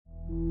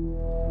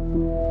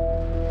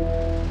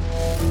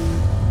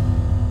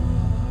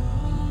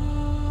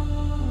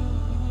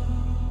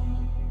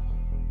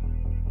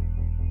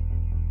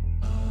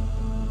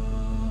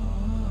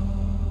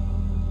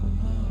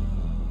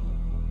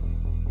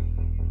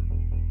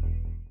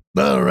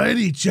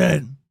Alrighty,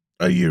 Chet.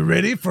 Are you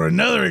ready for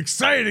another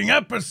exciting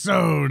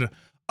episode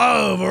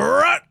of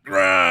Rotgrind?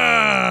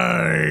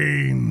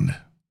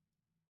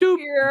 Doop,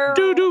 Yeah.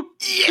 doop, doop,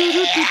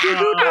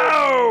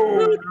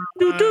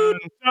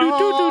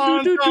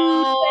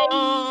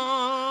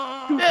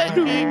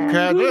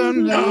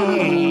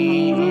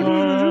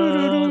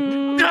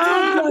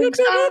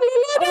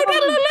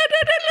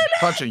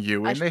 Punching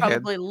you I in should the head.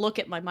 probably look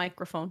at my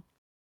microphone.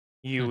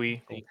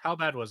 Yui. How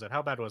bad was it?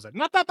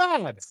 Not that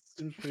bad.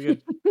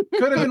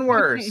 Could have been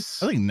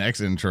worse. I think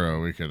next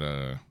intro we could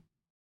I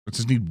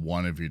just need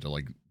one of you to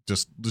like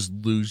just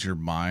lose your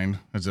mind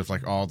as if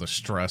like all the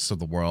stress of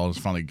the world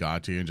has finally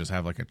got to you and just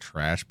have like a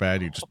trash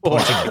bag you just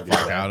push the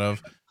fuck out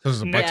of.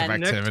 There's a bunch of Yeah,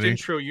 Next activity.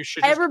 intro, you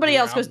should. Just Everybody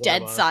else grab goes one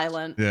dead of us,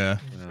 silent. Yeah.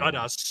 Cut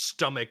a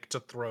stomach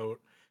to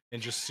throat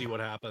and just see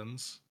what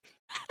happens.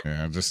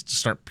 Yeah, just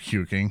start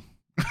puking.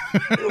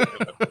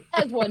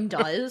 As one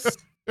does.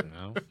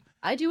 No.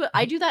 I do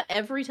that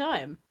every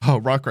time.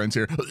 Oh, Rotgrind's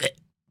here.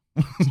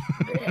 Hey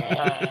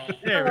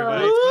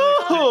everybody,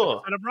 it's another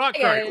episode of Rock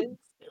Grind.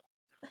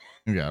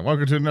 Yeah,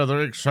 welcome to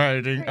another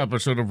exciting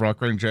episode of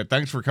Rotgrind Chat.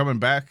 Thanks for coming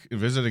back and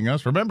visiting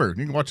us. Remember,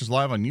 you can watch us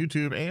live on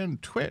YouTube and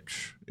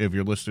Twitch if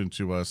you're listening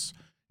to us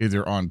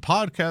either on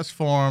podcast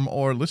form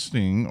or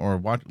listening or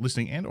watching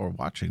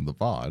the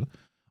VOD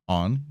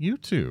on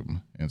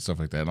YouTube and stuff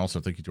like that. And also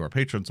thank you to our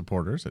Patreon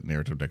supporters at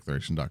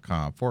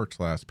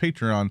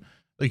narrativedeclaration.com/Patreon.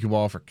 Thank you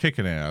all for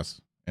kicking ass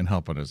and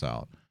helping us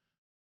out.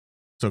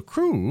 So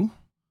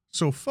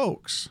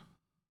folks,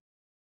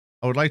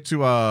 I would like to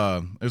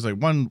there's like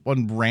one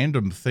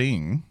random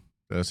thing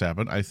that has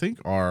happened. I think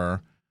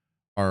our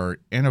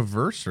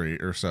anniversary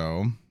or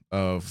so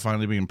of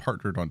finally being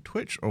partnered on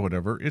Twitch or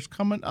whatever is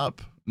coming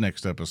up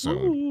next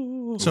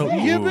episode. So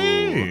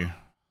yippee!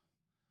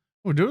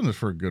 We're doing this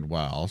for a good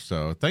while,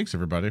 so thanks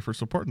everybody for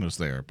supporting us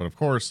there. But of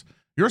course,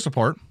 your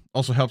support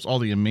also helps all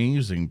the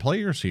amazing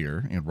players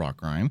here in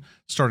Rotgrind,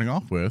 starting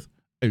off with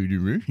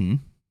Hello.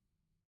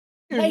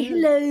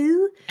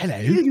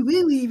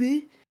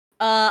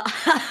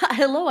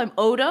 Hello, I'm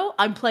Odo.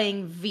 I'm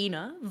playing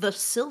Vina, the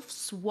Sylph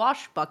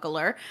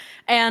Swashbuckler,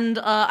 and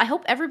I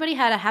hope everybody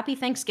had a happy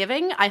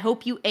Thanksgiving. I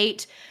hope you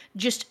ate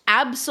just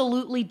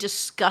absolutely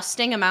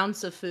disgusting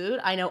amounts of food.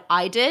 I know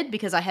I did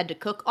because I had to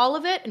cook all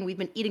of it, and we've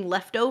been eating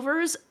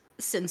leftovers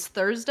since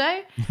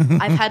Thursday.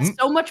 I've had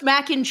so much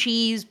mac and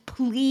cheese.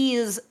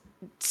 Please,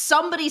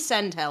 somebody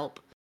send help.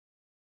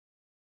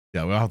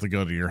 Yeah, we'll have to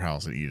go to your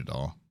house and eat it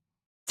all.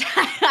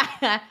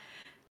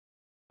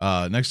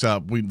 Next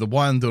up, the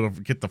one that'll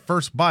get the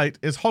first bite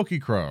is Hulky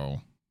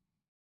Crow.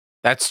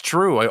 That's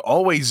true. I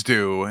always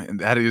do. And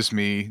that is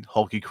me,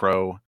 Hulky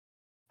Crow.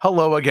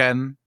 Hello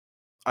again.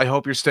 I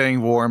hope you're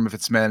staying warm if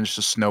it's managed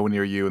to snow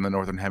near you in the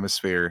Northern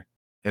Hemisphere.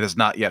 It is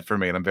not yet for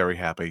me, and I'm very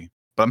happy.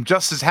 But I'm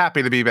just as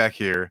happy to be back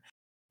here.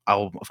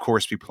 I'll, of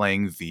course, be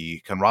playing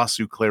the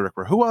Kanrasu Cleric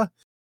Rahua.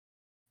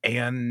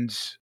 And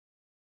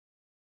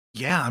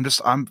yeah,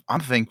 I'm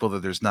thankful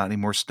that there's not any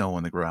more snow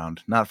on the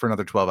ground. Not for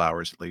another 12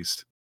 hours, at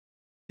least.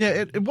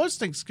 Yeah, it was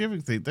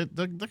Thanksgiving thing.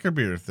 That could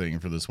be a thing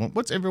for this one.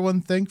 What's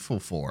everyone thankful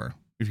for?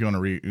 If you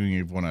want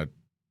to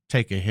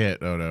take a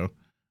hit, Odo.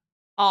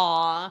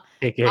 Aw,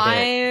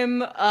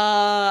 I'm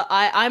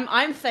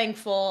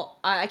thankful.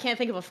 I can't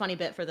think of a funny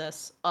bit for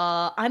this.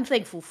 I'm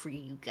thankful for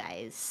you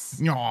guys.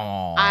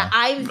 Aww.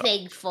 I'm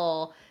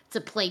thankful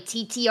to play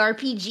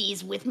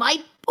TTRPGs with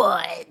my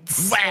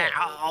buds.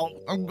 Wow,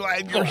 I'm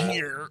glad you're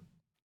here.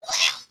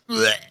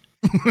 It's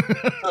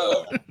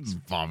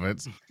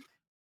vomits.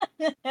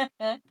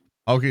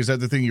 Okay, is that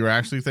the thing you're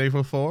actually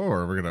thankful for,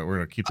 or we're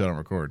gonna keep that on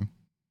record?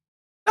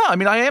 No, I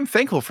mean I am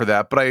thankful for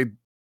that, but I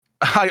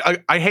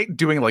hate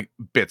doing like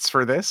bits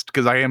for this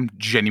because I am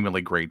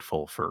genuinely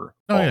grateful for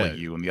all of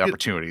you and the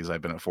opportunities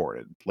I've been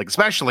afforded. Like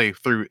especially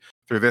through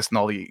this and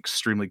all the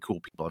extremely cool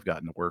people I've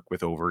gotten to work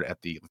with over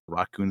at the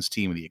Raccoons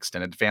team and the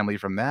extended family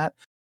from that.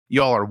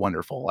 Y'all are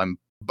wonderful.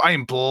 I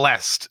am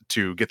blessed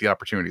to get the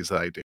opportunities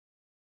that I do.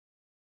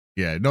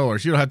 Yeah, no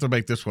worries. You don't have to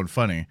make this one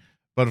funny.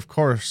 But of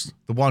course,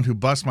 the one who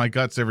busts my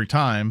guts every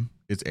time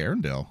is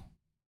Arendelle.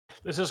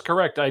 This is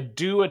correct. I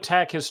do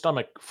attack his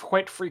stomach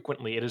quite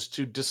frequently. It is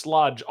to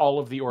dislodge all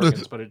of the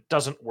organs, but it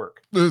doesn't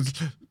work.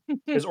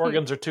 His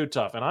organs are too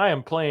tough. And I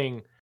am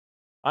Erndl,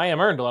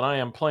 and I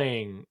am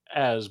playing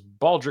as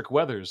Baldric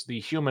Weathers, the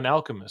human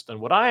alchemist.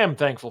 And what I am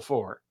thankful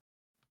for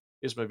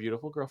is my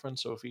beautiful girlfriend,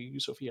 Sophie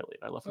Elliott.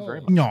 I love her very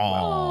much.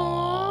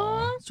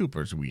 Aww.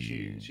 Super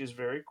sweet. She's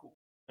very cool.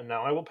 And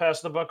now I will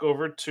pass the buck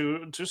over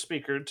to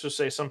Speaker to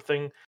say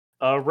something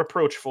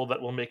reproachful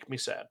that will make me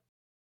sad.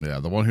 Yeah,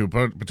 the one who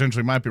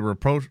potentially might be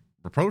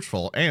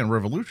reproachful and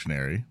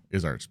revolutionary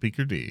is our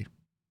Speaker D.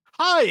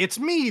 Hi, it's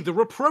me, the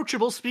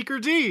reproachable Speaker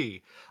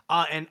D.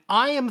 And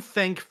I am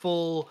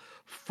thankful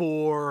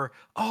for...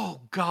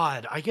 Oh,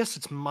 God, I guess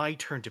it's my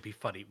turn to be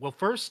funny. Well,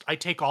 first, I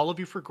take all of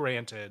you for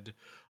granted.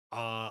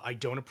 I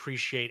don't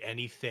appreciate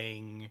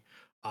anything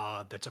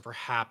that's ever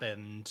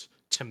happened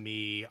to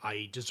me.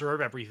 I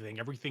deserve everything.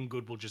 Everything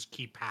good will just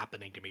keep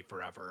happening to me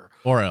forever.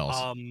 Or else.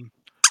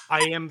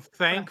 I am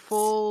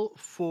thankful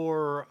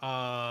for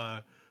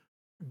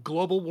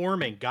global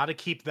warming, got to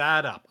keep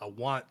that up. I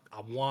want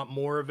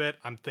more of it.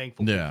 I'm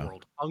thankful for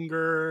world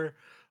hunger.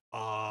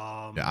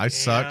 Ice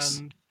sucks.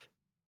 And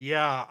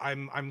yeah,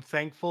 I'm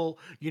thankful.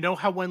 You know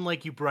how when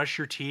like you brush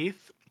your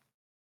teeth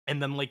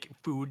and then like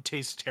food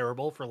tastes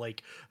terrible for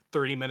like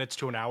 30 minutes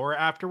to an hour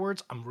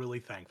afterwards? I'm really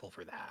thankful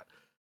for that.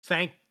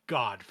 Thank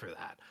God for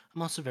that.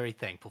 I'm also very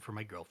thankful for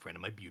my girlfriend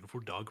and my beautiful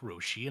dog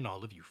Roshi and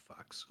all of you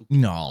fucks.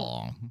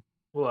 No.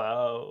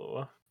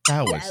 Whoa.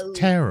 That was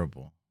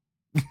terrible.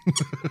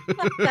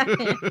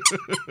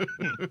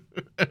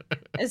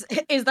 Is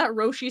that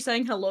Roshi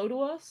saying hello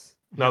to us?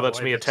 No,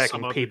 that's me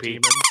attacking Pee-Pee.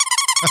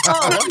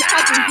 Oh,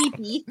 attacking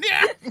Pee-Pee.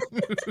 Yeah.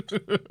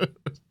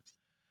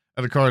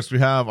 And of course, we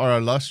have our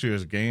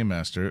illustrious game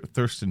master,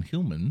 Thurston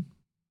Hillman.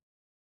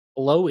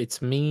 Hello,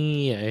 it's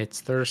me.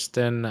 It's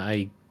Thurston.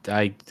 I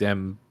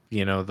am,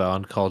 the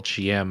on-call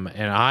GM,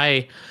 and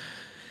I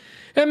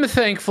am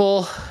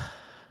thankful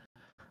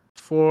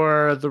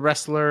for the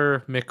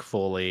wrestler Mick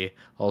Foley,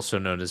 also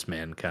known as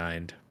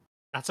Mankind.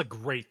 That's a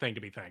great thing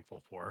to be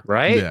thankful for.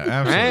 Right? Yeah,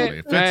 absolutely.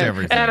 It fits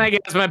everything. And I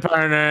guess my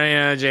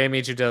partner,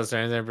 Jamie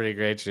Chutelstern, they're pretty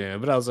great too,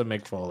 but also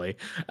Mick Foley.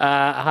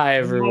 Hi,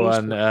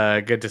 everyone.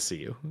 Good to see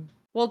you.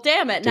 Well,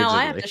 damn it. Now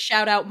I have Digitally. to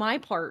shout out my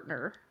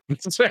partner.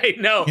 That's right.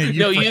 No,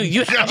 Yeah,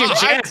 you had your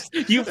chance.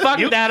 You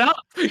fucked that up.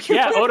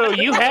 Yeah, Odo,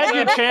 you had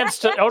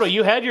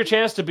your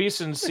chance to be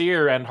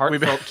sincere and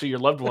heartfelt to your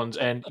loved ones,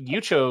 and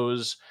you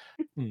chose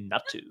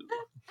not to.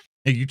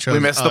 Hey, you chose We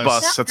missed the us.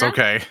 bus. That's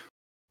okay.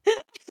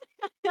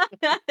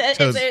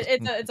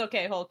 It's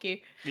okay,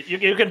 Hulky.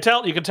 You can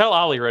tell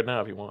Ollie right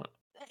now if you want.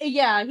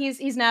 Yeah,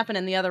 he's napping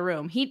in the other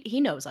room. He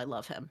knows I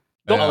love him.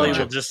 Go Ollie punch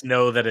will him. just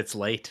know that it's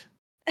late.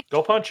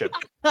 Go punch him.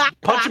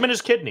 Punch him in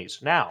his kidneys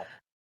now.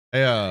 Hey,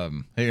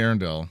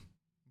 Arendelle.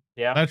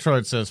 Yeah.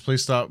 Metroid says,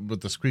 please stop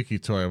with the squeaky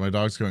toy. My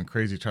dog's going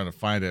crazy trying to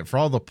find it. For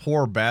all the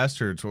poor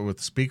bastards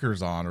with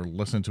speakers on or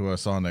listen to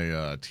us on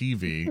a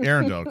TV,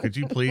 Arendelle, could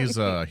you please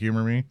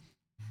humor me?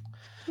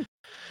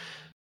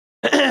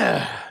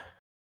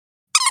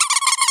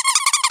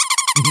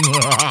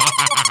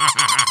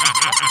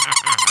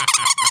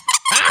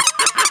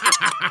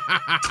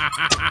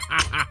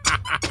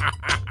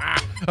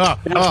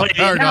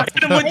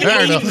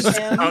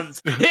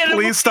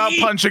 Please stop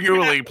punching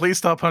Uli. Please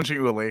stop punching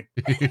Uli.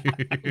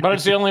 But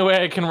it's the only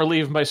way I can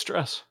relieve my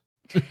stress.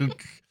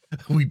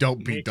 We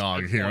don't beat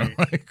dog here.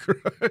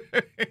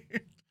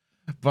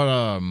 But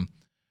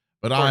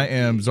I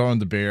am Zoran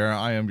the Bear.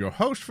 I am your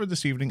host for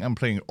this evening. I'm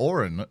playing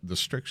Orin, the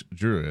Strix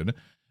Druid,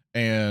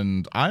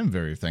 and I'm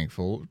very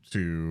thankful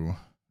to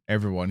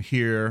everyone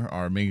here,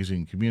 our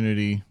amazing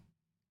community,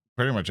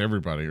 pretty much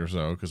everybody or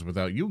so, because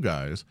without you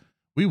guys,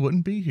 we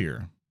wouldn't be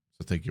here.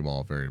 So thank you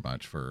all very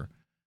much for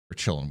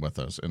chilling with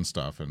us and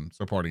stuff and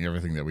supporting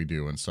everything that we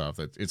do and stuff.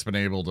 It's been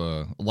able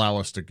to allow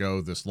us to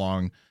go this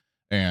long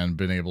and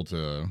been able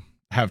to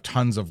have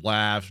tons of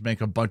laughs,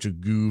 make a bunch of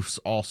goofs,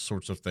 all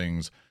sorts of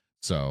things.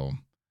 So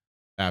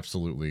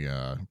absolutely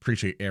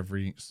appreciate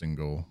every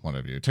single one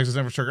of you. Texas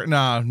Never Sugar.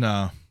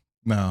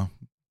 No.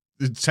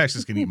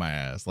 Texas can eat my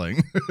ass. Like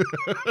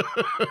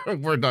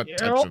we're not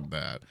touching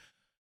that.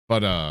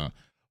 But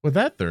with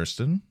that,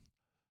 Thurston,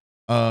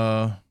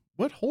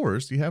 what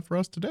horrors do you have for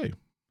us today?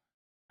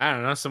 I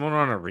don't know. Someone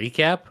want a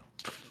recap?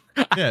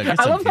 Yeah, get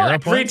I some love how hero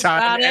every points.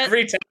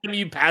 time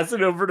you pass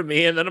it over to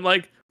me, and then I'm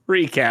like,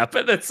 recap,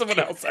 and then someone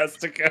else has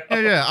to go.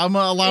 Yeah, I'm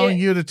allowing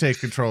you to take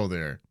control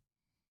there.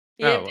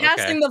 Yeah,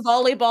 passing the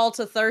volleyball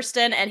to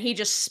Thurston, and he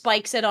just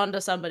spikes it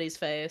onto somebody's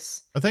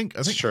face. I think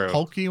true.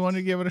 Hulky wanted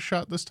to give it a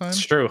shot this time.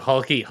 It's true.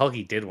 Hulky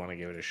did want to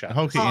give it a shot.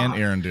 Hulky and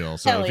Arendelle.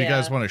 So hell if you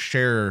guys yeah. want to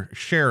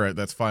share it,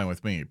 that's fine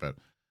with me. But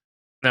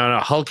No,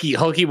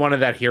 Hulky wanted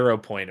that hero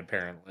point,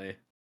 apparently.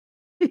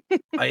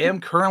 I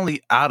am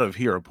currently out of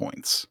hero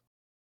points.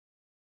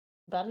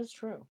 That is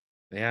true.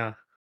 Yeah.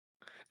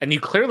 And you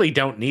clearly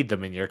don't need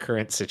them in your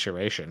current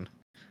situation.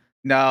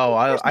 No,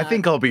 course I not.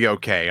 think I'll be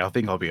okay.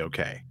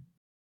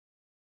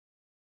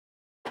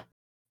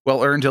 Well,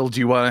 Erndil, do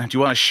you want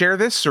to share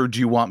this, or do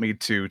you want me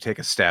to take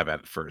a stab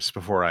at it first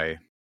before I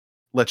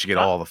let you get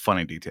all the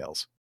funny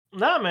details?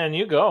 Nah, man,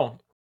 you go.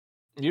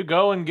 You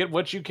go and get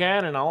what you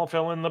can, and I'll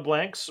fill in the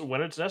blanks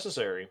when it's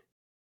necessary.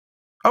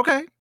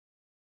 Okay.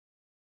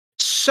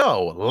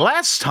 So,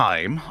 last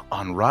time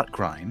on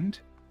Rotgrind,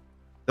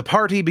 the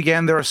party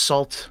began their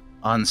assault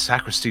on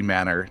Sacristy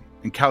Manor,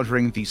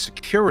 encountering the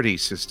security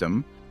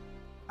system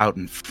out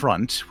in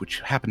front,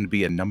 which happened to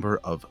be a number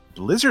of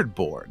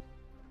Blizzardborn.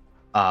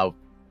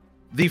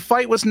 The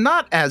fight was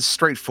not as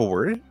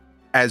straightforward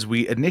as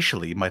we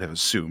initially might have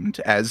assumed,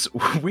 as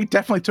we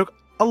definitely took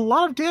a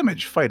lot of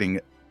damage fighting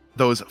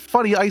those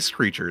funny ice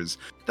creatures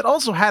that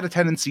also had a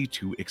tendency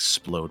to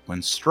explode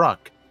when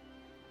struck.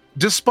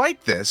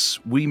 Despite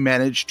this, we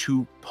managed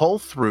to pull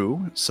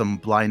through some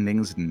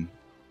blindings and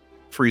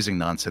freezing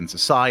nonsense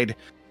aside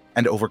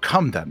and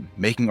overcome them,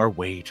 making our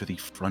way to the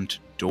front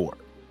door.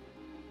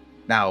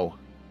 Now,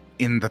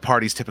 in the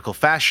party's typical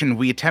fashion,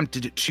 we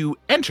attempted to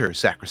enter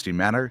Sacristy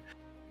Manor,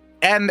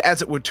 and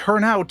as it would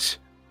turn out,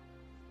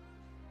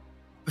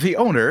 the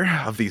owner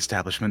of the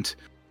establishment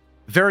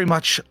very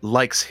much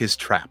likes his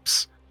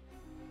traps.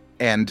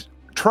 And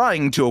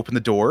trying to open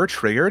the door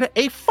triggered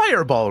a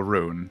fireball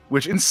rune,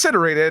 which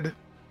incinerated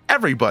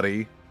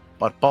everybody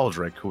but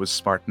Baldric, who was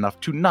smart enough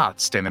to not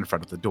stand in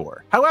front of the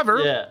door.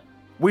 However,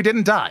 we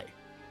didn't die.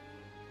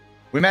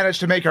 We managed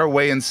to make our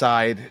way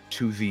inside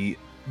to the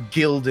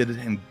gilded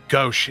and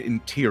gauche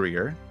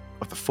interior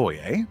of the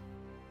foyer,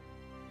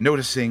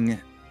 noticing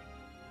a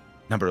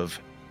number of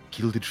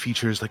gilded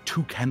features like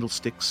 2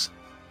 candlesticks,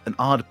 an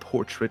odd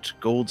portrait,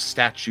 gold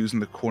statues in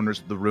the corners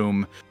of the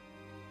room.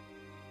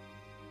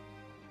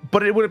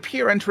 But it would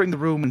appear entering the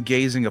room and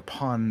gazing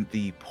upon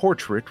the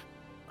portrait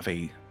of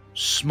a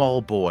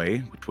small boy,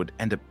 which would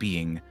end up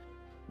being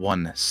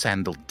one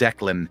Sandal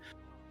Declan,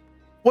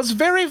 was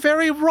very,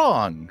 very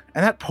wrong.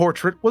 And that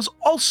portrait was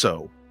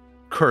also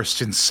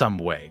cursed in some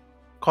way,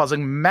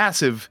 causing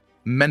massive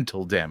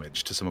mental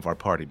damage to some of our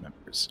party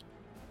members.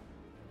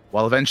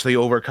 While eventually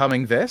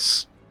overcoming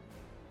this,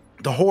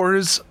 the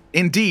horrors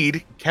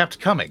indeed kept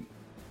coming.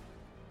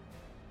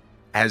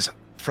 As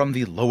from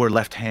the lower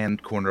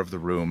left-hand corner of the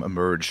room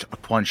emerged a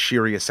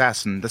Quanshiri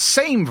assassin, the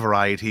same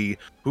variety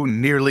who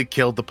nearly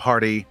killed the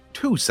party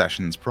 2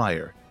 sessions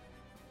prior.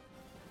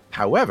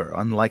 However,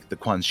 unlike the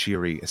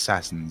Quanshiri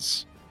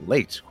assassins,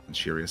 late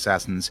Quanshiri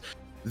assassins,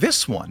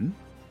 this one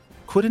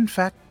could in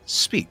fact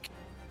speak.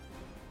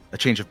 A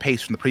change of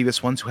pace from the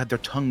previous ones who had their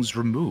tongues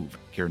removed,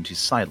 guarantees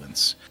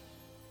silence.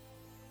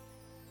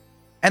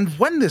 And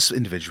when this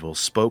individual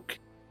spoke,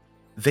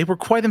 they were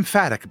quite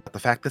emphatic about the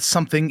fact that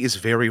something is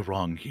very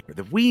wrong here,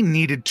 that we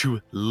needed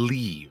to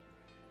leave.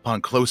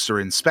 Upon closer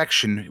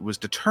inspection, it was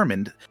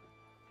determined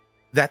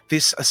that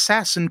this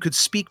assassin could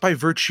speak by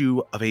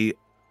virtue of a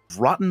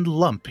rotten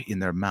lump in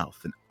their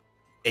mouth,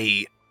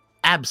 a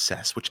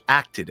abscess which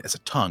acted as a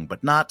tongue,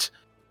 but not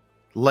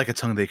like a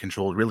tongue they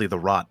controlled, really the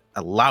rot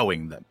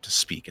allowing them to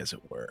speak, as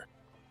it were.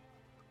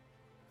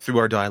 Through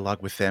our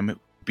dialogue with them,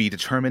 be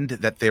determined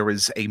that there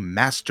is a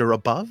master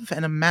above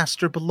and a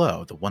master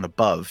below, the one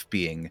above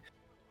being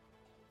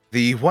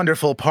the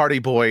wonderful party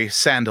boy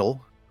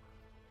Sandal,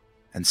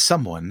 and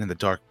someone in the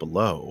dark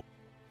below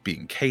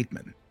being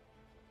Caedmon.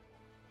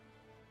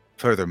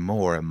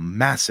 Furthermore, a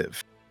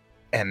massive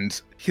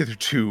and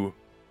hitherto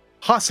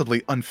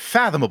possibly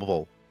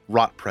unfathomable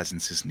rot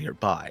presence is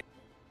nearby.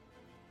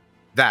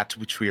 That,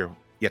 which we are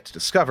yet to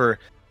discover,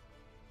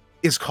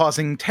 is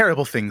causing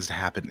terrible things to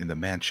happen in the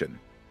mansion.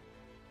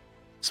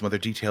 Some other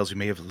details you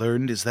may have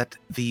learned is that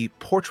the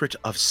portrait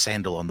of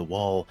Sandal on the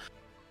wall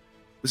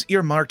was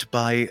earmarked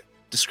by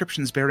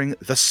descriptions bearing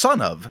the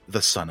son of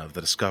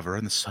the Discoverer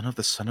and the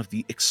son of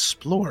the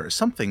Explorer,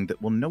 something that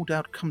will no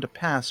doubt come to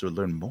pass or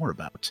learn more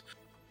about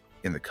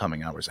in the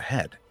coming hours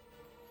ahead.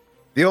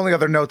 The only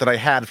other note that I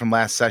had from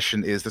last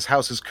session is this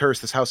house is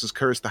cursed, this house is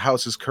cursed, the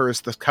house is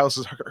cursed, the house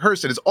is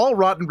cursed, it is all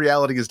rotten,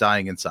 reality is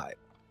dying inside.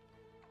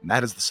 And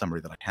that is the summary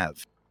that I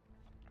have.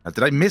 Now,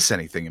 did I miss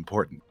anything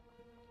important?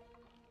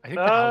 I think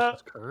the house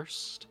is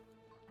cursed.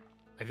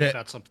 I think Yeah.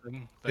 that's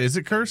something. That Is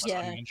it cursed? was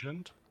Yeah.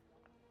 mentioned.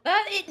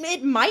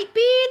 It might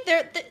be.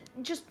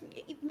 Just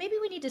maybe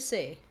we need to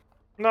see.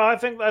 No, I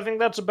think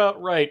that's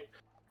about right.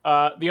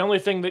 The only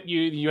thing that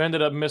you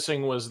ended up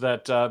missing was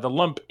that the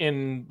lump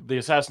in the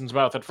assassin's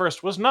mouth at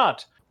first was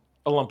not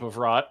a lump of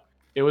rot.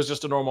 It was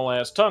just a normal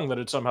ass tongue that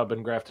had somehow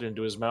been grafted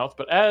into his mouth.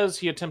 But as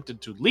he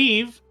attempted to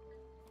leave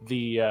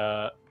the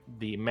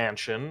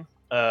mansion,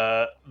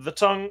 the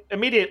tongue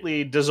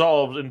immediately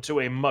dissolved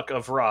into a muck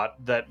of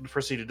rot that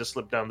proceeded to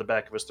slip down the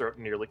back of his throat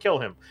and nearly kill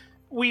him.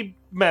 We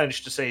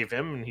managed to save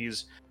him, and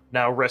he's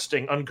now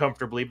resting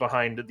uncomfortably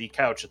behind the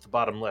couch at the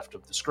bottom left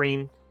of the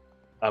screen.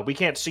 We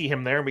can't see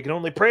him there, and we can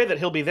only pray that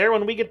he'll be there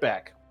when we get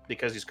back,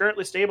 because he's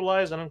currently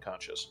stabilized and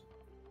unconscious.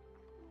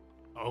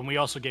 Oh, and we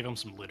also gave him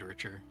some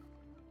literature.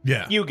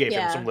 Yeah. You gave him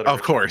Yeah. some literature.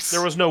 Of course.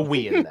 There was no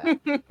we in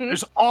that.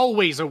 There's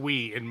always a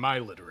we in my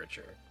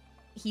literature.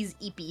 He's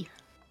eepy.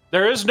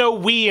 There is no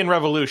we in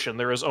Revolution.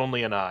 There is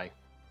only an I.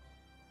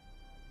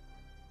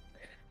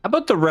 How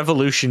about the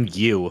revolution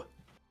you?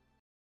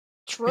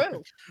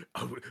 True.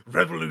 Oh,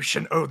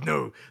 revolution? Oh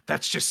no,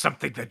 that's just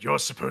something that you're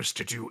supposed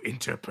to do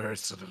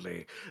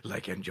interpersonally,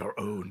 like in your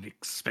own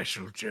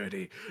special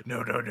journey.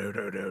 No,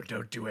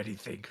 don't do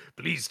anything.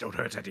 Please don't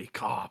hurt any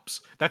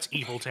cops. That's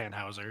evil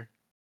Tannhauser.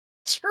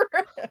 True.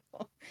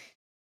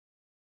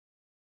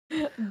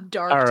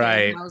 Dark All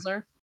right.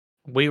 Tannhauser.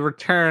 We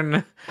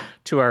return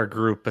to our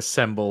group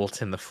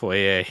assembled in the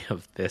foyer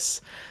of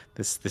this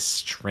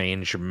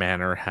strange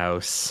manor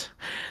house.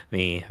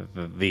 The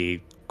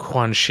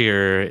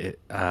Quanshir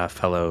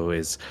fellow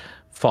is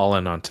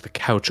fallen onto the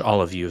couch.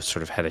 All of you have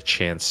sort of had a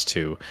chance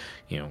to,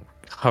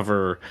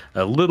 cover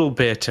a little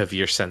bit of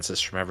your senses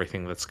from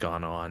everything that's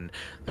gone on.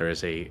 There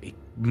is a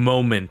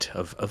moment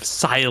of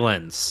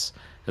silence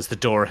as the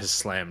door has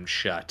slammed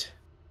shut.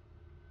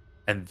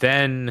 And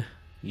then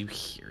you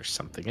hear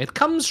something. It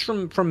comes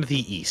from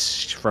the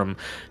east,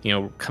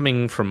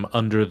 coming from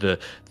under the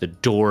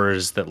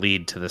doors that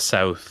lead to the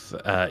south,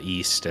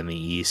 east, and the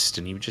east,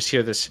 and you just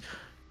hear this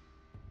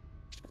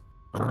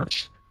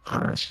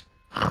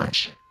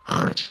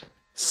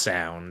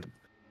sound.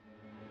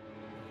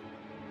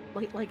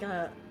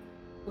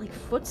 like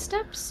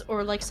footsteps,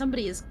 or like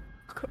somebody is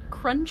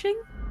crunching?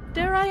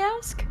 Dare I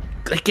ask?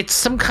 Like it's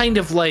some kind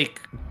of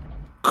like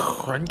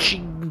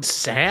crunching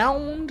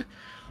sound.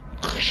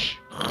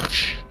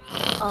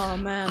 Oh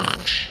man,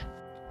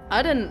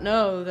 I didn't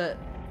know that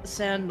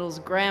Sandal's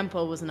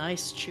grandpa was an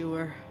ice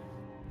chewer.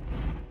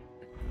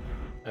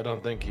 I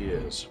don't think he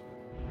is.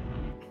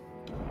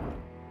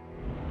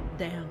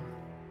 Damn.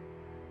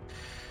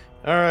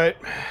 All right.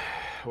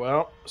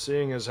 Well,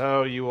 seeing as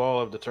how you all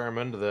have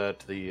determined that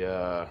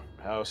the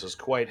house is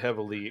quite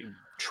heavily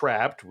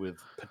trapped with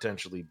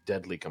potentially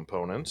deadly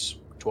components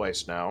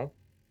twice now,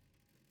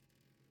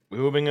 we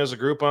moving as a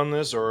group on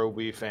this, or are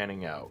we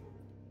fanning out?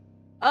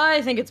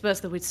 I think it's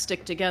best that we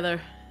stick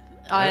together.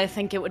 I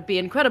think it would be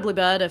incredibly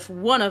bad if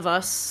one of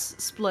us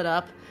split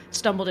up,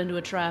 stumbled into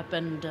a trap,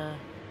 and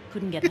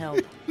couldn't get help.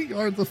 We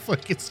are the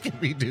fucking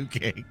Scooby-Doo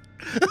gang.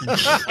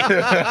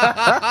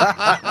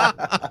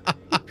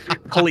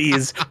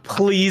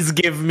 Please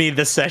give me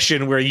the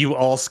session where you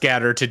all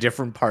scatter to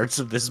different parts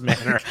of this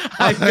manor.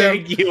 I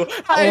beg you.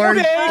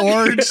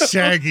 Orange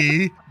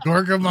Shaggy,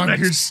 Gorgamonger,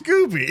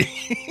 Scooby.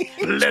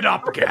 Lit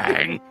up,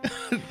 gang.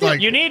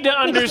 Like, You need to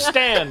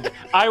understand,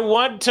 I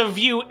want to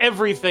view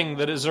everything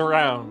that is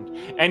around.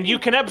 And you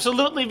can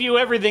absolutely view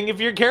everything if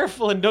you're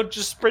careful and don't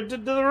just sprint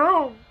into the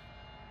room.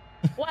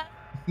 Well,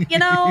 you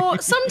know,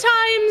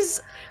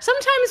 sometimes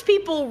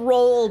people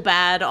roll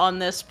bad on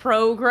this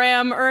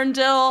program,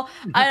 Erndil.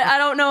 I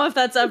don't know if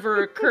that's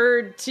ever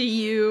occurred to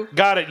you.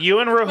 Got it. You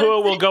and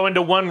Rahua will go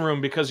into one room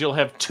because you'll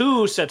have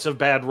 2 sets of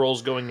bad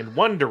rolls going in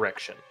one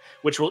direction,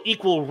 which will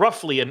equal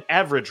roughly an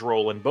average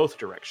roll in both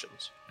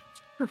directions.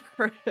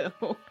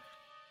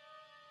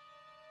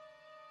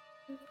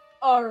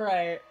 All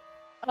right.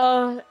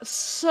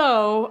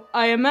 So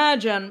I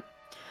imagine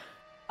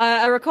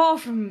I recall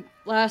from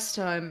last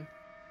time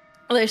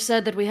they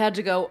said that we had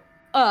to go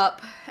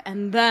up,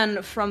 and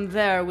then from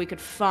there we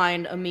could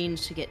find a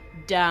means to get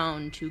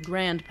down to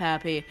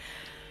Grandpappy.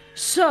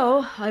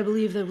 So I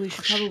believe that we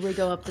should probably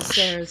go up the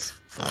stairs.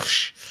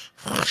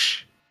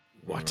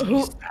 What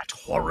is that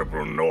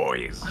horrible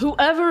noise?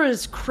 Whoever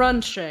is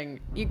crunching,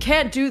 you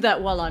can't do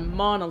that while I'm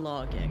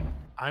monologuing.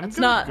 That's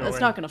not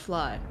gonna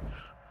fly.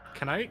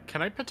 Can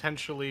I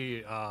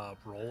potentially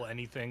roll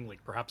anything,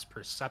 like perhaps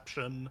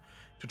perception,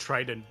 to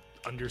try to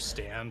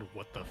understand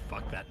what the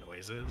fuck that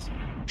noise is?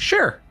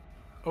 Sure.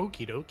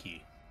 Okie dokie.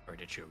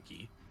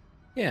 Artichoke.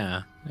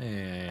 Yeah.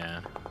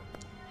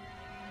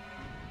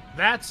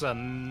 That's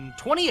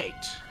 28.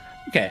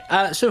 Okay.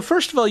 So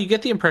first of all, you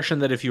get the impression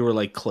that if you were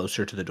like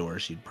closer to the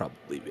doors, you'd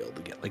probably be able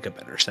to get like a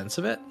better sense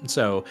of it.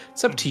 So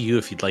it's up to you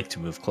if you'd like to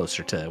move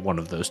closer to one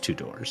of those 2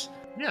 doors.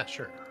 Yeah,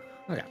 sure.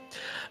 Okay.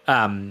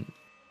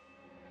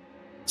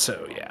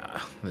 So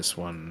yeah, this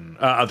one,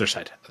 other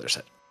side.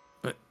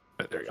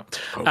 There you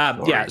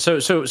go. Yeah. So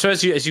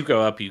as you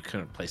go up, you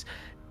kind of place.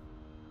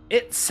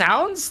 It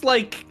sounds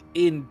like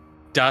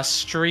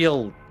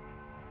industrial,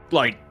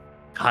 like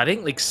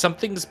cutting, like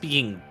something's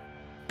being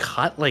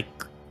cut, like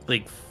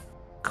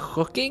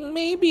cooking,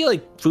 maybe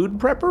like food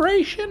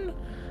preparation.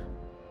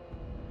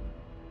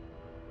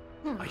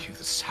 I hear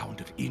the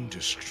sound of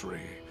industry,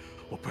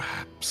 or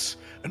perhaps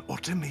an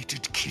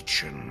automated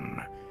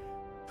kitchen.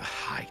 The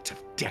height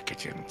of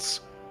decadence.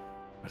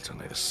 That's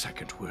only the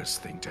second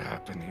worst thing to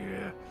happen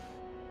here.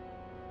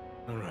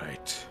 All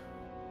right.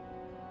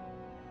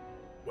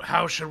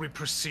 How shall we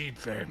proceed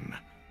then?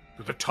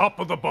 To the top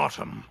or the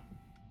bottom?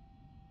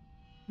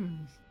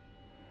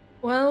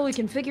 Well, we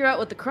can figure out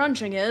what the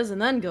crunching is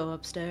and then go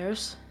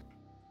upstairs.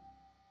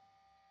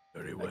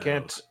 Very I well.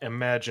 can't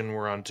imagine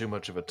we're on too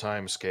much of a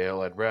time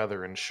scale. I'd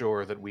rather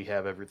ensure that we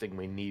have everything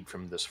we need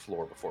from this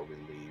floor before we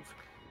leave.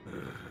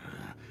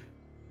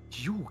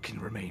 You can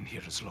remain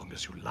here as long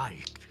as you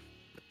like.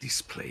 But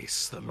this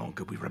place, the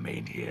longer we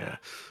remain here,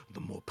 the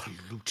more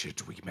polluted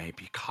we may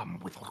become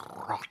with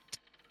rot.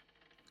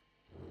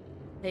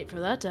 Hate for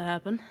that to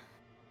happen.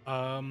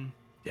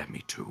 Yeah,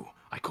 me too.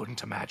 I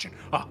couldn't imagine.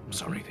 Oh,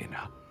 sorry,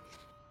 Vina.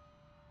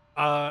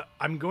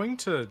 I'm going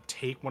to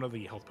take one of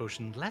the health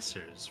potion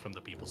lessers from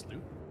the people's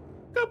loot,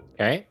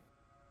 Okay.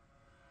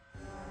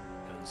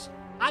 because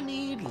I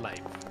need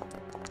life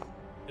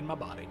in my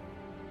body.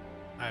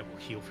 I will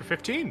heal for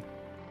 15.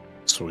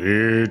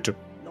 Sweet.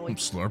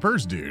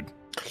 Slurpers, dude.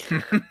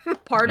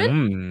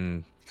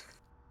 Pardon?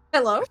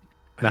 Hello? I think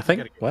we Nothing?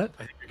 gotta get- What?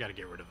 I think we gotta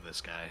get rid of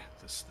this guy.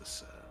 This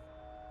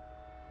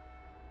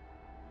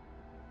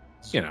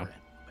You know. bear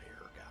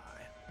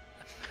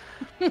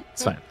guy.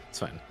 It's fine. It's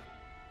fine.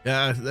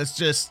 Yeah, let's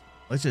just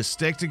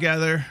stick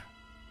together,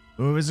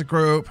 move as a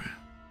group.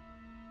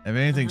 If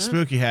anything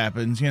spooky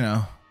happens, you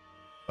know.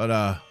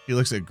 But he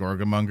looks at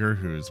Gorgamonger,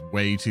 who is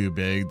way too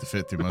big to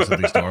fit through most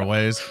of these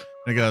doorways.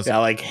 And he goes, Yeah,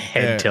 like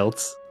head Yeah.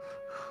 tilts.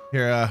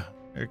 here,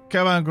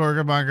 come on,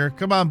 Gorgamonger,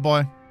 come on,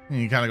 boy. And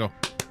you kind of go,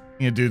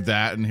 you do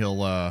that, and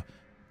he'll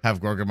have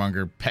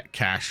Gorgamonger pet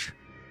cash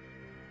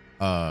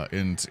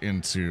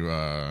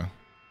into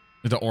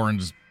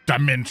orange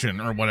dimension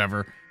or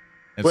whatever.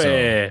 And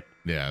Wait.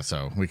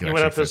 so we can He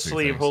went actually up his fit through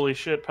sleeve. things. Holy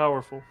shit,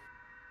 powerful.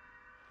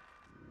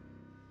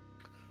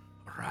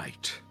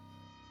 Right.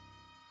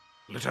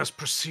 Let us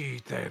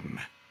proceed then.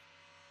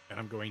 And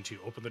I'm going to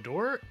open the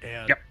door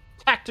and Yep.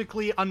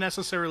 tactically,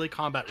 unnecessarily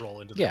combat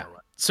roll into the Yeah. doorway.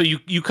 So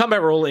you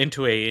combat roll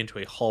into a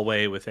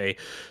hallway with a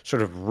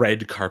sort of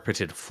red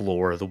carpeted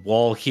floor. The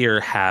wall here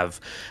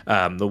have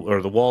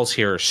the walls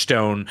here are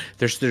stone.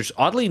 There's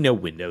oddly no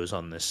windows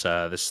on this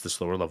this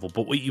lower level,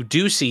 but what you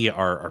do see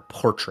are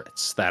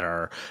portraits that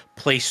are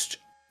placed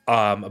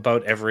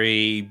about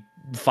every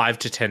 5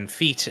 to 10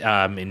 feet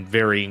in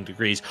varying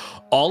degrees.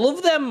 All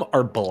of them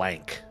are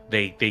blank.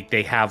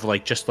 They have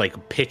like just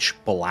like pitch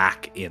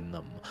black in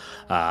them.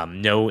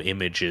 No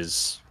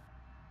images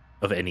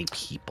of any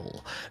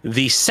people.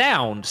 The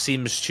sound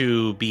seems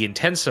to be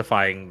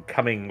intensifying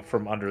coming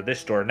from under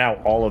this door. Now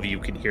all of you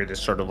can hear this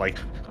sort of like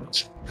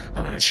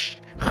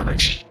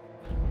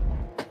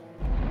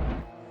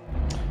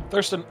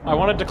Thurston, I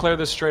want to declare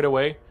this straight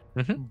away.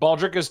 Mhm.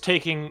 Baldric is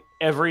taking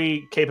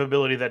every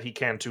capability that he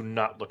can to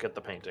not look at the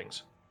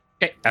paintings.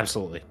 Okay,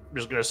 absolutely. I'm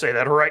just going to say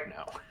that right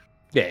now.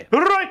 Yeah.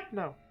 Right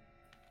now.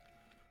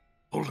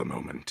 Hold a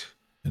moment.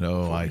 You know,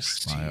 Before I we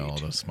proceed. smile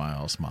the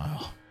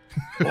smile.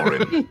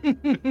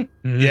 Orin,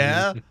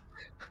 Yeah?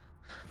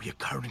 we are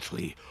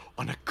currently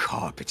on a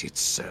carpeted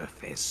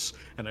surface.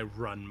 And I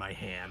run my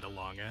hand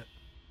along it.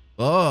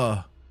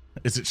 Oh,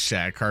 is it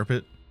shag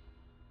carpet?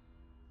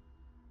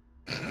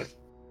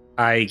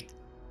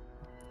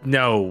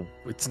 No,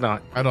 it's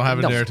not. I don't have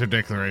a No. narrative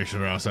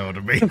declaration or else I would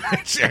have made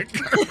that shag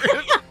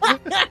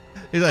carpet.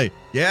 He's like,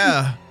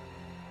 yeah.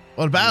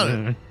 What about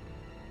it?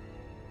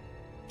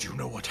 Do you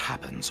know what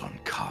happens on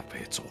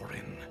carpets,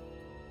 Orin?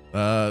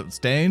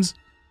 Stains?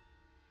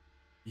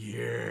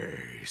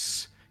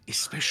 Yes,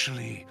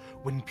 especially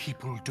when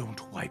people don't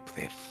wipe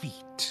their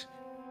feet.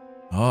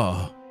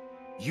 Oh.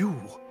 You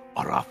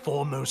are our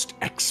foremost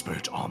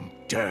expert on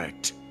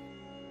dirt.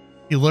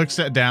 He looks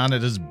down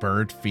at his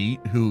bird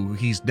feet, who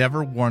he's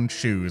never worn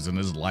shoes in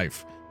his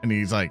life. And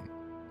he's like,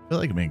 I feel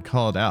like I'm being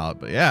called out,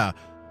 but yeah.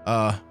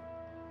 You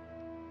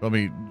want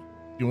me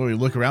to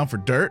look around for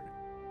dirt?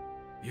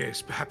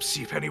 Yes, perhaps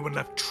see if anyone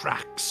left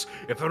tracks.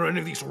 If there are any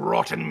of these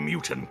rotten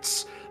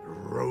mutants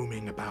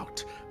roaming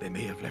about, they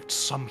may have left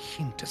some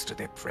hint as to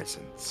their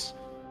presence.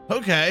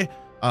 Okay.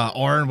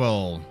 Orin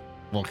will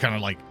kind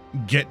of like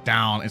get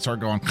down and start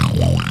going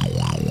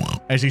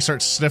as he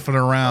starts sniffing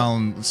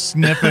around,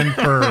 sniffing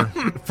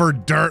for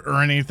dirt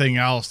or anything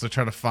else to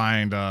try to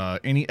find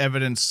any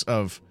evidence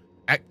of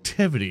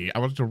activity. I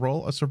want to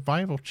roll a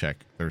survival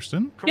check,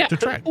 Thurston. Yeah, to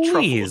track.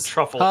 please,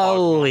 Truffle hog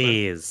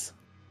please.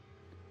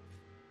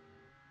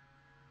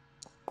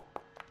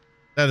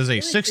 That is a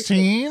Really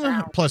 16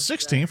 sound, plus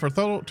 16 for a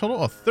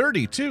total of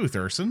 32,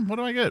 Thurston. What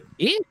do I get?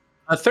 Yeah.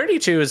 A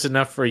 32 is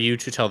enough for you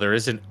to tell there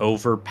is an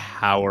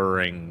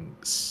overpowering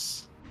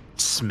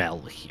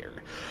smell here.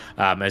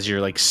 As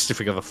you're like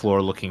sniffing on the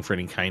floor looking for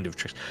any kind of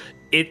tricks.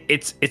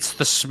 It's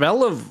the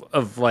smell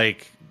of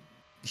like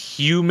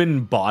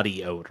human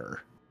body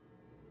odor.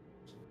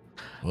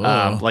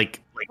 Whoa. Like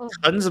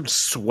tons of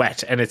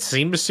sweat, and it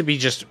seems to be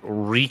just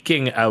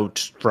reeking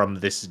out from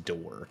this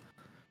door.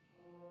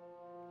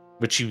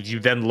 Which you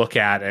then look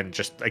at and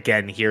just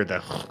again hear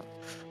the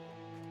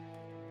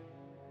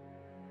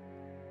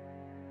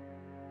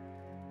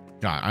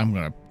God, I'm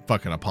gonna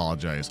fucking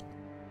apologize.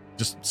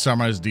 Just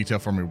summarize the detail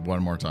for me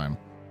one more time.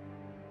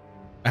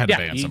 I had to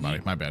ban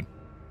somebody. My bad.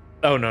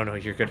 Oh no,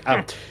 you're good.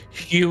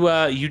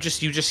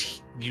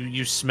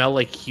 You smell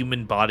like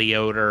human body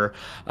odor,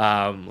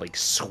 like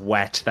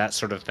sweat, that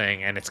sort of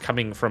thing, and it's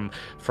coming from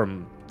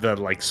the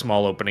like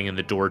small opening in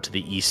the door to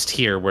the east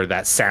here, where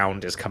that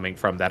sound is coming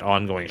from, that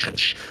ongoing.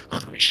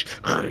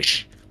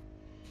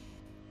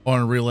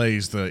 Orin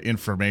relays the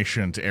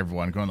information to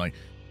everyone, going like,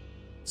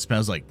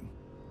 "Smells like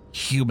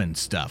human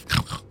stuff."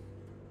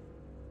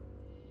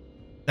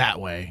 That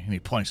way, and he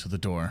points to the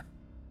door.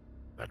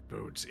 That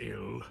bodes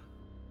ill.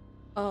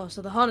 Oh,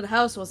 so the haunted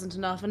house wasn't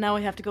enough, and now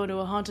we have to go into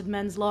a haunted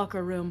men's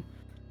locker room.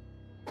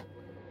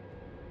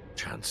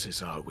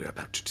 Chances are we're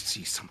about to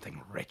see something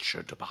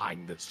wretched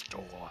behind this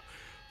door.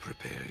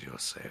 Prepare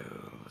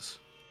yourselves.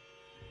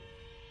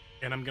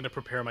 And I'm going to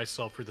prepare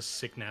myself for the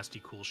sick, nasty,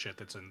 cool shit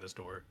that's in this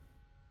door.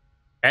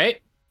 Okay,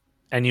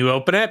 and you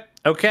open it.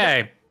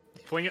 Okay.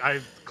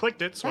 I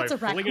clicked it, so That's I a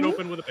fling it raccoon?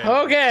 open with a pen.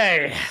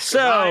 Okay,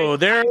 so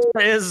there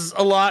is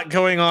a lot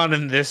going on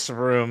in this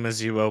room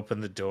as you open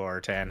the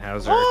door,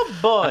 Tannhauser. Oh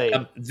boy.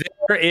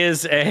 There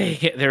is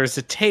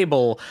a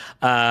table,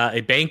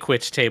 a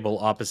banquet table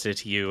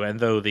opposite you, and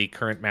though the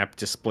current map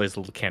displays a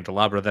little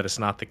candelabra, that is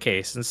not the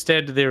case.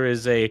 Instead, there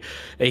is a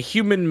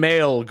human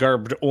male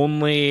garbed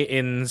only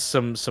in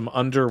some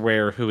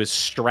underwear who is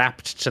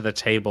strapped to the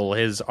table,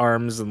 his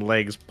arms and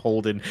legs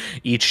pulled in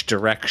each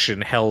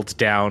direction, held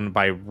down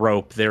by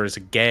rope. There is a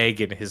gag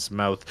in his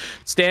mouth.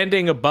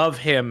 Standing above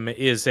him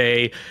is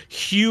a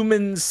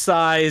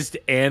human-sized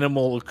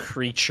animal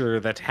creature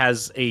that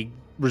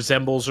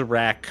resembles a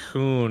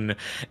raccoon,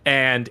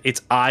 and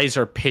its eyes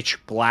are pitch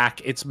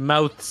black. Its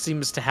mouth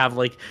seems to have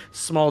like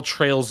small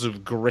trails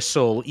of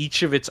gristle.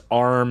 Each of its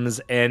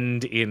arms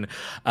end in,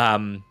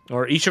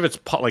 or each of its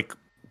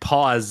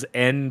paws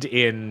end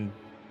in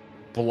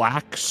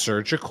black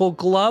surgical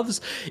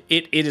gloves.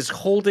 It is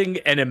holding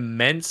an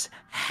immense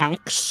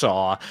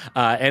hacksaw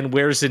and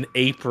wears an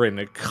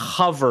apron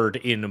covered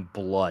in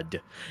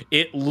blood.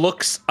 It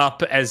looks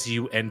up as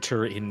you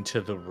enter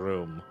into the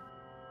room.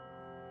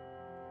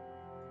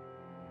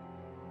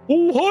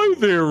 Oh, hi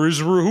there. Is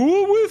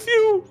Rahua with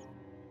you?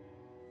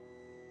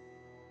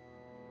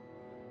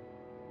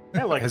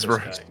 I like His this ro-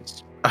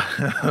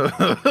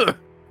 guy.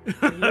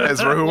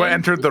 Has Rahua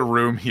entered the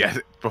room yet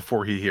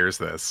before he hears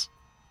this?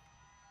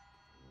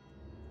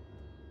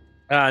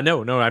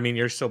 No. I mean,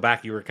 you're still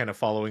back. You were kind of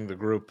following the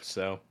group,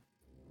 so.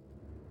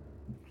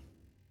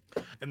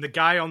 And the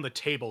guy on the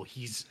table,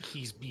 he's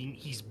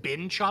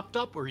been chopped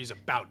up, or he's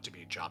about to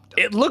be chopped up.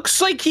 It looks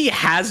like he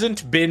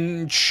hasn't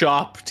been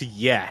chopped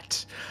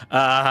yet,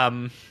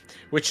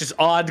 which is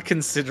odd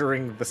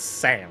considering the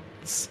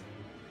sands.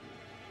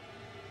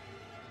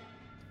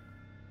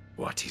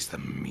 What is the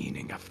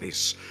meaning of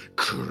this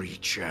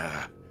creature?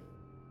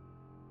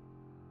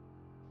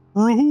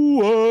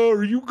 Rahua,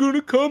 are you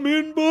gonna come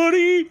in,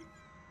 buddy?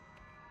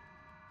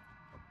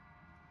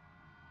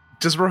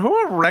 Does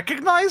Rahua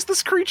recognize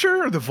this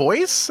creature, or the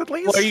voice, at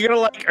least?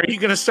 Well, are you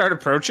gonna start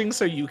approaching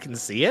so you can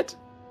see it?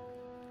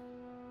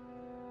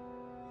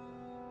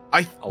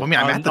 I'm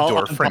at the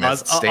door frame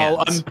as it I'll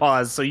stands.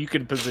 unpause so you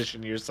can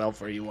position yourself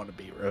where you want to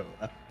be,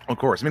 Rahua. Of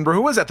course. I mean,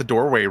 Rahua's at the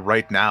doorway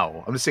right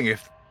now. I'm just saying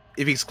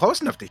if he's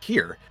close enough to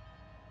hear.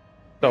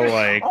 So,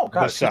 like, Oh,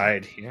 God,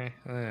 beside here.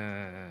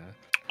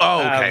 Oh,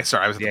 okay.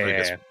 Sorry, I was at the Yeah.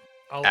 previous.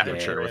 I'll aperture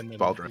enter with and then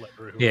Baldwin. let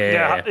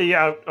Rahua-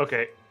 Yeah.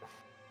 Okay.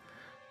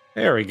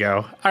 There we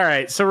go. All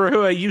right, so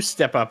Rahua, you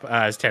step up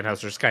as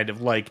Tannhauser's kind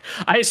of like.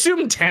 I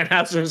assume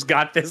Tannhauser's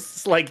got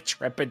this like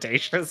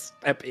trepidatious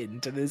step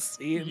into this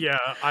scene. Yeah,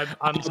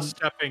 I'm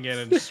stepping in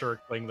and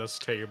circling this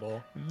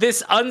table.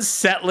 This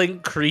unsettling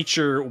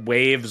creature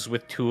waves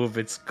with two of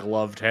its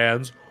gloved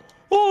hands.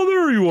 Oh,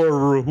 there you are,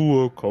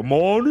 Rahua. Come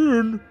on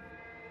in.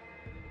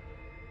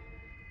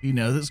 You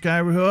know this guy,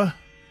 Rahua?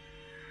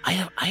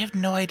 I have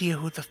no idea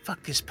who the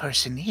fuck this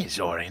person is,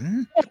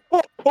 Orin.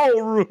 Oh,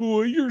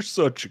 Rahua, you're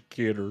such a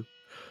kidder.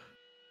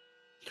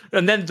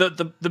 And then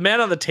the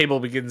man on the table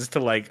begins to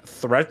like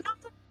threaten.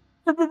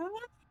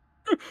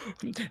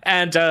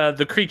 And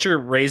the creature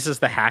raises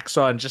the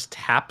hacksaw and just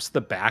taps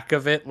the back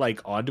of it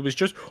like onto his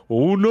chest.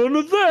 Oh, none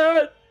of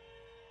that.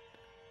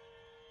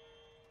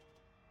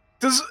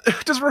 Does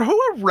Rahua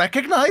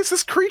recognize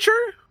this creature?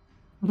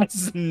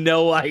 Has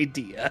no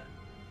idea.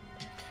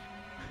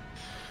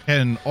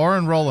 Can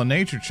Orin roll a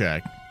nature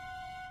check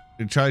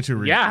and try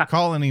to Yeah.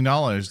 recall any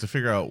knowledge to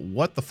figure out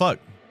what the fuck?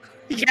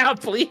 Yeah,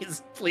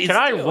 please. Can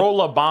I do.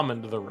 roll a bomb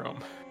into the room?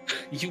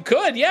 You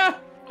could, yeah.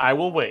 I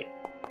will wait.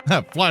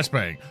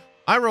 Flashbang.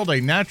 I rolled a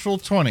natural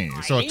 20,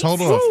 so a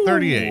total of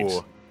 38.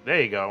 Ooh.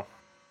 There you go.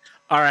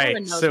 All Orin right,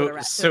 knows what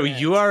a so raccoon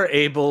you is. are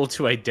able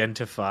to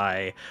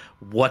identify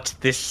what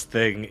this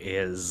thing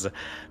is.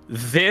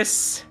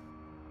 This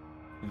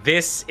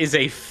is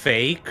a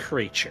fey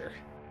creature.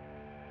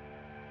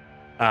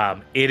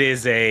 It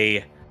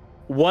is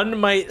one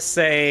might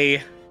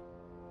say,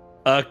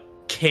 a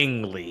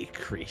kingly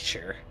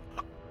creature.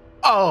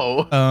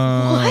 Oh.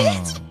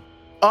 What?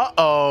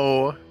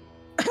 Uh-oh.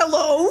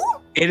 Hello?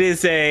 It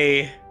is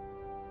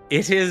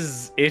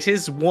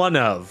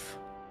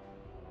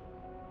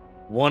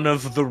one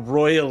of the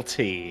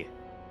royalty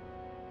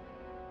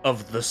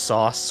of the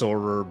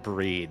sorcerer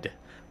breed.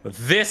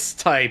 This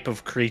type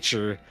of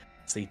creature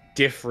is a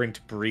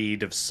different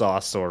breed of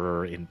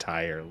sorcerer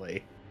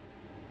entirely.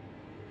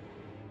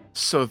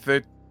 So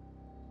the...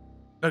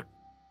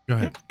 Go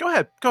ahead. Go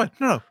ahead.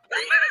 No.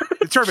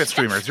 It's your bit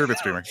streamer.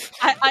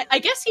 I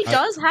guess he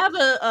does have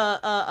a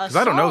Because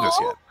I don't know this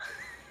saw. yet.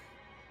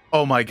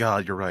 Oh my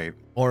god, you're right.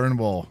 Orin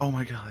will Oh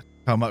my god.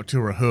 come up to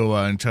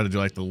Rahua and try to do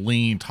like the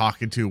lean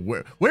talking to.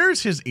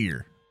 Where's his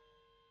ear?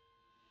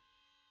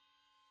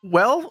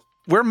 Well,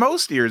 where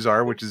most ears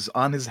are, which is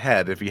on his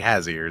head if he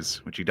has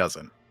ears, which he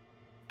doesn't.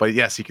 But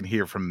yes, he can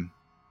hear from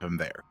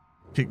there.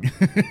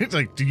 It's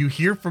like, do you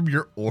hear from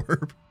your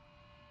orb?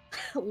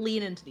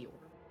 Lean into the orb.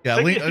 Yeah,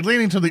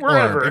 leaning to the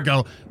Wherever. orb and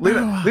go, Lean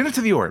Rahua, it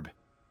to the orb.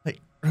 hey,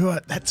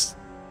 Rahua, that's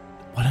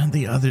one of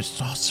the other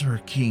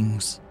sorcerer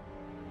kings.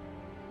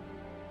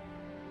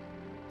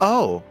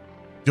 Oh.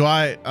 Do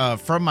I,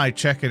 from my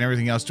check and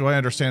everything else, do I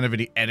understand of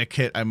any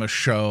etiquette I must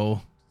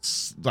show,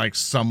 like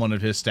someone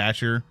of his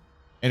stature?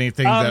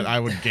 Anything that I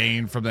would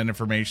gain from that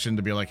information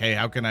to be like, hey,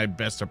 how can I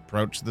best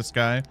approach this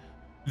guy?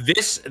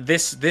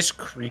 This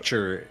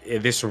creature,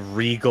 this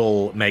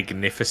regal,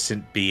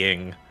 magnificent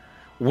being,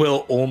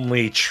 will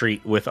only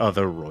treat with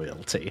other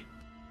royalty.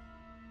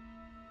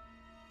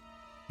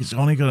 He's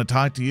only going to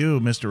talk to you,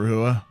 Mr.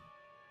 Rahua.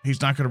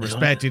 He's not going to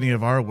respect any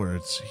of our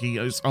words. He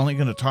is only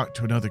going to talk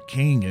to another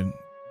king, and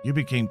you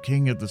became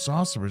king of the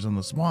sorcerers in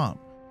the swamp.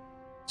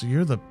 So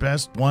you're the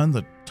best one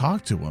to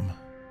talk to him.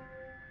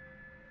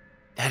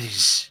 That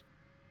is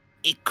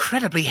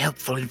incredibly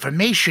helpful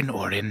information,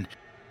 Orin.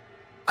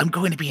 I'm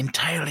going to be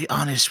entirely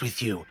honest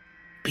with you.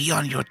 Be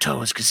on your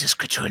toes, because this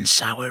could turn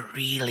sour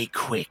really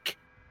quick.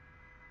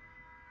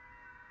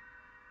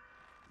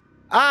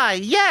 Ah,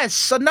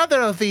 yes,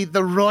 another of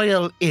the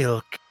royal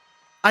ilk.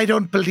 I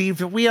don't believe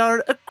that we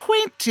are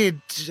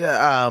acquainted,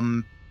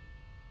 and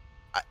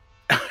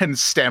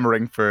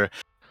stammering for...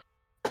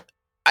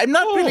 I'm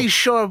not really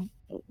sure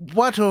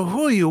what or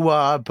who you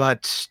are,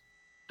 but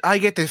I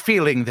get the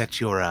feeling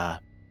that you're,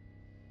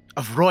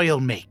 of royal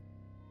make.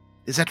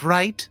 Is that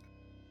right?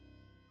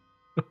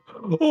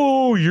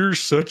 Oh, you're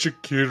such a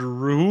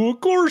kidderoo.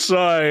 Of course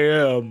I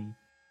am.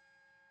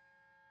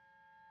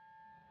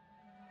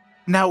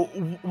 Now,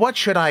 what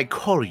should I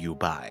call you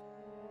by?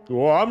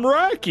 Well, I'm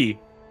Racky.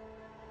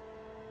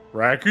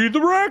 Racky the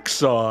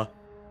Racksaw.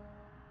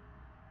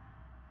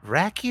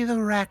 Racky the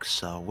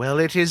Racksaw. Well,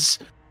 it is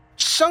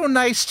so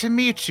nice to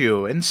meet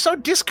you, and so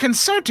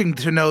disconcerting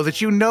to know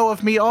that you know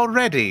of me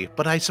already,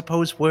 but I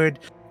suppose word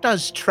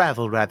does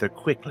travel rather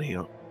quickly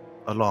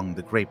along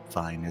the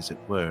grapevine, as it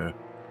were.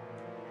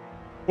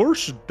 Of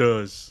course it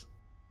does.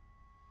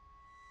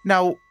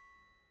 Now,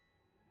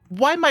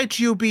 why might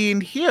you be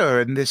in here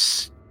in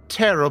this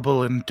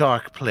terrible and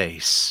dark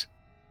place?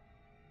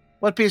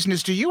 What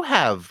business do you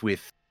have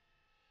with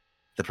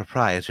the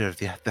proprietor of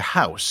the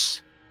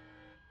house?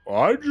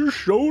 I just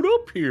showed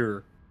up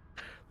here.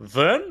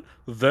 Then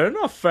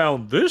I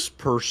found this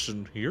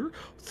person here.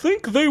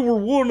 Think they were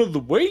one of the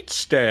wait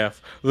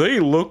staff. They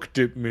looked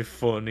at me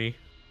funny.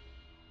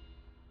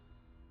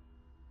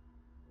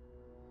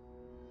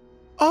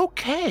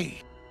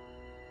 Okay.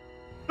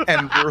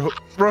 And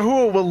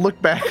Rahul will look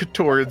back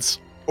towards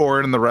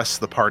Orin and the rest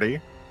of the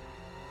party.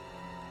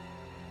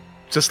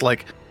 Just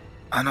like,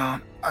 I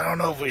don't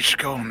know if we should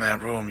go in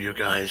that room, you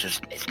guys.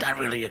 It's not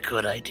really a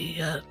good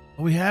idea.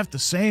 We have to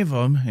save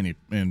him.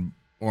 And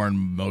Orin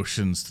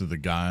motions to the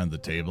guy on the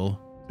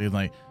table. Being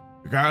like,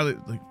 regardless,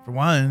 like, for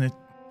one,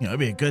 it'd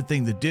be a good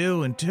thing to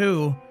do. And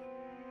two,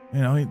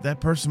 that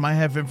person might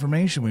have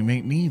information we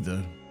may need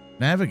to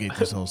navigate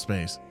this whole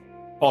space.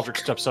 Baldric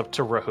steps up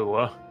to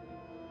Rahua.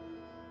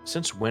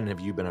 Since when have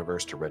you been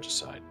averse to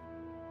regicide?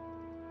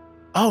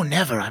 Oh,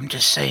 never. I'm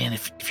just saying,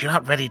 if you're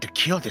not ready to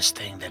kill this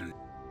thing, then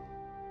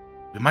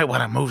we might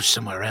want to move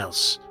somewhere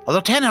else.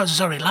 Although Tannhaus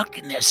is already locked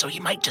in there, so he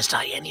might just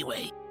die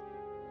anyway.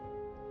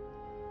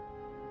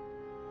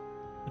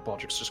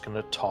 Baldric's just going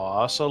to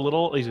toss he's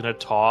going to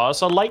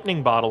toss a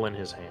lightning bottle in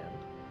his hand.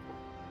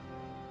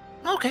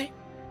 Okay.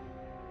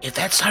 If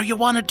that's how you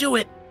want to do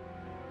it.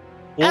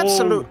 Oh,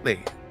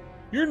 absolutely.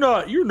 You're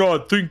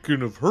not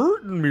thinking of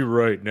hurting me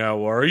right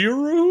now, are you,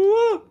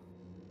 Rahua?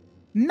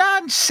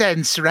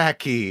 Nonsense,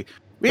 Racky.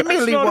 We That's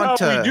merely not want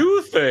how to we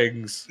do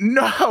things.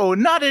 No,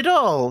 not at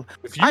all.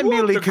 If you I'm want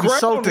merely the crown,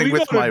 consulting we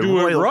with gotta my do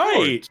it royal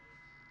right.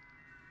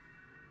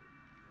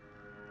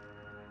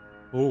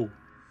 court. Oh,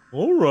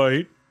 all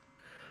right.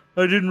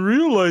 I didn't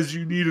realize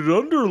you needed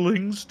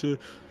underlings to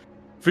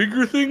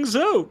figure things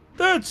out.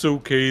 That's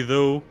okay,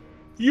 though.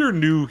 You're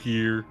new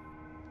here.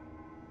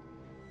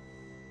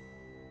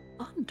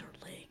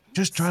 Underling.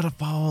 Just try to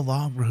follow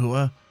along,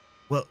 Rahua.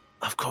 Well,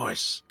 Of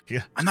course.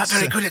 yeah. I'm not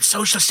very good at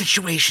social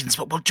situations,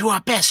 but we'll do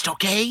our best,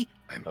 okay?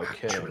 I'm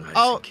Okay.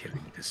 actualizing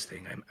killing this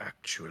thing. I'm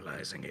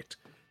actualizing it.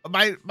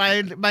 My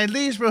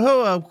liege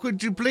Rahua,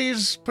 could you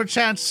please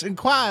perchance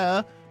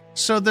inquire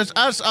so that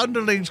us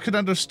underlings can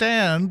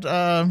understand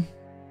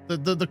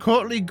the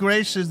courtly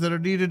graces that are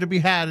needed to be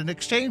had in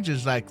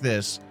exchanges like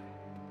this?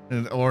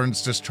 And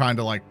Orin's just trying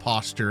to like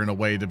posture in a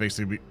way to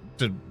basically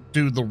to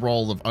do the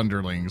role of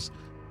underlings.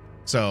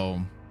 So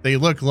they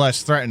look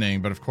less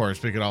threatening, but of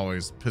course we could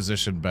always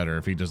position better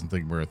if he doesn't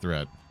think we're a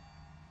threat.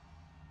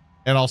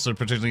 And also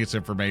particularly gets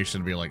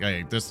information to be like,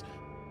 hey,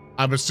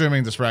 I'm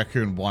assuming this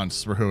raccoon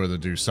wants Rahua to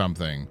do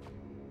something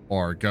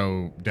or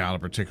go down a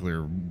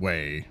particular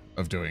way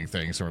of doing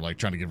things, or like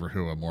trying to give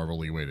Rahua more of a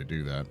leeway to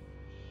do that.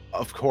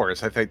 Of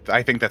course, I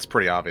think that's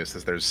pretty obvious.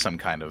 As there's some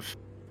kind of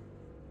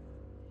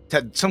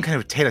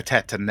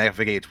tete-a-tete to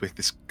navigate with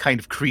this kind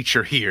of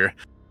creature here.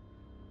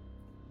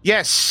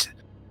 Yes.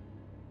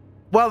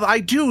 Well, I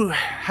do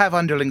have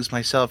underlings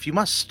myself. You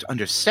must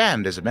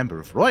understand, as a member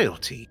of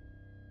royalty,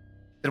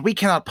 that we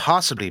cannot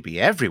possibly be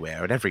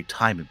everywhere at every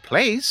time and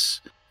place.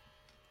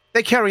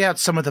 They carry out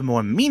some of the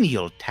more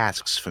menial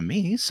tasks for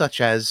me, such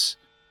as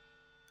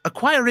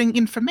acquiring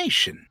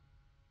information.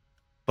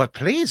 But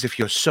please, if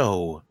you're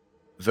so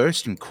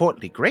versed in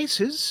courtly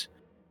graces,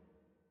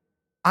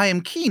 I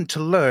am keen to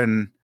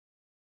learn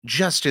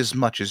just as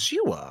much as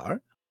you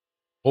are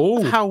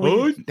of how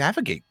we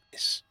navigate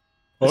this,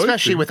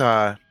 especially with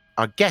our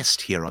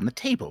guest here on the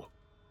table.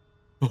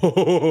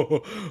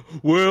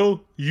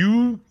 Well,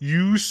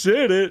 you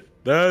said it.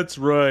 That's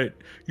right.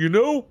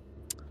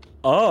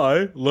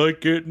 I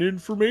like getting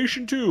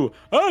information too.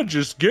 I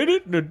just get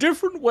it in a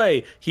different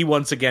way. He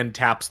once again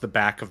taps the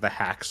back of the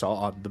hacksaw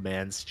on the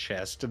man's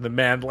chest, and the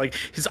man, like,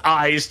 his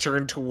eyes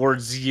turn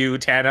towards you,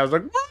 Tan. I was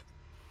like,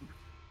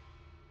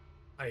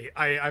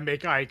 I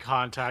make eye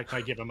contact.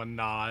 I give him a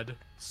nod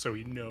so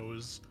he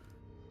knows.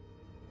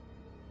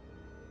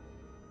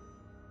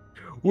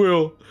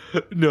 well,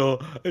 no.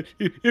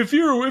 If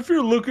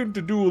you're looking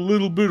to do a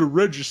little bit of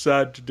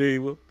regicide today,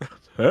 well,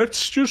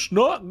 that's just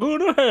not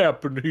gonna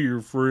happen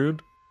here,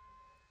 friend.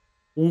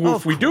 Well,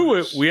 Of if we do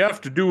it, course. we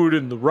have to do it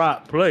in the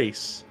right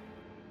place.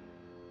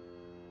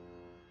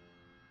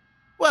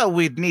 Well,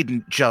 we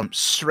needn't jump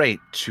straight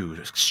to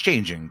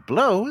exchanging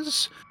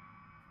blows.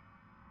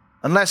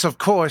 Unless, of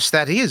course,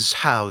 that is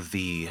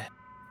the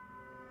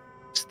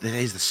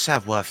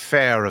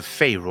savoir-faire of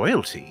Fey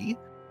royalty.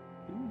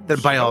 Then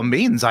by all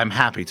means, I'm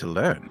happy to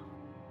learn.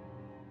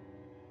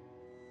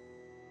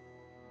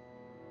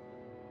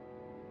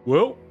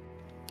 Well,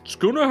 it's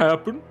gonna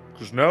happen,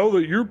 because now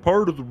that you're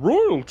part of the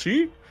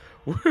royalty,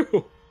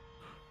 well,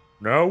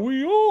 now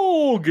we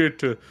all get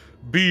to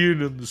be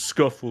in the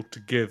scuffle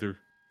together.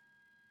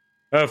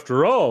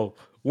 After all,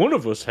 one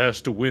of us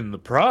has to win the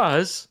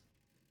prize.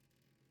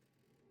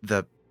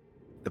 The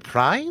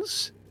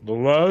prize? The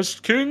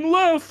last king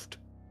left.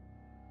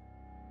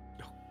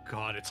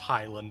 God, it's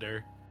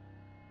Highlander.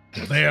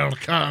 There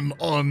can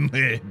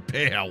only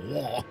be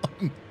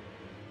one.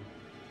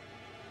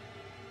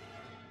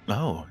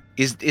 Oh,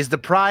 is the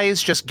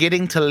prize just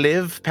getting to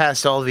live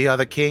past all the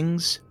other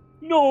kings?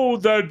 No,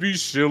 that'd be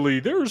silly.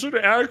 There's an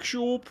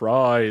actual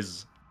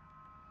prize.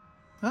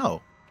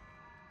 Oh,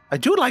 I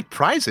do like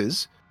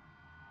prizes.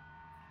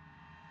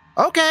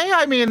 Okay,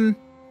 I mean,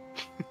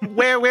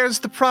 where's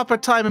the proper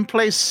time and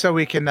place so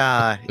we can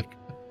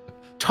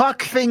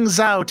talk things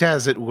out,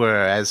 as it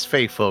were, as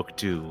Fey folk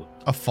do?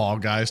 A Fall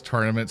Guys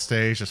tournament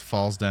stage just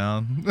falls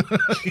down.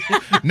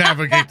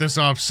 Navigate this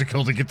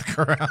obstacle to get the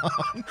crown.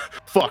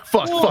 Fuck,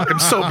 I'm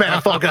so bad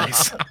at Fall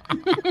Guys.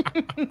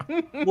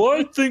 Well,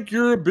 I think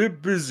you're a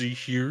bit busy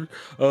here.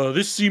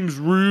 This seems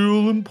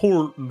real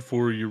important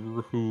for you,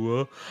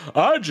 Rahua.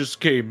 I just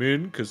came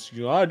in because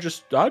I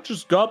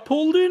just got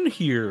pulled in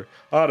here.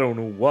 I don't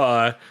know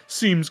why.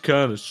 Seems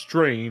kind of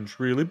strange,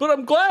 really, but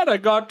I'm glad I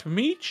got to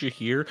meet you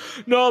here.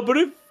 No, but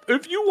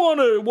if you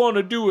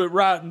wanna do it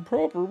right and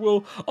proper,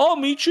 well, I'll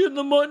meet you in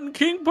the Mutton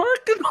King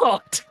parking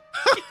lot.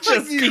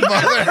 Just You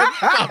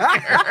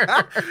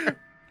motherfucker.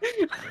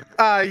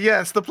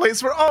 Yes, the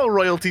place where all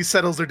royalty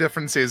settles their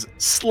differences,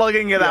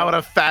 slugging it out at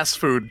a fast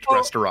food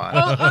restaurant.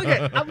 Well,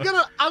 okay,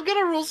 I'm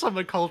gonna rule some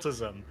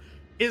occultism.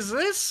 Is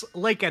this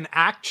like an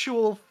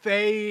actual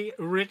Fey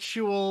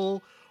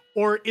ritual,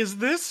 or is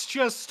this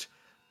just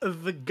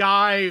the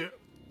guy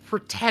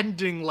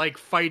pretending like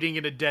fighting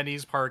in a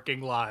Denny's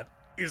parking lot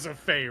is a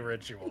Fey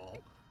ritual?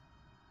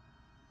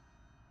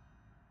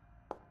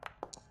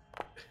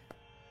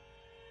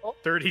 Oh,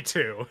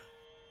 32.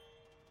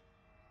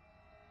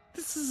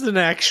 This is an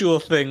actual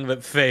thing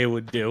that Faye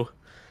would do.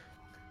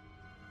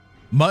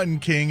 Mutton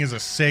King is a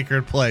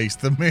sacred place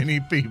to many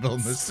people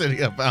in the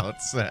city of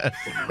Outset.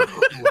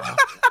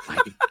 I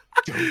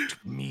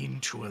don't mean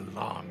to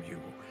alarm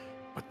you,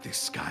 but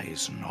this guy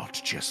is not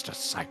just a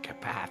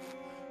psychopath.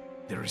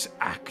 There is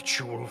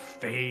actual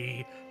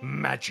Fey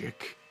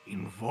magic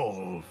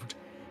involved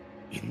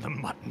in the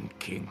Mutton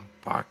King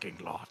parking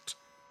lot.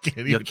 Can't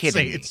You're even kidding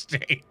say me. it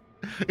straight.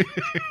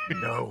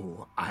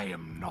 No, I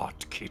am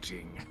not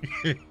kidding.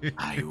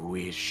 I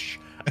wish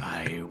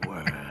I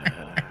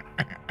were.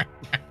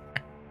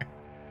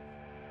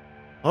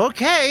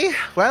 Okay,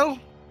 well,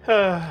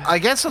 I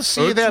guess I'll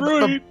see you there.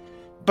 That's right.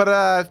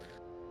 But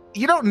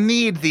you don't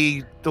need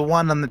the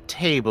one on the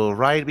table,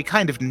 right? We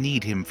kind of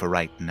need him for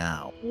right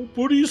now. Oh,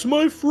 but he's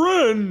my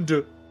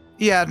friend.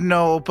 Yeah,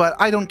 no, but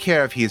I don't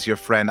care if he's your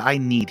friend. I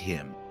need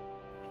him.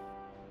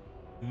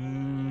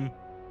 I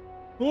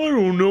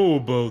don't know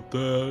about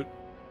that.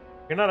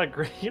 You're not a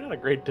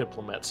great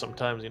diplomat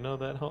sometimes, you know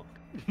that, huh?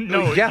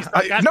 No, yeah,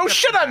 he's- no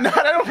shit, I'm not.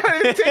 I don't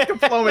want to take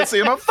diplomacy.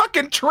 I'm a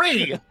fucking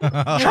tree.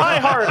 Try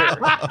harder.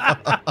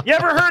 You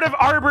ever heard of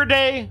Arbor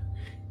Day?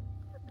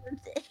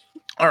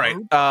 All right,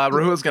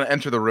 Rahua's gonna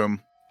enter the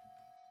room,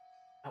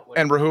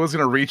 and Rahua's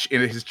gonna reach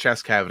into his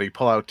chest cavity,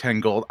 pull out 10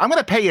 gold. I'm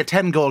gonna pay you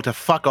 10 gold to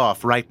fuck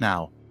off right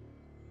now.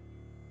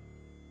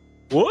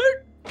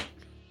 What?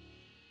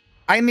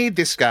 I need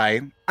this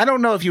guy. I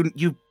don't know if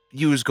you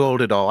use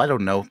gold at all. I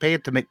don't know. Pay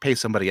it to pay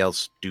somebody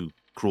else do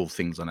cruel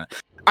things on it.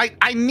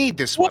 I need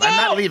this one. I'm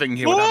not leaving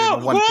here without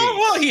even one piece.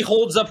 Whoa! He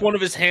holds up one of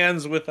his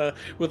hands with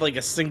like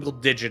a single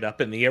digit up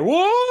in the air.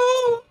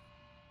 Whoa!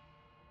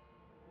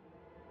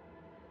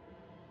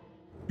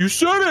 You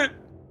said it.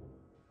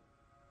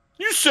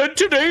 You said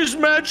today's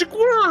magic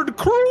word,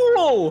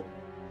 cruel.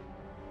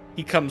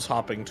 He comes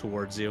hopping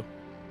towards you.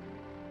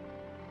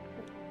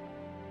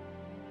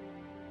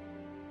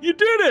 You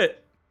did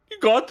it. You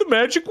got the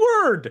magic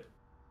word.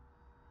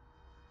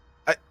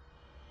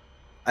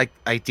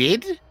 I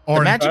did? Or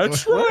The magic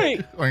That's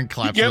right. Or in You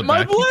claps get of the my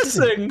back.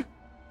 blessing.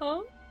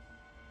 Huh?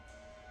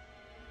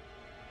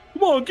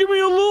 Come on, give me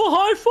a little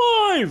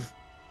high five.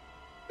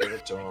 Give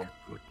it to him.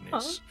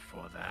 Goodness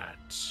for that.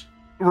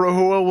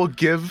 Rahua will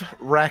give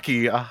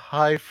Raki a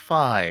high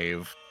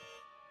five.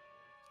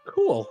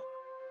 Cool.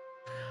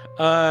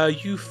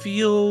 You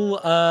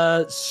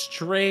feel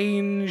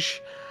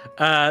strange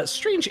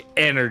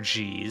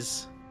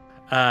energies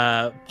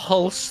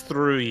pulse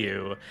through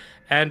you,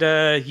 and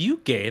you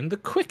gain the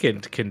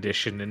quickened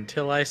condition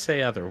until I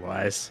say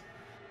otherwise.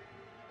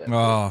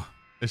 Oh,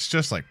 it's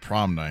just like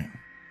prom night.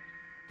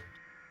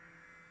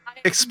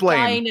 Explain.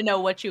 I'm dying to know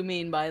what you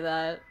mean by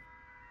that.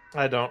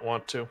 I don't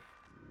want to.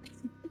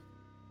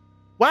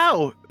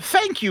 Wow,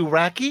 thank you,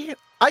 Racky.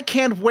 I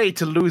can't wait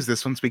to lose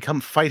this once we come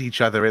fight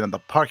each other in the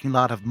parking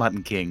lot of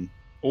Mutton King.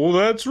 Oh,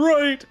 that's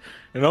right.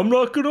 And I'm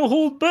not going to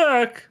hold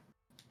back.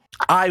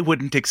 I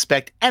wouldn't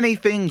expect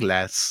anything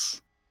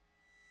less.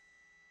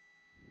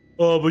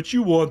 Oh, but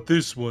you want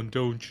this one,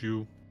 don't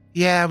you?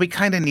 Yeah, we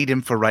kind of need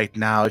him for right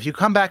now. If you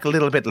come back a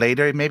little bit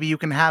later, maybe you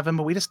can have him,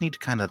 but we just need to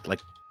kind of,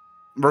 like,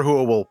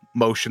 Rahua will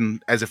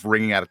motion as if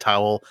wringing out a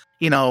towel.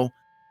 You know,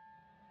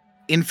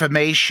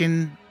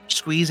 information,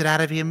 squeeze it out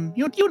of him.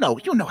 You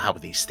know how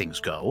these things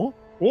go.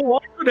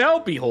 Well, I could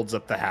help. He holds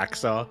up the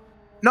hacksaw.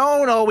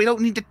 No, we don't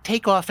need to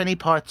take off any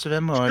parts of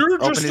him or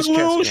open his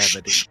chest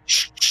cavity.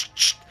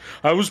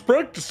 I was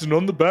practicing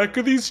on the back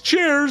of these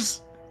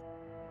chairs.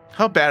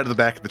 How bad do the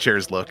back of the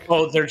chairs look?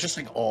 Oh, they're just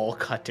like all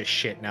cut to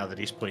shit now that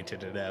he's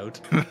pointed it out.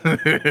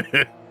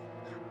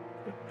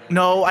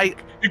 No,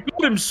 You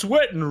got him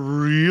sweating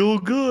real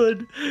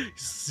good.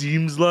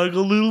 Seems like a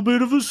little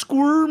bit of a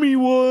squirmy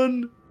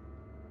one.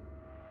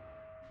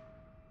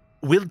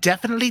 We'll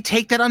definitely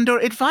take that under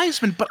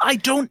advisement, but I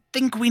don't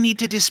think we need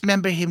to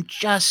dismember him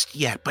just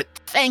yet. But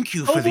thank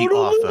you for the How about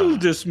a little offer.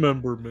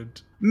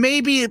 dismemberment?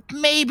 Maybe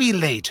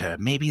later.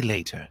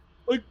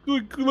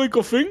 Like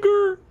a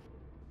finger?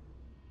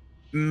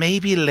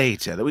 Maybe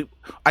later.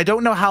 I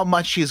don't know how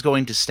much he's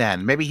going to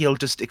stand. Maybe he'll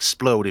just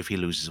explode if he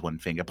loses one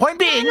finger. Point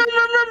being...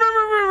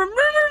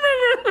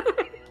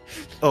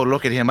 Oh,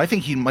 look at him. I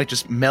think he might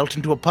just melt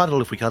into a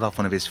puddle if we cut off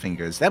one of his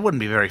fingers. That wouldn't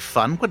be very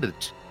fun, would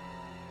it?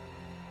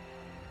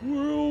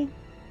 Well,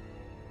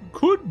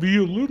 could be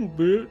a little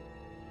bit.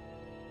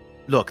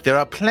 Look, there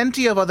are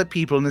plenty of other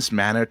people in this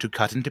manor to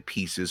cut into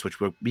pieces, which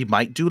we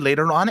might do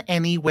later on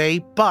anyway,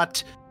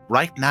 but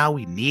right now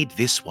we need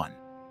this one.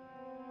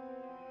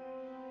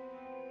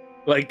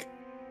 Like,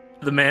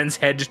 the man's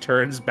head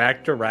turns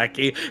back to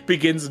Racky,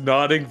 begins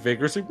nodding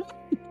vigorously.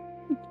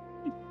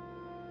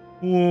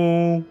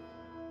 Oh,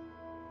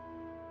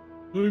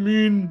 I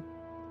mean,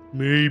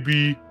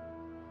 maybe.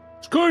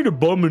 It's kind of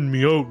bumming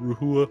me out,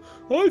 Rahua.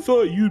 I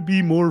thought you'd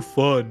be more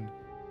fun.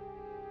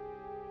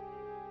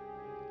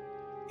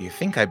 You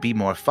think I'd be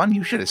more fun?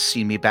 You should have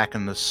seen me back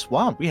in the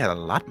swamp. We had a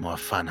lot more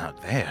fun out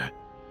there.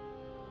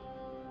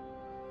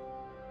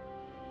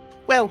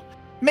 Well,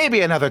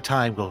 maybe another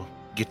time we'll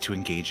get to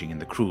engaging in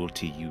the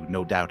cruelty you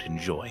no doubt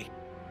enjoy.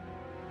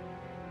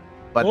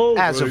 But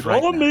as of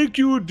right I'll now... make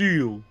you a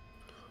deal.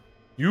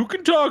 You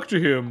can talk to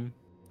him,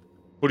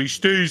 but he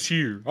stays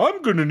here.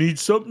 I'm gonna need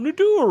something to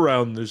do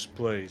around this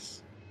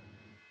place.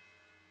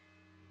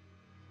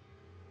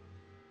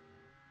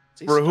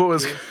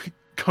 Rahua's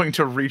going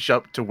to reach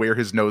up to where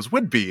his nose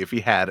would be if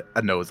he had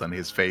a nose on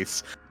his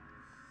face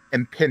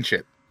and pinch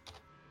it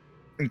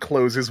and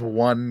close his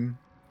one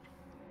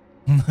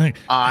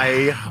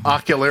eye,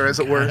 ocular as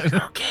it were.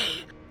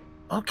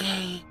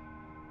 Okay.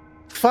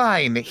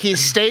 Fine, he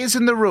stays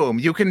in the room.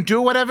 You can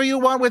do whatever you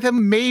want with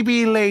him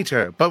maybe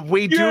later, but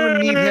we do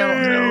need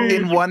him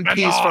in one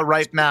piece for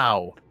right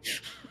now.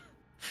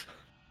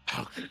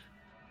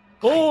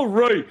 All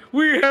right,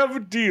 we have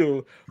a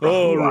deal.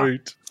 All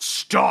right.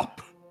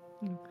 Stop!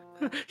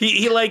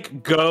 He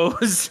like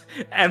goes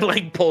and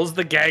like pulls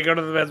the gag out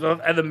of the man's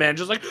mouth, and the man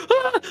just like,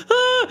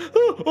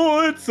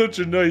 oh, it's such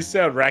a nice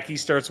sound. Racky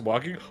starts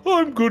walking.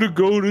 I'm gonna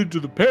go into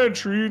the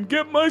pantry and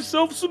get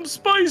myself some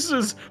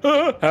spices.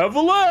 Have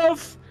a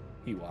laugh.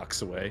 He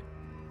walks away.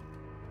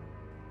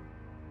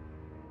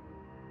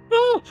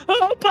 Oh,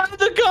 by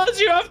the gods,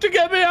 you have to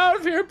get me out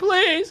of here,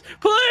 please,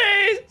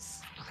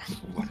 please.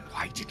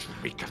 Why did you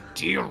make a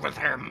deal with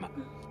him?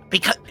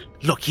 Because,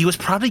 look, he was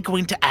probably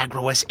going to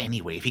aggro us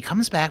anyway. If he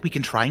comes back, we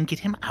can try and get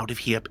him out of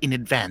here in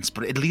advance.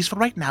 But at least for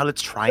right now,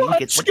 let's try and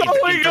get whatever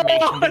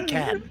information we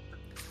can.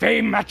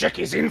 Fey magic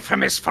is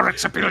infamous for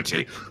its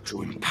ability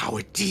to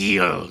empower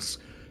deals.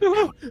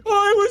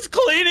 I was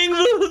cleaning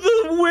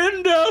the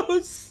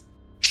windows.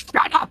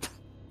 Shut up!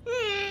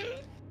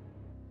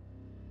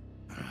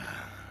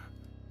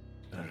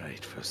 All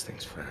right, first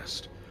things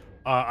first.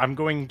 I'm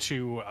going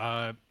to...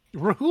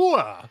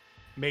 Rahua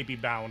may be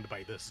bound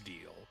by this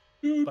deal.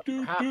 But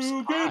perhaps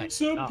I Get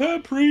some not.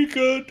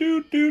 paprika.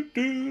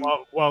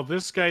 While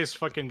this guy's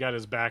fucking got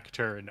his back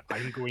turned,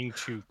 I'm going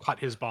to cut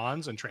his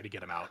bonds and try to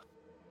get him out.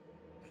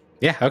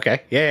 Yeah.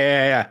 Okay.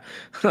 Yeah.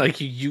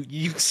 Like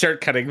you start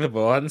cutting the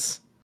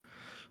bonds.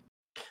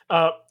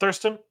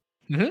 Thurston?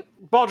 Mhm.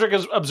 Baldric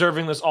is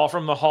observing this all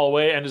from the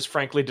hallway and is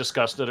frankly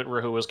disgusted at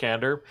Rahua's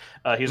candor.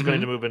 He's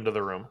going to move into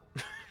the room.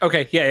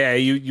 Okay, yeah.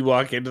 You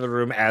walk into the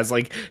room as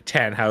like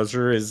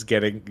Tannhauser is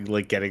getting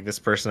this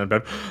person in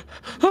bed.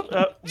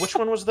 Which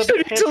one was the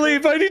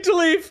I need to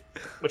leave.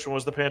 Which one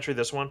was the pantry?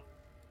 This one?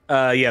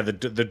 Yeah, the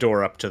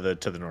door up to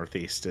the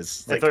northeast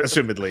is like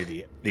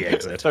assumedly the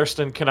exit.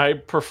 Thurston, can I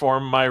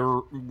perform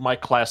my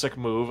classic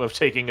move of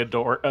taking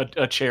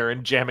a chair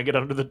and jamming it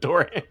under the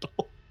door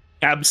handle?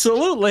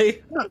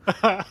 Absolutely.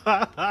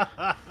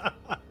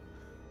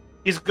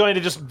 He's going to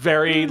just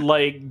very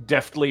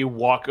deftly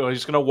walk.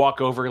 He's going to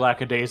walk over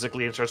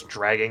lackadaisically and starts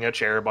dragging a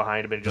chair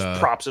behind him and just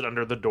props it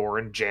under the door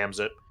and jams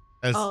it.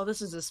 As, Oh,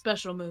 this is a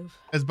special move.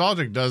 as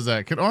Baldric does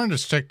that, can Orin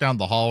just check down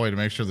the hallway to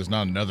make sure there's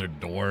not another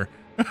door?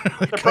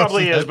 There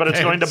probably is, but it's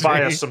going to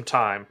buy us some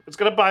time. It's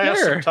going to buy us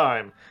some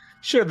time.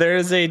 Sure, there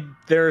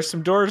are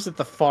some doors at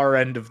the far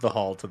end of the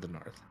hall to the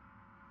north.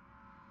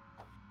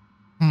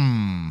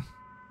 Hmm.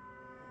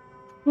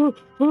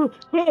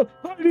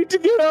 I need to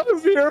get out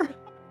of here.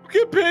 I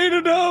get paid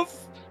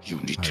enough. You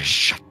need to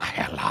shut the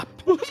hell up.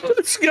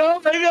 What's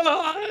going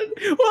on?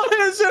 Why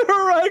is there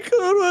a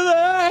raccoon with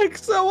an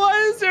axe?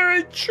 Why is there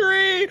a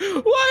tree?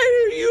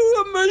 Why are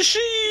you a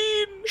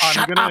machine?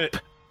 Shut up.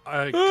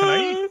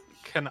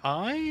 Can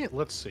I?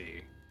 Let's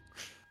see.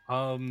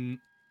 Shocking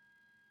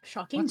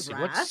Let's see.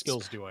 What grasp.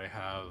 skills do I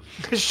have?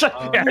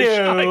 Shocking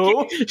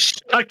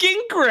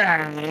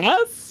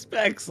grasp.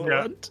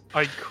 Excellent.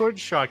 I could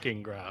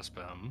shocking grasp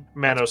him.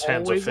 Manos' That's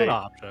hands of always an fate.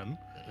 option.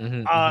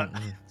 It's a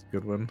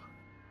good one.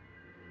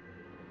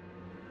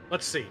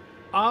 Let's see.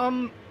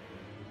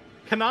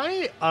 Can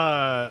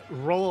I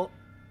roll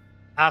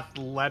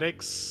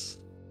athletics?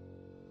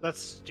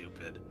 That's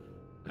stupid.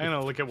 I'm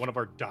gonna look at one of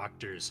our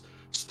doctors.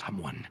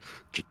 Someone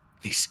get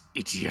this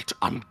idiot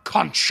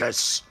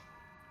unconscious.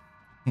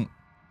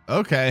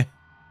 Okay.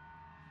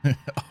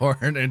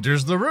 Orin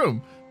enters the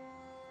room.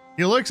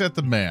 He looks at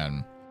the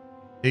man.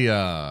 He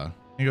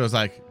goes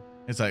like,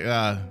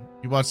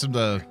 he wants him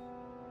to.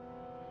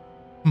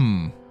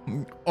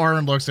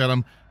 Orin looks at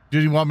him.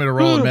 Did you want me to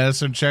roll a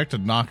medicine check to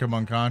knock him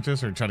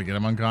unconscious or try to get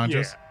him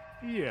unconscious?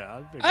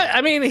 Yeah.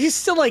 I mean, he's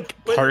still like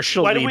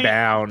partially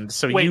bound.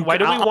 So wait, why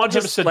do we want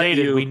him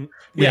sedated? We need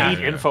Yeah.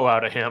 info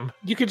out of him.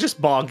 You could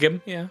just bog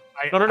him. Yeah.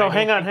 No.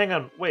 Hang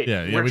on. Wait.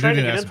 Yeah, we're we trying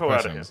do to need get ask some info out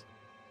of him. questions.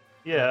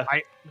 Yeah.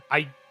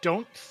 I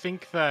don't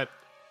think that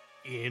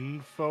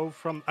info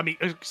from. I mean,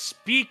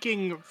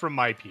 speaking from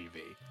my PV,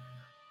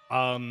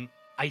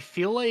 I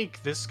feel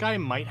like this guy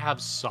might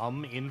have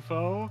some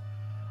info,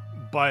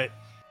 but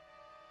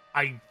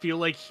I feel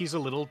like he's a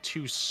little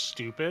too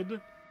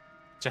stupid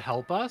to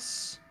help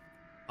us.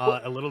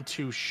 A little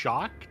too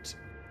shocked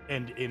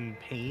and in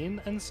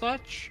pain and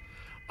such.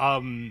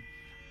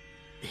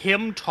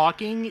 Him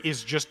talking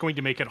is just going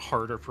to make it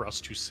harder for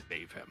us to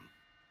save him.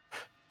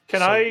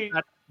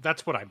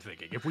 That's what I'm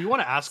thinking. If we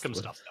want to ask him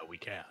stuff, though, we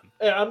can.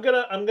 Yeah, I'm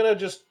gonna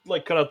just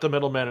like cut out the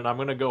middleman, and I'm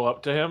gonna go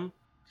up to him.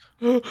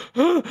 Why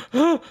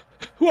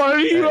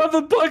do you have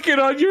a bucket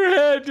on your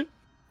head?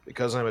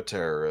 Because I'm a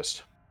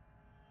terrorist.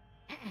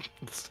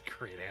 That's a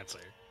great answer.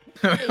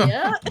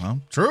 Yeah. Well,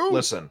 true.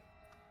 Listen.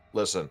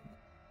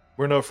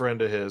 We're no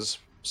friend of his,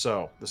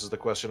 so this is the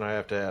question I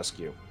have to ask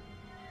you.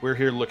 We're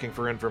here looking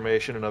for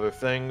information and other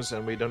things,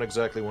 and we don't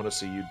exactly want to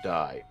see you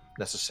die,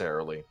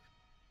 necessarily.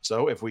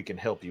 So if we can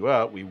help you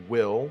out, we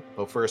will,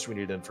 but first we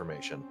need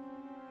information.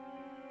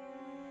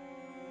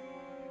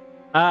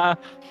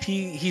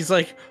 He's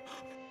like,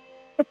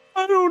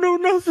 I don't know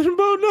nothing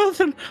about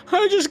nothing.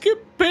 I just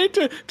get paid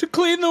to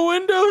clean the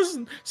windows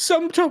and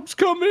sometimes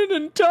come in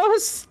and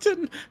dust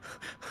and.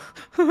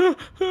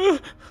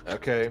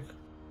 Okay.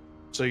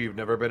 So you've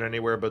never been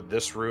anywhere but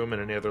this room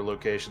and any other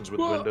locations with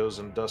windows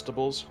and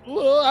dustables?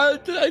 Well,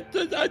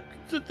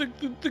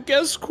 the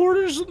guest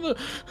quarters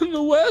in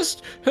the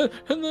west, and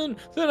then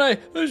I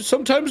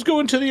sometimes go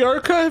into the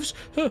archives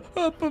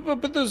up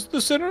at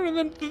the center, and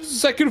then the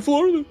second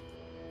floor.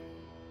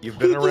 You've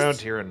been around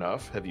here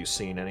enough. Have you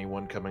seen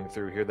anyone coming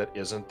through here that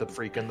isn't the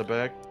freak in the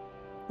back?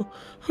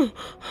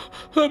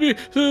 I mean,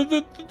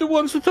 the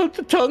ones without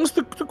the tongues,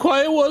 the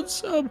quiet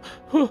ones.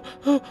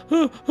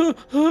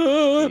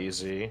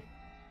 Easy.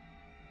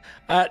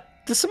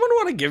 Does someone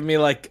want to give me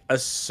like a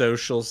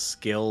social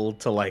skill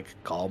to like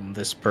calm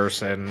this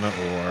person,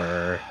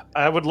 or?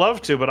 I would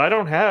love to, but I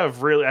don't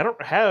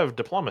have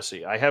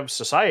diplomacy. I have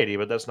society,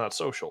 but that's not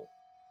social.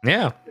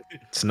 Yeah,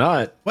 it's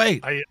not.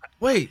 Wait.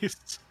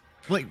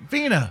 Like,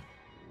 Vina.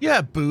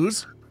 Yeah,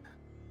 booze.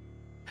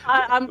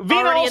 I'm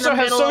Vina already in the also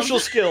has middle of- social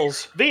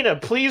skills. Vina,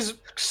 please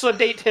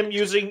sedate him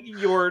using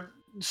your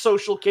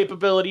social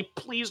capability.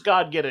 Please,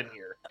 God, get in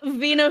here.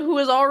 Vina, who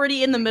is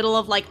already in the middle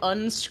of like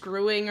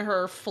unscrewing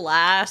her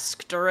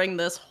flask during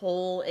this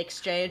whole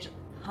exchange.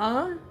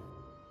 Huh?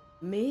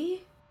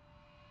 Me?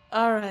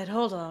 All right,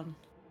 hold on.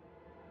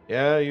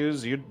 Yeah,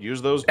 use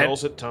those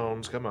dulcet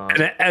tones. Come on.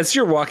 And as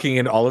you're walking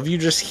in, all of you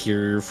just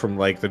hear from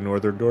like the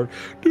northern door,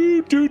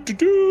 do do do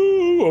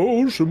do.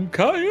 Oh, some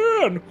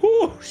cayenne.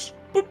 Oh,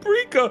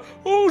 paprika.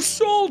 Oh,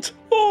 salt.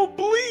 Oh,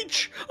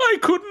 bleach. I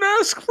couldn't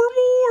ask for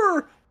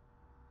more.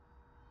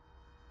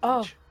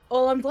 Oh,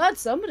 well, I'm glad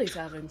somebody's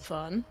having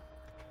fun.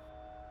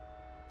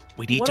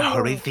 We need What to are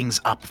hurry your- things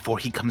up before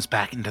he comes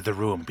back into the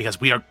room, because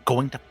we are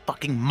going to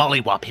fucking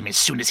mollywop him as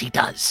soon as he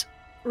does.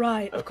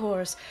 Right, of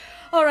course.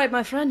 All right,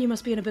 my friend, you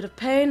must be in a bit of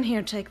pain.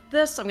 Here, take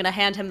this. I'm gonna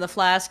hand him the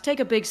flask. Take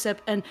a big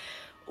sip, and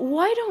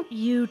why don't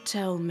you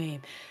tell me?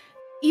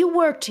 You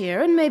worked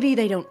here, and maybe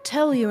they don't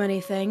tell you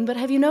anything, but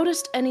have you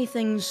noticed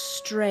anything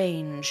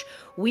strange?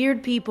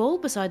 Weird people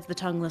besides the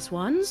tongueless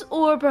ones,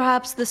 or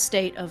perhaps the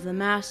state of the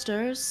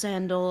masters,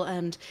 Sandal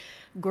and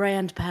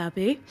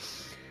Grandpappy?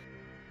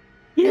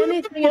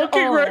 Anything at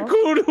Fucking all?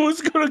 raccoon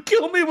who's gonna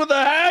kill me with a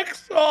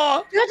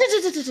hacksaw.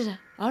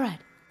 All right,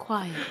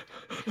 quiet.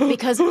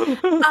 Because,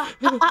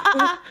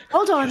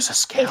 hold on. Use a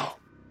scale.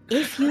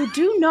 If you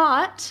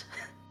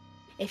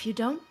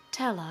don't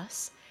tell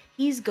us,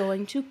 he's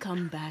going to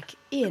come back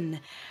in.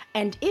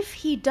 And if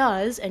he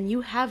does, and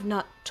you have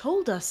not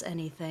told us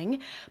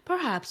anything,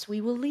 perhaps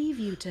we will leave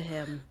you to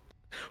him.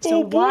 So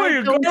Oh boy,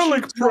 a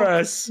garlic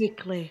press!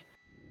 Quickly.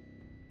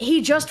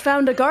 He just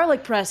found a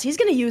garlic press. He's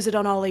going to use it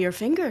on all of your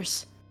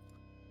fingers.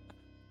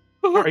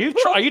 Are you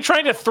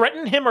trying to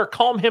threaten him or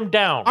calm him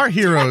down? Our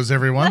heroes,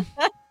 everyone.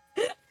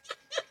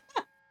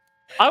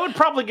 I would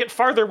probably get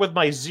farther with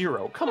my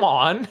 0. Come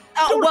on.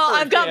 Oh, Don't well, hurt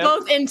I've got him.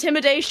 both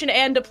intimidation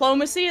and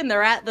diplomacy, and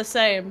they're at the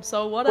same.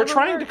 So whatever. We're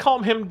trying to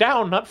calm him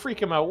down, not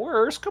freak him out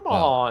worse. Come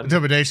on.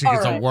 Intimidation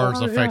gets a Alright. worse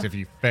Oh, effect yeah. if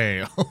you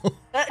fail.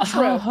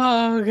 True.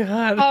 Oh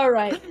god. All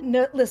right.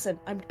 No, listen,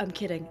 I'm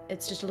kidding.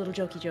 It's just a little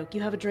jokey joke.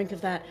 You have a drink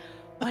of that.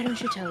 Why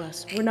don't you tell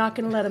us? We're not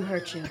going to let him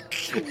hurt you.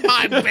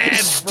 My bad,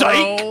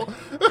 bro.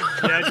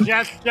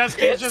 Yeah, just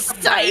a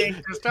Psych.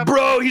 break, just a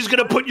Bro, he's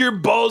gonna put your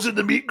balls in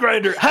the meat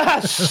grinder.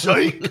 Ha!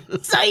 Psych.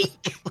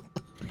 Psych!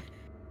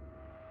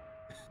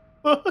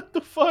 What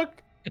the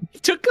fuck? He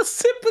took a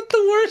sip at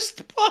the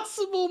worst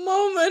possible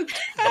moment.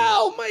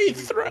 Ow, my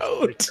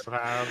throat.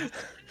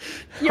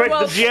 You're Quick,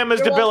 welcome. the GM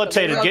is You're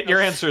debilitated. welcome. Get your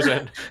answers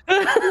in.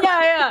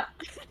 Yeah.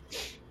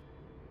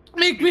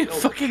 Make me a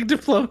fucking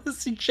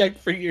diplomacy check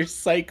for your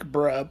psych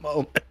bruh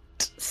moment.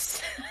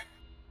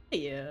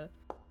 Yeah.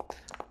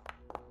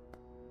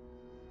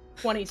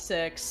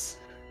 26.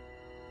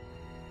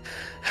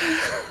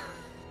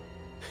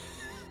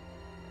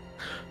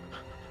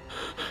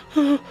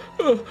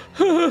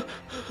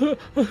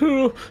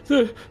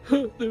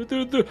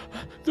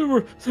 There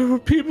were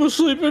people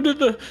sleeping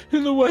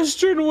in the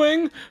western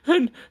wing,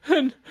 and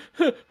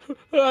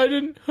I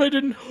didn't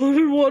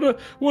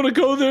want to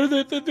go there.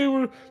 They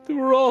were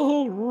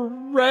all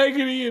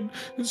raggedy and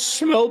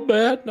smelled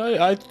bad. And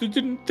I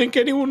didn't think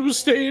anyone was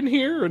staying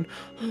here, and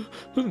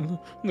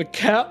the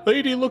cat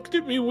lady looked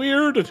at me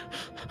weird, and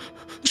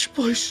this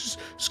place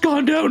has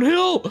gone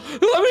downhill.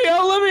 Let me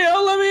out! Let me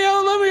out! Let me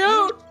out! Let me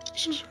out!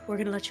 We're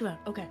gonna let you out.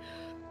 Okay.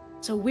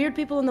 So weird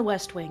people in the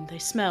West Wing, they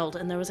smelled,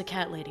 and there was a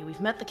cat lady. We've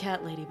met the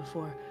cat lady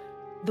before.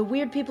 The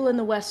weird people in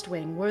the West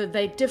Wing, were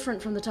they different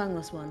from the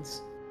tongueless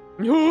ones?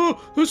 Oh,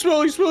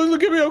 smelly,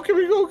 look at me, okay,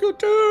 we go,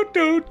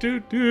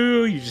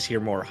 do. You just hear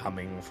more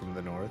humming from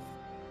the north.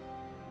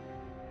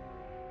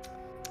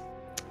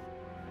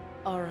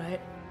 Alright.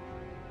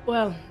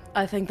 Well,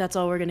 I think that's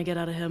all we're gonna get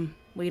out of him.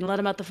 We can let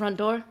him out the front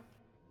door?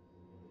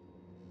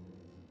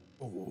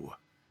 Oh,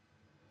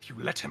 if you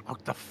let him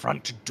out the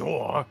front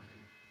door,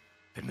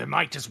 then there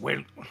might as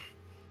well.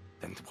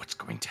 Then what's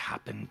going to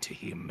happen to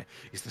him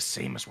is the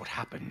same as what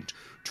happened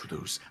to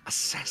those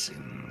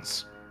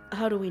assassins.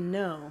 How do we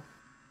know?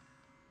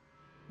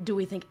 Do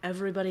we think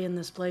everybody in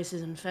this place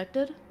is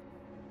infected?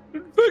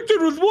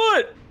 Infected with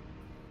what?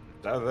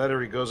 Either that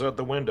or he goes out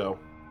the window.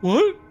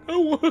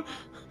 What?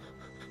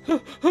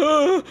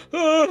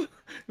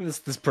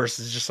 This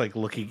person's just like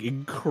looking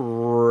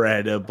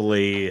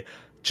incredibly,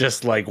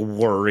 just like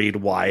worried,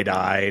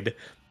 wide-eyed.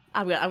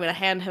 I'm gonna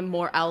hand him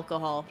more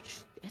alcohol.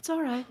 It's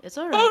alright, it's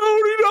I alright.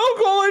 don't need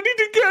alcohol. I need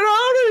to get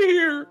out of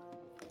here.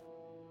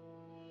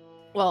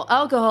 Well,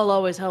 alcohol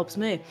always helps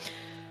me.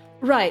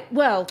 Right,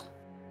 well,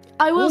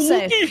 I will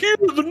say... Looky here,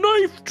 the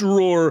knife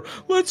drawer.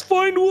 Let's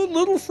find what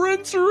little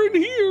friends are in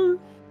here.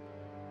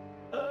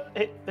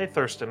 Hey,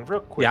 Thurston,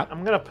 real quick. Yeah.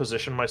 I'm gonna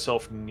position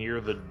myself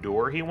near the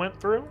door he went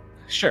through.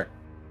 Sure.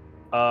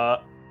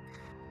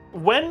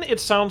 When it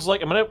sounds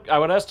like I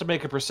would ask to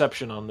make a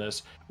perception on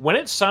this. When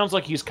it sounds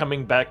like he's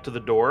coming back to the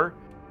door,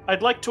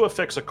 I'd like to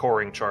affix a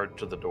coring charge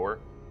to the door.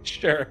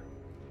 Sure.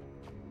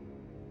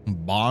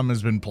 Bomb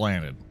has been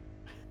planted.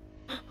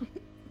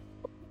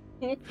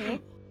 At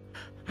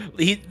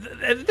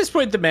this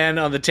point, the man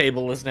on the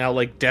table is now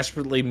like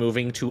desperately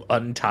moving to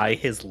untie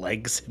his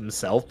legs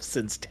himself,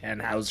 since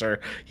Tannhauser,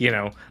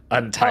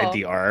 untied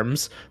the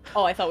arms.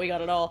 Oh, I thought we got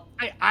it all.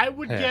 I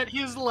would Yeah. get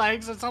his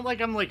legs. It's not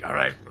like I'm like, all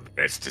right,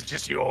 it's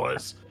just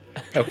yours.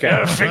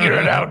 Okay. Figure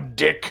it out,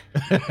 dick.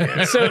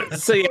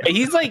 So yeah,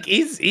 he's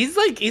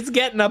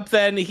getting up.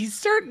 Then he's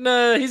starting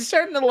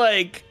to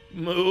like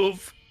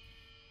move,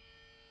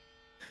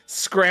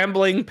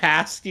 scrambling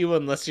past you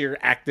unless you're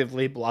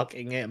actively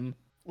blocking him.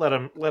 Let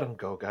him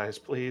go, guys,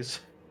 please.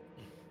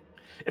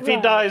 If he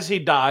Right. dies, he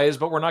dies,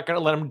 but we're not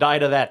gonna let him die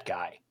to that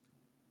guy.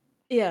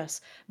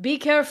 Yes. Be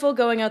careful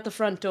going out the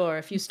front door.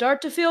 If you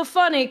start to feel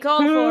funny,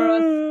 call for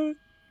us.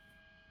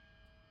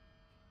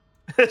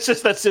 It's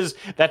just that's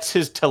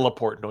his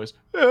teleport noise.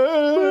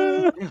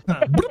 Boop.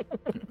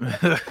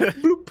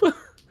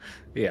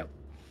 Yeah. All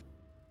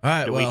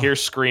right, Do we hear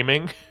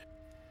screaming?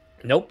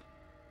 Nope.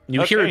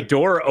 You hear a Okay.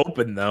 door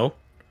open though.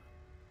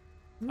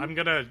 I'm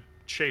gonna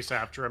chase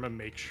after him and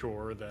make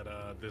sure that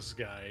this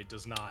guy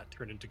does not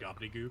turn into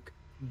gobbledygook.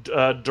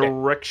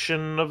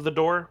 Direction of the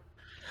door?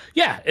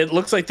 Yeah, it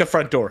looks like the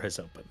front door has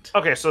opened.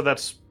 Okay, so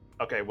that's...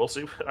 Okay, we'll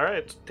see. All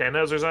right,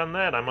 Tannhauser's on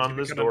that. I'm on Is he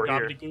this become door a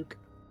here. gobbledygook?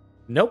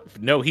 Nope.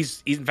 No,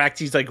 he's in fact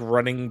he's like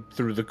running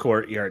through the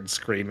courtyard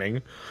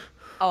screaming.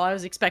 Oh, I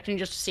was expecting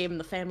just to see him in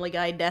the Family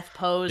Guy death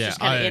pose, Yeah, just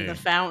kind of in the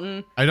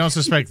fountain. I don't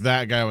suspect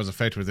that guy was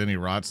affected with any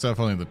rot stuff.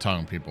 Only the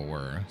tongue people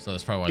were. So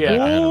that's probably why Yeah.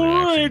 that had a All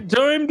reaction.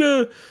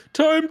 right,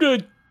 time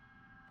to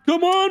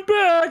come on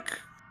back.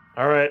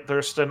 All right,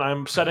 Thurston,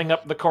 I'm setting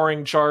up the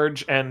coring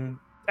charge, and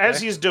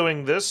as he's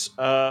doing this,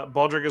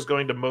 Baldric is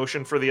going to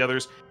motion for the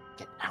others.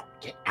 Get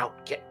out, get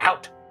out, get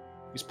out!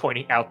 He's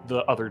pointing out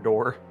the other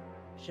door.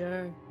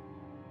 Sure.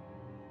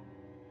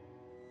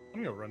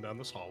 I'm gonna run down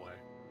this hallway.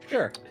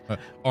 Sure.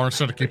 Orange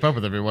trying to keep up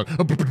with everyone.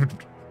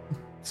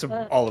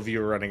 So all of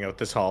you are running out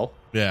this hall.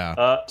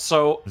 Yeah.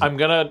 So I'm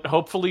gonna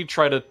hopefully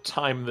try to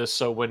time this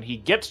so when he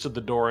gets to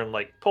the door and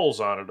like pulls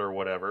on it or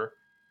whatever,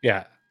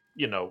 Yeah.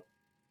 you know,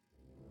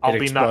 I'll It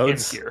be not in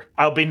explodes? here.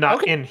 I'll be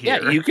not in here.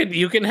 Yeah,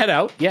 you can head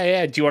out.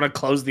 Yeah. Do you want to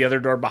close the other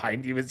door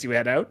behind you as you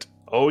head out?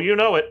 Oh, you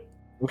know it.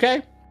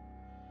 Okay.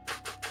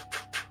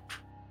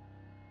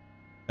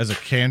 As a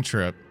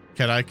cantrip,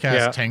 can I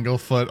cast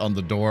Tanglefoot on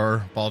the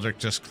door Baldric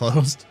just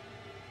closed?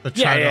 To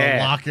try to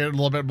lock it a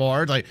little bit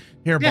more. Like,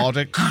 here,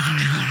 Baldric.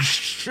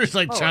 It's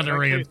like trying to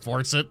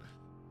reinforce it.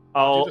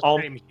 I'll do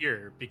the same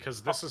here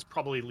because this is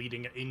probably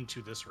leading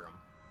into this room.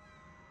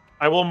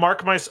 I will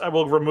I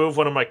will remove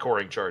one of my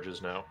coring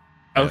charges now.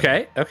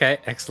 Okay.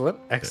 Excellent.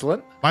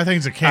 My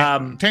thing's a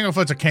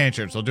Tanglefoot's a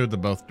cantrip, so I'll do it to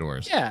both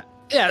doors. Yeah.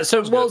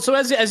 So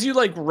as you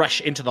like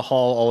rush into the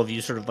hall, all of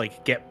you sort of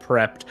like get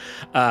prepped.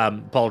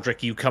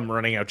 Baldric, you come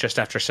running out just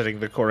after setting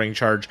the coring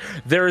charge.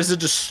 There is a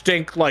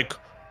distinct like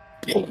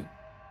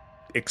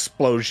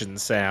explosion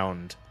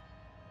sound.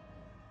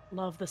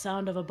 Love the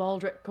sound of a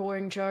Baldric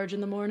coring charge in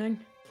the morning.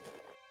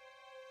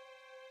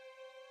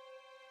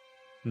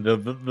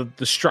 The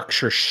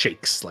structure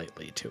shakes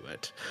slightly to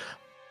it.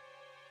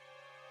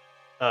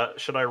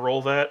 Should I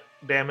roll that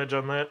damage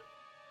on that?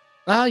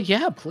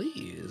 Yeah,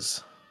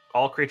 please.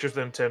 All creatures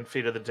within 10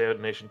 feet of the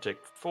detonation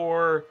take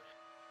 4.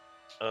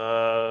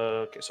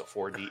 Okay, so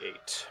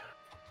 4d8.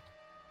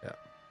 Yeah.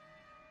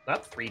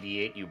 Not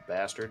 3d8, you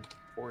bastard.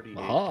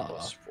 4d8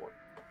 plus 4.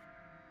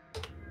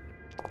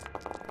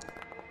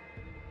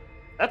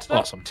 That's not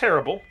Awesome.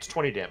 terrible. It's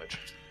 20 damage.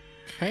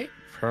 Okay,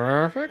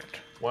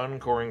 perfect. 1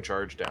 coring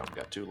charge down.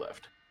 Got 2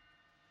 left.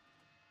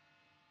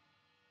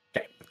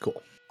 Okay,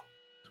 cool.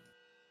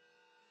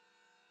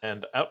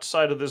 And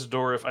outside of this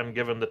door, if I'm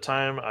given the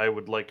time, I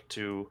would like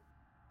to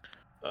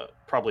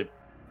probably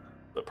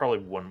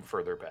one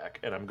further back,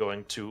 and I'm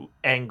going to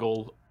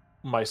angle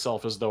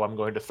myself as though I'm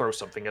going to throw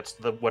something at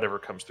whatever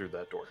comes through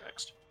that door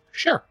next.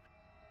 Sure.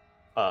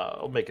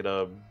 I'll make it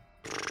a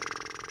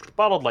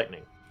bottled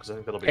lightning because I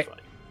think that'll be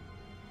funny.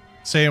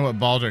 Saying what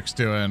Baldric's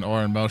doing,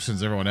 or in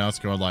motions, everyone else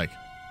going like,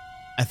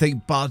 I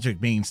think Baldric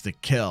means to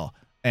kill.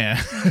 And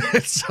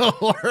so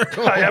we're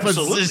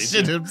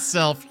position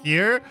himself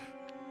here,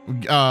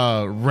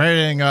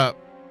 readying up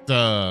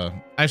the...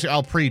 Actually,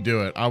 I'll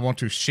pre-do it. I want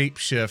to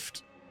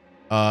shapeshift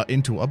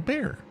into a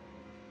bear.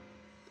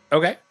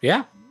 Okay,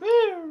 yeah.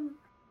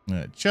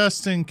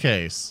 Just in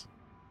case.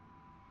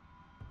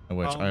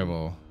 Which I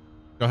will...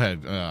 Go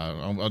ahead.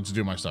 I'll just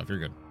do my stuff. You're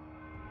good.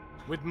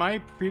 With my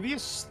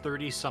previous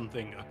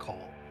 30-something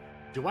occult,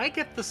 do I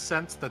get the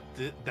sense that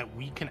that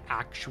we can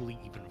actually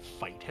even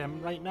fight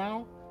him right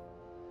now?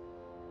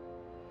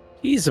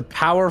 He's a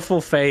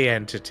powerful Fey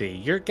entity.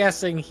 You're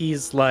guessing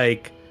he's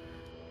like...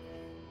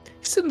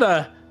 He's in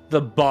the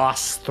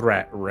boss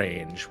threat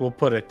range. We'll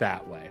put it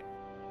that way.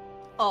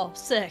 Oh,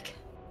 sick.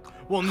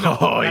 Well,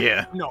 no.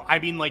 Yeah. No, I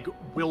mean, like,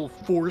 will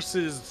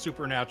forces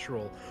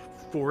supernatural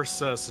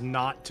force us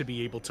not to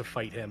be able to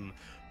fight him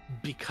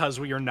because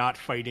we are not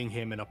fighting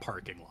him in a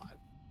parking lot?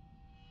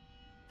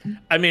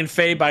 I mean,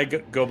 Fey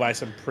go by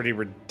some pretty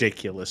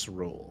ridiculous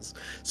rules.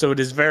 So it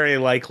is very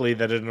likely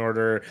that in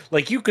order...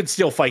 Like, you could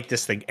still fight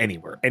this thing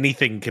anywhere.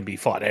 Anything can be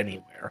fought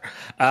anywhere.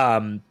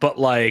 But,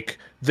 like,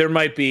 there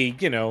might be,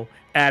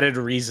 added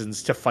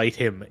reasons to fight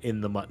him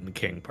in the Mutton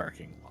King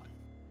parking lot.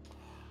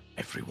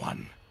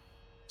 Everyone,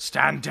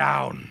 stand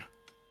down.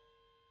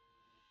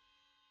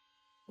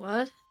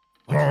 What?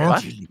 What we're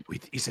dealing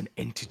with is an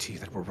entity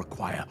that will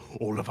require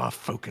all of our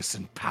focus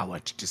and power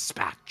to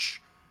dispatch.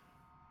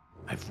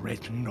 I've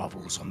read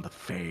novels on the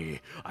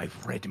Fae,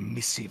 I've read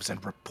missives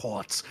and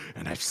reports,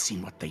 and I've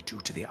seen what they do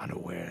to the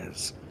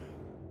unawares.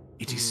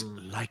 It is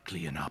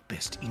likely in our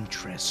best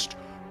interest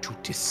to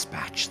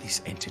dispatch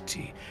this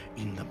entity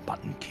in the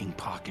Mutton King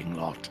parking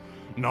lot,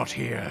 not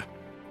here.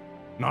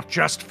 Not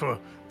just for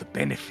the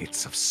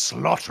benefits of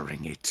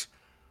slaughtering it,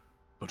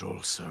 but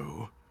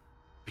also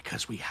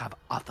because we have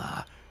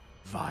other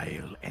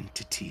vile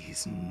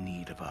entities in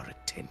need of our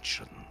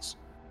attentions.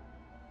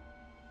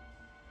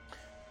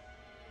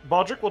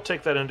 Baldric will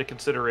take that into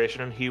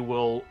consideration, and he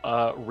will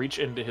reach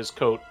into his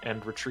coat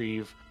and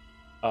retrieve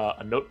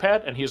a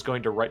notepad, and he is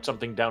going to write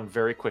something down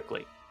very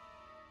quickly.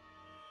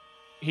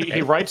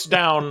 He writes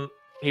down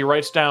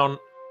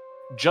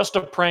just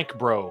a prank,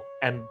 bro,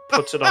 and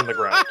puts it on the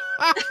ground.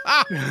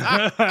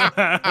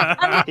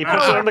 He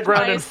puts it on the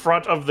ground in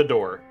front of the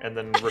door, and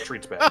then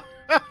retreats back.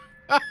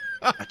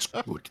 That's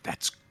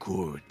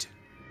good.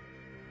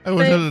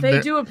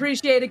 They do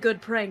appreciate a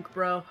good prank,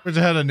 bro. Wish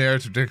I had a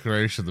narrative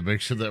decoration to make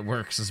sure that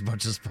works as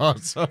much as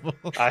possible.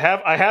 I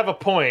have a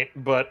point,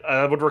 but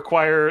I would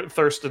require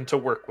Thurston to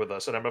work with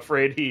us, and I'm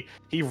afraid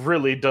he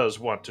really does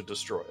want to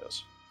destroy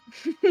us.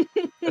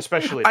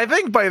 Especially, I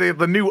think by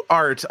the new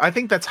art, I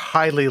think that's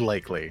highly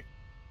likely.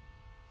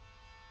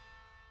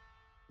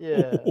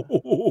 yeah.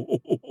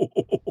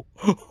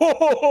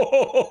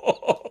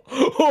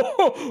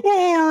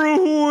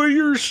 Oh,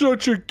 you're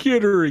such a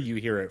kidder. You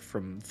hear it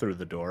from through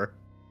the door.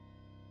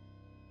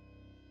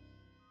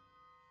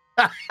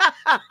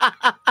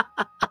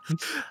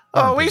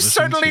 Oh, we Positions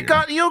certainly here.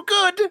 got you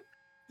good.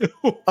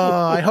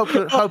 I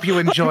hope you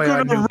enjoy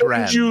our I'm new gonna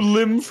brand. rend you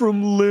limb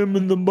from limb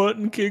in the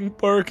Mutton King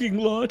parking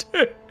lot.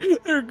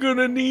 They're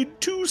gonna need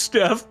 2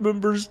 staff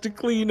members to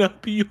clean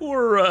up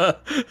your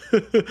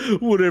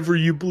whatever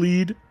you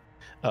bleed.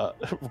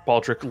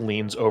 Baldric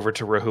leans over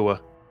to Rahua.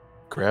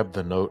 Grab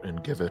the note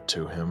and give it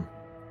to him.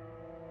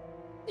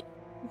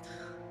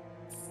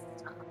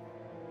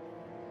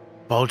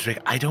 Baldric,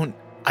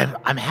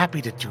 I'm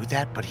happy to do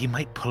that, but he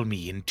might pull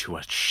me into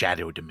a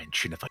shadow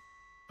dimension if I...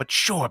 But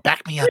sure,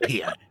 back me up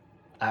here.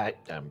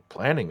 I'm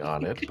planning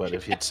on it, but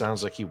if it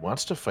sounds like he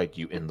wants to fight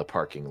you in the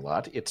parking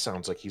lot, it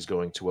sounds like he's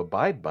going to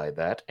abide by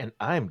that, and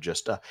I'm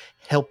just a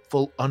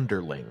helpful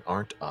underling,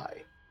 aren't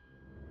I?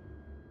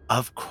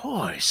 Of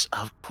course,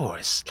 of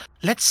course.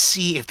 Let's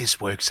see if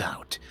this works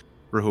out.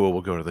 Rahua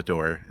will go to the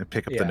door and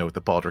pick up the Yeah. note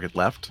that Baldric had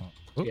left.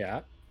 Oop.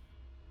 Yeah.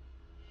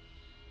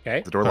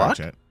 Okay. The door Sorry, locked?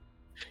 chat.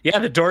 Yeah,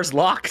 the door's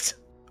locked.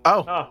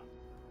 Oh, Oh,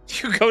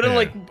 You go to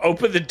Yeah.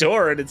 open the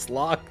door and it's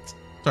locked.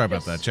 Sorry about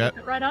Just that, chat.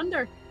 slip it right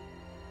under.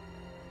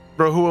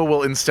 Rahua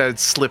will instead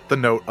slip the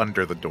note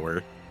under the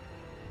door.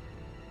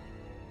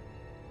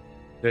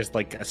 There's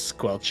like a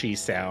squelchy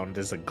sound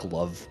as a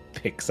glove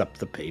picks up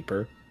the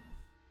paper.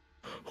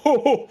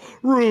 Oh,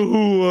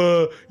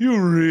 Rahua, you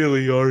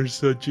really are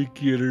such a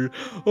kidder.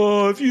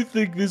 Oh, if you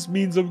think this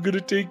means I'm gonna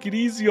take it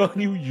easy on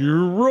you,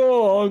 you're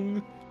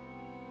wrong.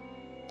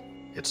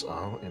 it's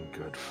all in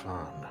good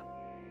fun.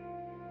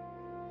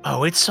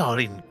 Oh, it's all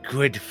in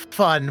good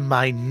fun,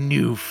 my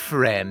new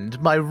friend,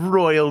 my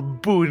royal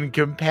boon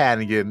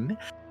companion.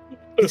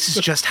 This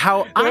is just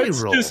how I That's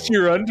roll. just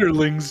your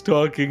underlings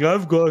talking.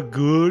 I've got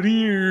good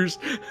ears.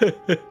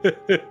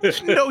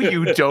 No,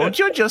 you don't.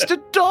 You're just a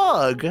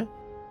dog.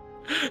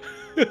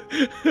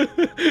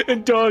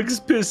 And dogs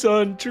piss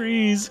on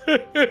trees.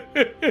 And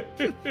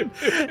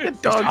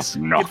dogs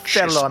get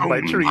Obnoxious, fell on by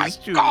oh trees, my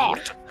too.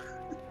 God.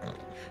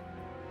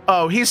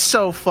 Oh, he's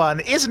so fun.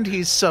 Isn't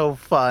he so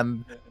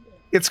fun?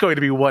 It's going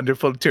to be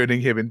wonderful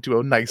turning him into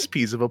a nice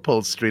piece of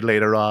upholstery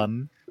later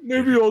on.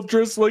 Maybe I'll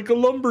dress like a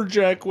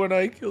lumberjack when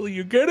I kill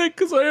you. Get it?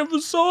 Because I have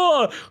a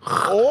saw.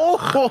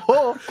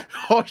 Oh,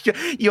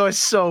 you're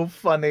so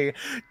funny.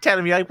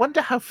 Tell me, I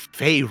wonder how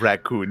Fey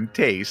Raccoon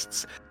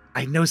tastes.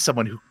 I know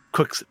someone who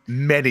cooks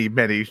many,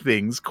 many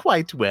things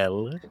quite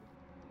well.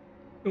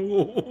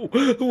 Oh,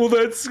 well,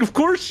 that's of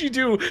course you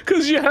do,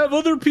 because you have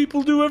other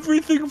people do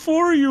everything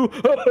for you.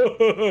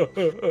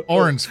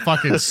 Orin's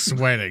fucking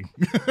sweating.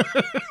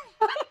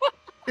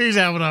 He's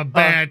having a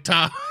bad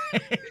time.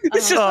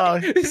 This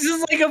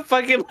is like a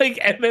fucking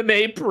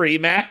MMA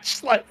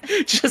pre-match,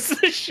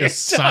 just the shit.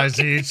 Just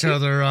sizing each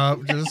other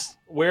up. Just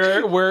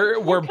We're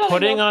kind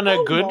putting of on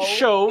a good promo?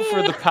 show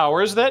for the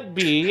powers that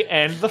be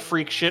and the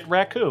freak shit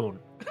raccoon.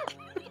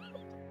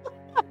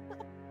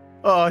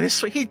 Oh,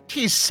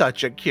 he's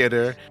such a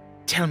kidder.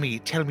 Tell me,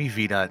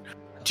 Vina,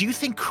 do you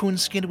think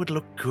coonskin would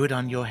look good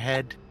on your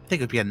head? I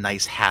think it would be a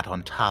nice hat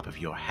on top of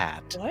your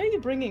hat. Why are you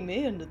bringing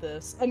me into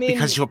this? I mean,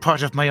 Because you're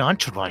part of my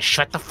entourage.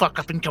 Shut the fuck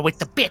up and go with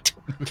the bit.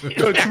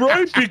 That's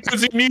right,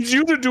 because he needs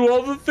you to do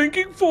all the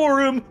thinking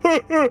for him.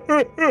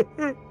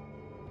 Of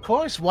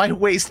course, why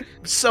waste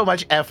so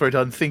much effort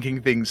on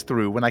thinking things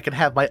through when I can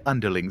have my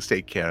underlings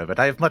take care of it?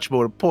 I have much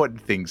more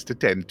important things to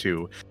tend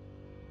to.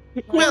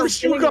 Well,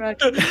 you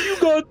got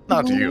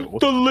Not you.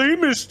 the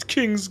lamest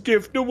king's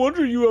gift. No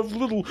wonder you have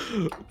little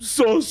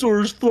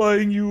saucers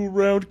flying you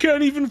around.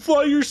 Can't even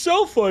fly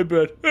yourself, I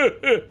bet.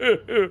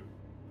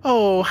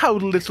 Oh, how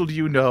little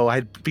you know.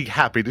 I'd be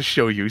happy to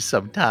show you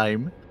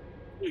sometime.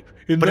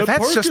 In But if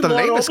that that's just parking the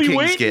lot, lamest I'll be king's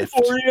waiting gift.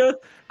 for you.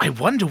 I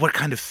wonder what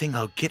kind of thing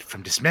I'll get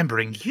from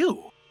dismembering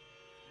you.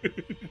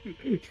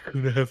 You're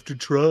gonna have to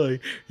try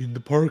in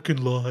the parking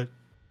lot.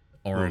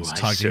 Orin's I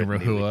talking to certainly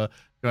Rahua.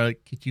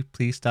 Like, could you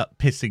please stop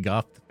pissing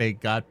off the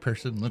fake god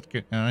person? Let's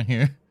get out of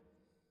here.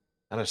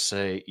 Gotta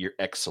say, Your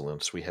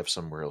Excellence, we have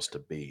somewhere else to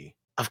be.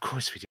 Of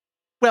course we do.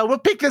 Well, we'll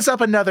pick this up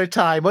another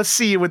time. We'll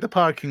see you in the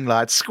parking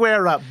lot.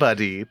 Square up,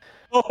 buddy.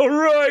 All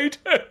right.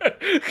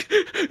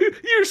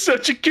 You're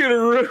such a kidder,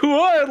 Rahu.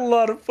 I had a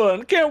lot of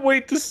fun. Can't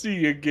wait to see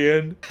you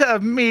again.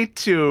 Me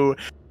too.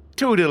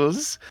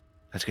 Toodles.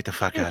 Let's get the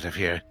fuck out of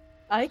here.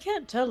 I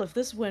can't tell if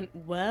this went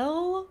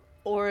well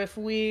or if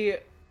we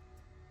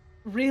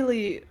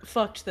really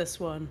fucked this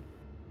one.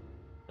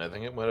 I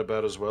think it went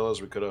about as well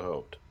as we could have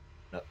hoped.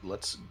 Now,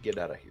 let's get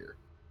out of here.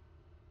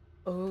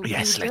 Oh,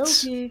 Yes,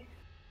 let's- You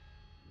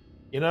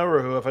know,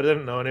 Rahu, if I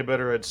didn't know any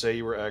better, I'd say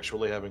you were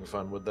actually having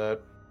fun with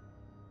that.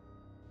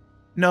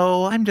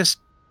 No, I'm just...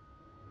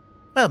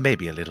 Well,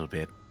 maybe a little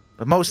bit.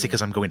 But mostly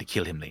because I'm going to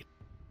kill him later.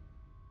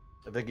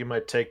 I think you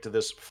might take to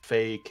this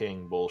Fey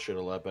King bullshit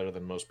a lot better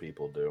than most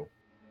people do.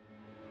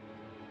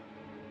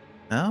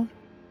 Well,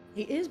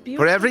 He is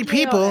beautiful. for every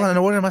people, an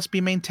order must be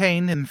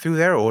maintained, and through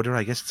their order,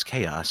 I guess it's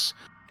chaos.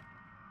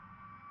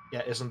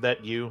 Yeah, isn't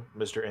that you,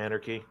 Mr.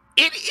 Anarchy?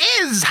 It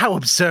is! How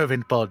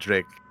observant,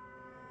 Baldric.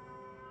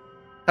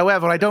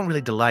 However, I don't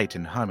really delight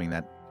in harming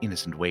that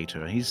innocent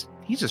waiter. He's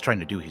just trying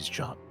to do his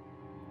job.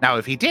 Now,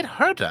 if he did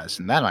hurt us,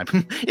 and that might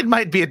it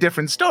might be a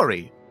different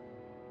story.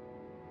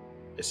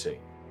 I see.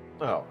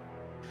 Oh.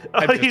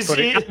 I'm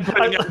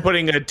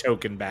putting a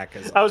token back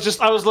as I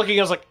was looking,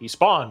 I was like, he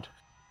spawned.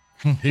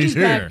 He's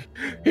here.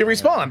 He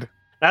respawned.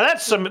 Now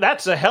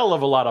that's a hell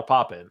of a lot of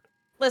popping.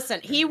 Listen,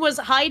 he was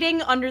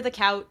hiding under the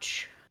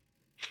couch.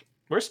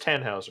 Where's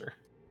Tannhauser?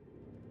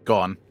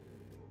 Gone.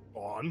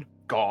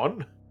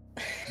 Gone?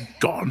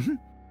 Gone?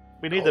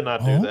 We need to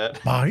not do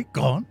that. Bye,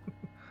 gone.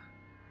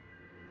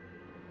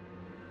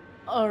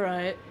 All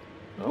right.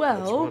 Oh,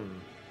 Well, that's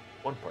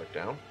one part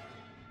down.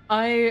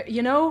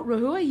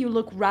 Rahua, you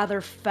look rather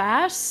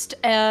fast,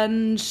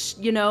 and,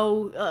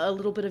 a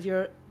little bit of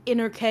your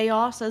inner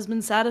chaos has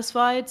been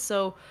satisfied,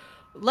 so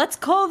let's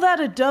call that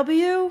a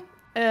W,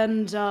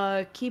 and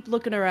keep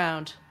looking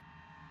around.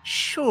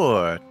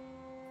 Sure.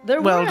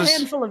 There were a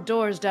handful of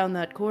doors down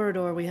that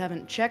corridor we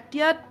haven't checked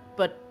yet,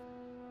 but...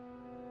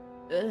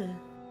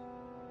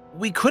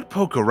 We could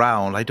poke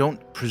around. I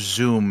don't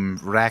presume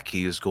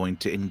Raki is going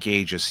to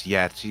engage us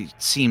yet. He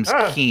seems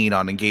keen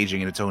on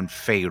engaging in its own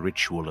Fey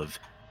ritual of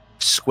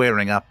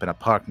squaring up in a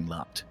parking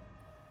lot.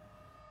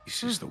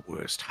 This is the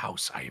worst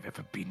house I have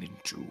ever been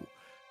into.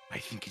 I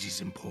think it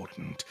is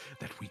important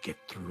that we get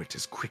through it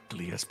as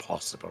quickly as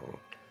possible.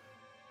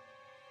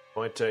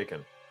 Point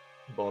taken.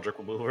 Baldric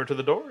will move over to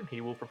the door, and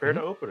he will prepare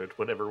to open it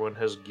when everyone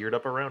has geared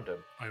up around him.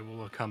 I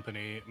will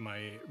accompany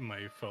my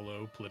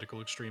fellow political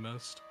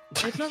extremist.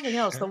 If nothing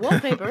else, the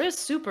wallpaper is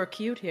super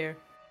cute here.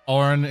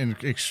 Oren,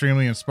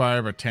 extremely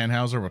inspired by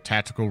Tannhauser, will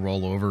tactical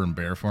roll over in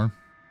bear form.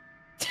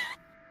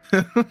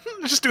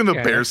 Just doing the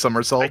bear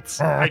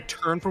somersaults. I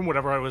turn from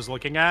whatever I was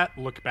looking at,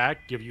 look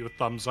back, give you a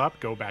thumbs up,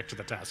 go back to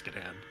the task at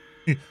hand.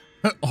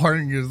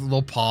 Oren gives a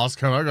little pause,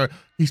 come out, go,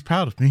 he's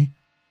proud of me.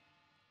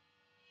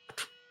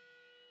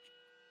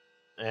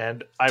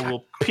 And I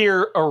will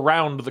peer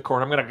around the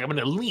corner. I'm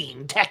gonna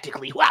lean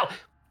tactically. Wow.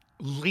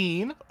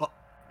 Lean.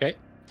 Okay.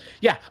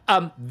 Yeah.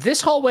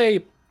 This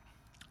hallway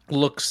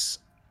looks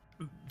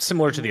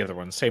similar to the other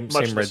one. Same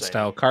red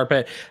style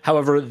carpet.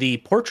 However, the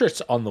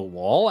portraits on the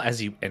wall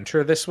as you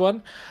enter this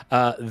one,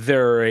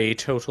 there are a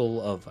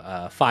total of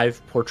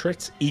 5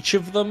 portraits. Each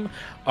of them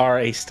are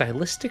a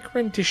stylistic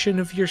rendition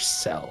of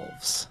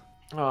yourselves.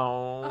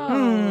 Oh.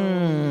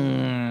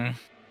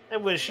 I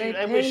wish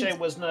I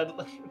was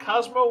not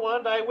Cosmo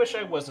Wand. I wish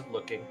I wasn't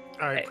looking.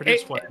 All right,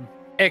 produce flame.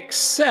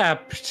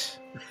 Except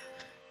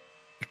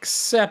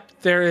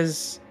there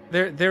is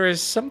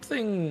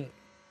something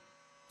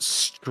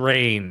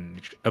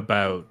strange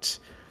about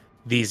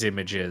these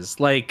images.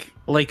 Like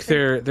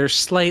they're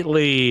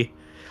slightly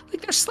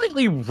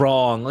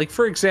wrong. Like,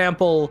 for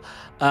example,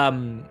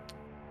 in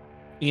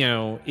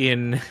your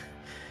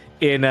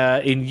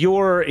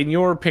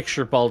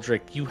picture,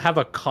 Baldric, you have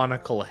a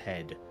conical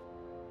head.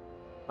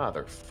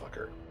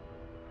 Motherfucker.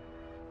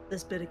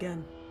 This bit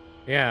again.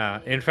 Yeah,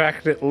 in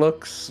fact, it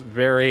looks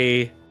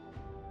very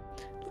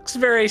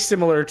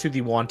similar to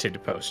the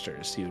wanted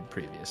posters you'd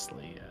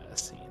previously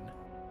seen.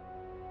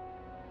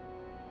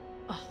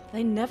 Oh,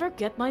 they never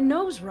get my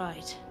nose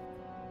right.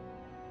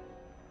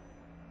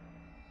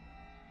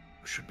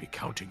 You should be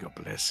counting your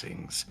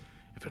blessings.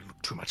 If it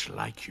looked too much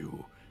like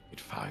you,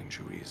 it finds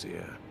you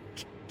easier.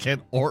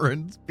 Can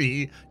Oren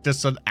be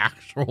just an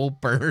actual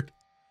bird?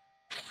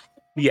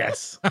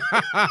 Yes.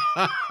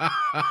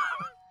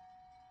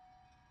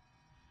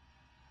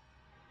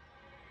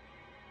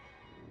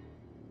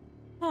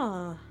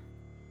 Huh.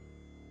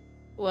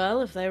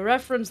 Well, if they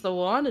reference the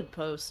wanted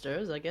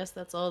posters, I guess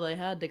that's all they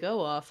had to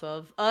go off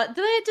of. Do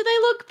they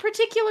look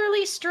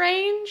particularly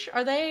strange?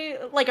 Are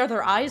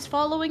their eyes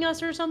following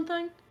us or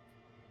something?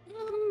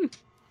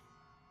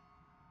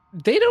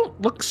 They don't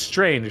look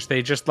strange.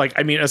 They just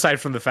aside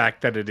from the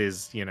fact that it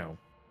is,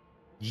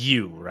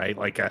 you, right?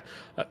 Like a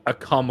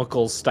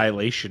comical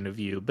stylation of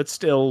you, but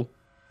still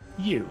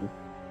you.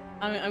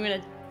 I'm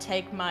gonna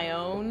take my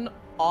own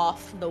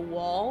off the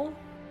wall.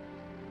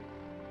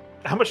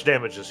 How much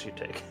damage does she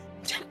take?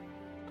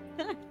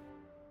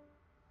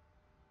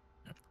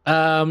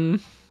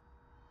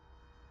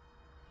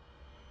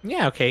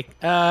 Yeah, okay.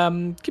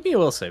 Give me a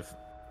will save.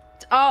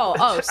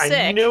 Oh, sick.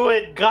 I knew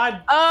it.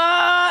 God.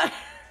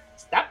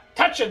 Stop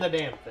touching the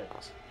damn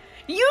things.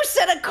 You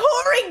set a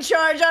coring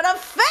charge on a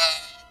fan!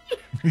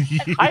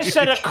 I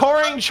set a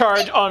coring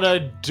charge on a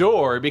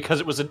door because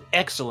it was an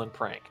excellent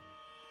prank.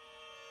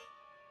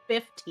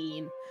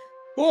 15.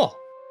 Cool.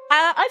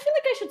 I feel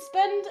like I should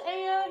spend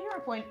a hero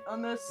point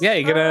on this. Yeah,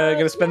 you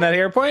gonna spend that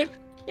hero point?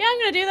 Yeah, I'm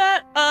gonna do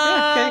that.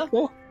 Yeah, okay,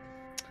 cool.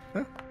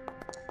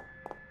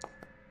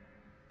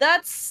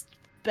 That's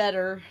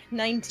better.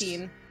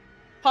 19.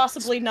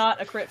 Possibly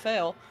not a crit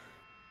fail.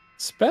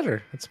 It's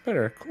better. It's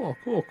better. Cool.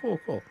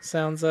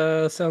 Sounds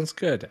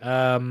good.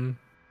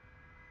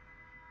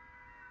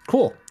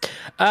 Cool.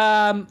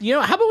 How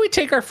about we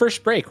take our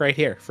first break right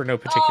here for no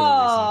particular reason?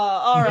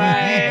 All right.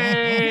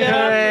 Hey.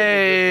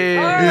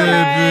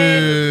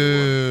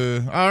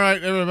 All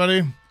right,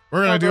 everybody.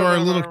 We're going to do our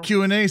little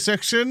Q&A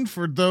section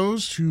for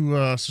those who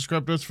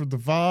subscribe to us for the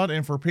VOD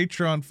and for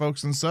Patreon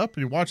folks and stuff. If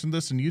you're watching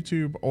this in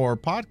YouTube or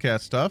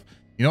podcast stuff,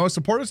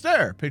 support us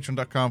there.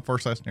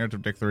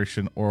 Patreon.com/narrative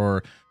declaration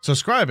or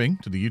subscribing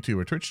to the YouTube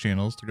or Twitch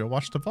channels to go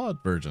watch the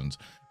VOD versions.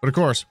 But of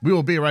course, we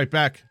will be right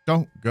back.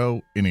 Don't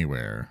go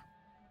anywhere.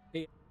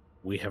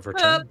 We have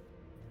returned.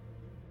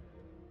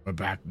 We're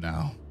back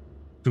now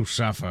to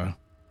suffer.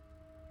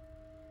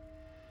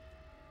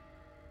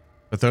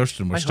 The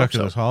Thurston was stuck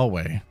in this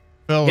hallway,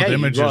 filled with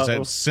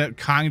images that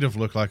kind of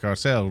look like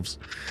ourselves.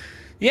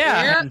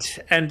 Yeah,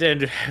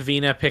 and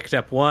Vina picked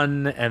up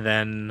one and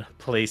then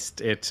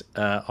placed it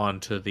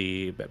onto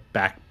the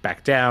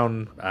back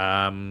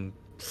down.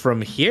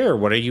 From here,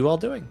 what are you all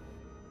doing?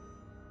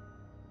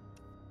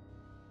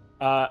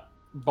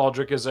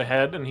 Baldric is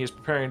ahead, and he's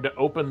preparing to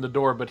open the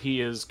door, but he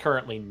is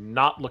currently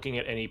not looking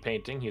at any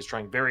painting. He's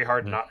trying very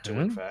hard not to,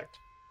 in fact.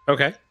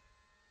 Okay.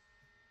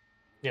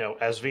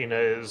 As Vina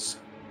is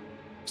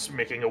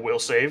making a will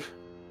save.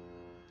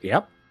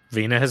 Yep.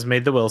 Vina has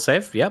made the will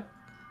save. Yep.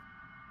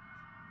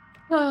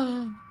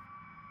 Oh,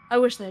 I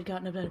wish they had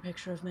gotten a better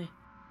picture of me.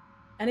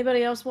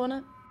 Anybody else want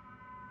it?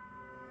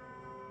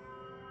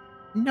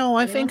 No,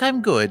 I think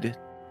I'm good.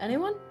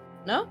 Anyone?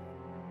 No?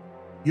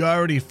 You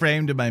already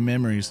framed in my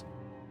memories.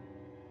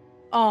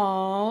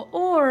 Aw,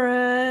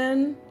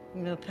 Oren.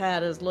 I'm gonna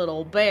pat his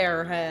little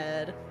bear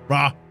head.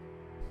 Rah.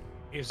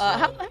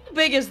 How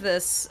big is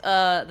this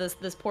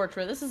this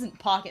portrait? This isn't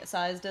pocket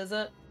sized, is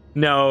it?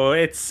 No,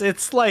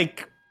 it's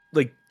like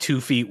 2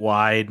 feet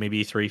wide,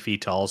 maybe 3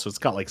 feet tall, so it's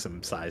got like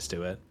some size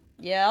to it.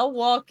 Yeah, I'll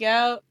walk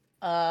out.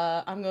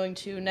 I'm going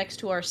to next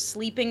to our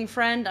sleeping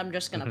friend. I'm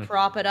just gonna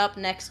prop it up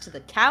next to the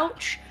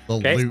couch. The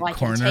Okay. loot So I can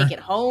corner. take it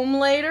home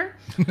later.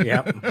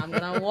 Yep. I'm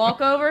gonna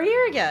walk over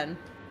here again.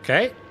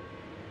 Okay.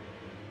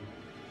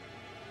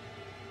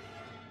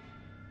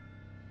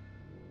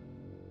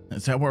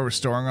 Is that where we're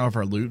storing all of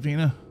our loot,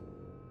 Vina?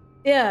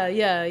 Yeah.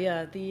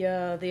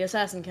 The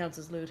assassin counts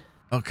as loot.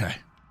 Okay.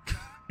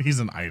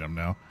 He's an item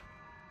now.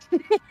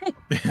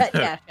 Pet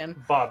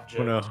cash-in. Bob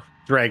Oh, no.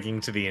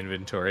 Dragging to the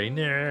inventory.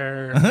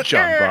 No.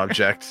 Jump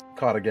object.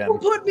 Caught again.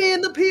 Don't put me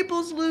in the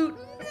people's loot.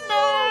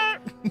 No.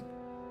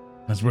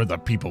 That's where the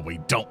people we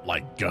don't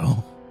like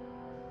go.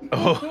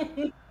 Oh,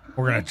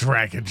 We're going to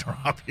drag and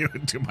drop you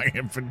into my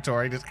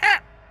inventory. Just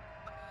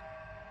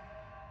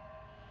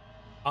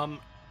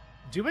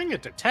Doing a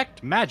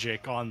detect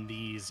magic on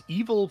these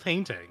evil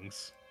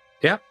paintings.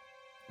 Yep.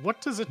 What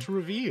does it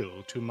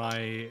reveal to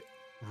my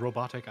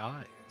robotic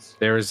eyes?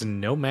 There is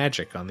no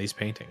magic on these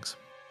paintings.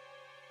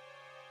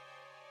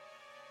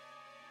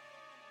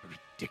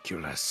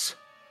 Ridiculous.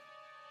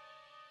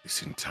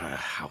 This entire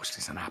house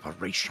is an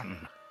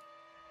aberration.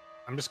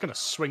 I'm just gonna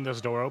swing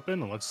this door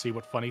open and let's see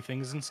what funny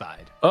things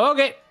inside.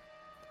 Okay.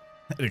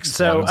 it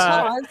So,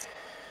 explodes.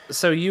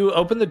 So you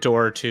open the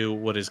door to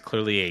what is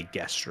clearly a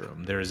guest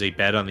room. There is a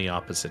bed on the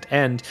opposite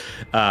end.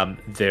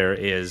 There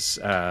is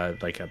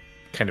like a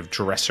kind of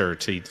dresser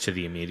to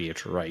the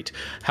immediate right.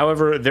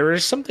 However, there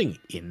is something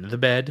in the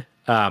bed.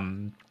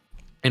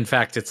 In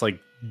fact, it's like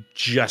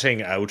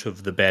jutting out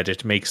of the bed.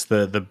 It makes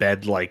the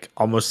bed like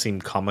almost seem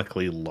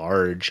comically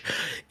large.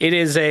 It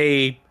is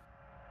a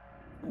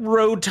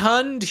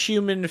rotund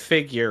human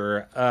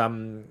figure.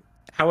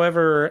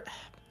 However,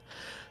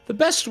 the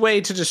best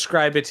way to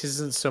describe it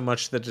isn't so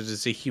much that it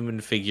is a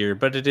human figure,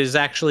 but it is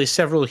actually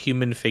several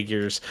human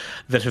figures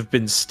that have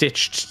been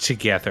stitched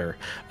together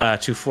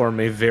to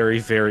form a very,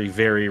 very,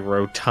 very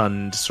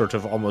rotund, sort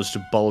of almost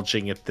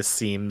bulging at the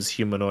seams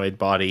humanoid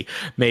body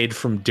made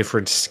from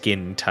different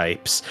skin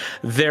types.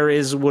 There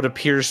is what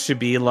appears to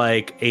be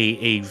like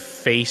a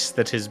face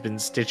that has been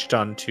stitched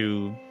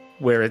onto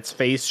where its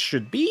face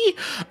should be,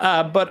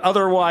 but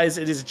otherwise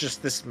it is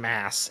just this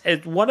mass.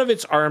 One of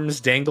its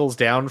arms dangles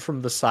down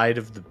from the side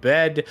of the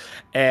bed,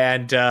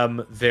 and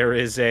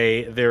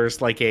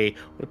there's like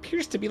what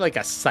appears to be like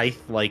a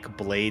scythe-like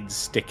blade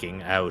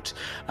sticking out.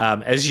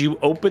 As you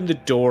open the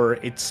door,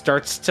 it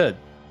starts to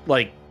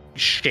like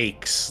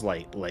shake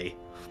slightly.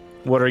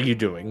 What are you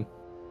doing?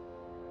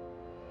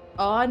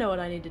 Oh, I know what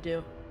I need to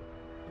do.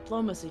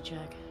 Diplomacy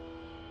check.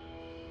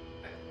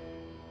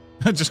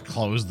 Just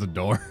close the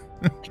door.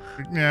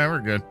 Yeah, we're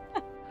good.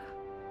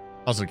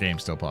 Also, game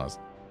still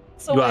paused.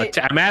 So wait,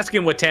 I'm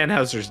asking what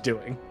Tannhauser's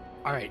doing.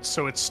 All right,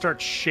 so it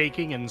starts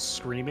shaking and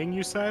screaming,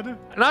 you said?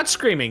 Not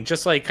screaming,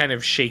 just like kind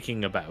of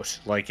shaking about,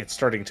 like it's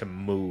starting to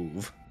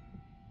move.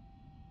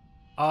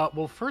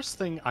 Well, first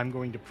thing, I'm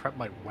going to prep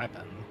my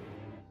weapon.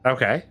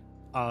 Okay.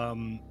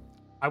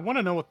 I want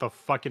to know what the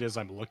fuck it is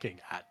I'm looking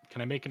at.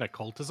 Can I make an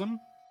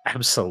occultism?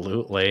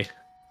 Absolutely.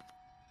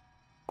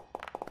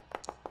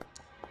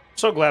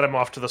 So glad I'm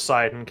off to the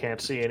side and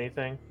can't see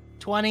anything.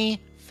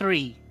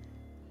 23.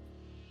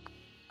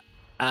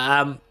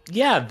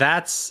 Yeah,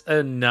 that's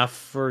enough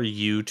for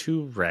you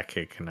to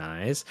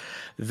recognize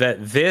that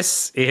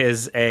this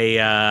is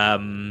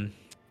a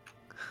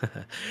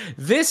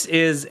this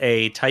is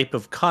a type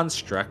of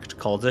construct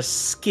called a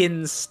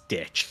skin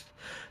stitch.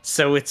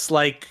 So it's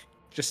like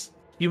just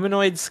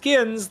humanoid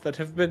skins that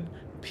have been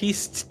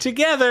pieced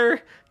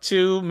together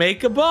to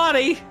make a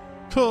body.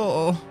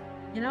 Cool.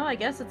 I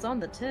guess it's on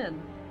the tin.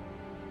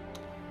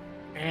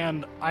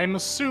 And I'm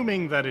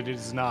assuming that it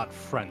is not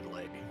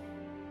friendly.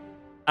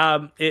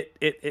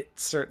 It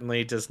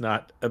certainly does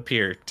not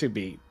appear to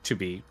be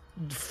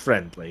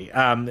friendly.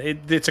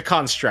 It's a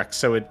construct,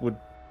 so it would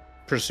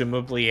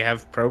presumably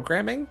have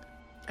programming.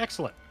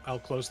 Excellent. I'll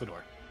close the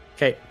door.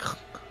 Okay.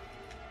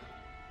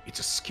 It's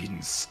a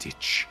skin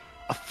stitch,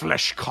 a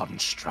flesh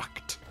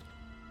construct.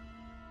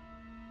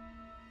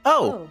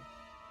 Oh,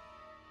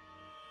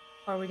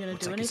 Are we gonna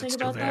Looks do like, is it anything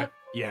still about there? that?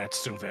 Yeah, it's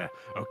still there.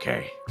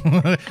 Okay.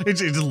 It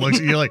just looks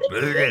at you like.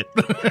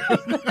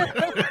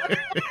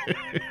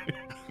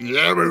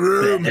 Yeah, my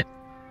room.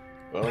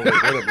 Well,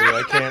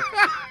 regrettably,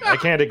 I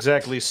can't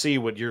exactly see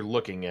what you're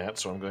looking at,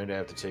 so I'm going to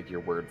have to take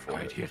your word for All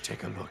right, it. here,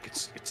 take a look.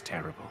 It's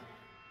terrible.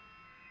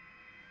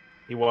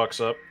 He walks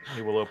up.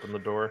 He will open the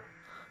door.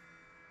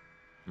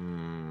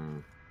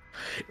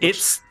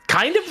 It's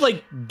kind of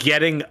like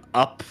getting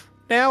up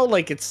now,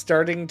 like it's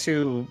starting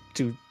to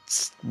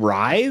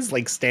rise,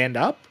 like stand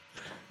up.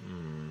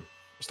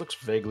 This looks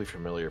vaguely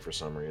familiar for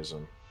some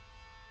reason.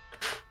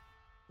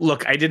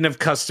 Look, I didn't have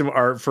custom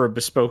art for a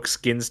bespoke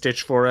skin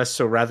stitch for us,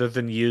 so rather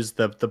than use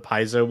the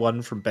Paizo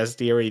one from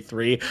Bestiary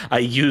 3, I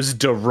used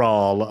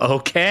Dural,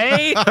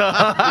 okay?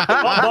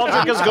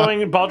 Baldric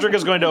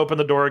is going to open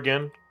the door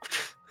again.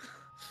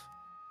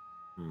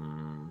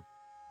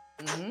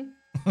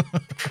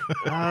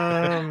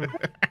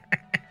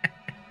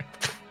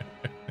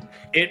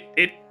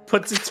 It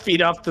puts its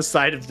feet off the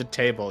side of the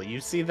table. You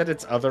see that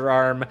its other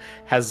arm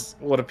has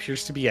what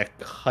appears to be a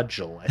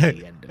cudgel at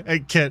the end of it.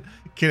 And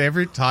can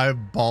every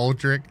time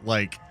Baldric,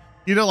 like,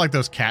 like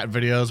those cat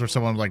videos where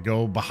someone like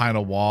go behind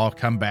a wall,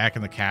 come back,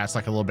 and the cat's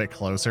like a little bit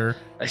closer?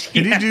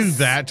 Can you do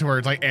that to where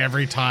it's like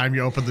every time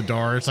you open the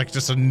door, it's like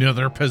just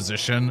another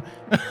position?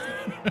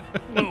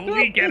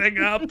 Slowly getting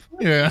up.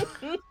 Yeah.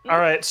 All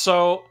right,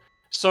 so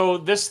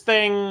this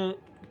thing,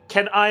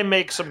 can I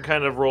make some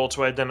kind of roll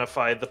to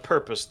identify the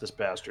purpose this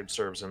bastard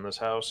serves in this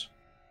house?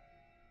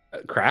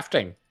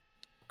 Crafting.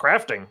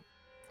 Crafting.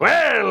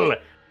 Well,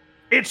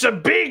 it's a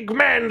big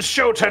man's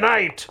show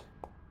tonight.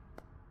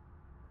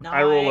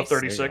 I roll a Nice.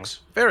 36.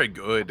 very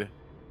good.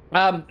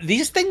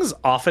 These things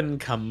often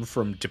come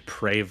from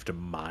depraved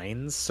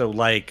minds. So,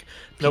 like,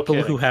 No people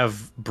who kidding.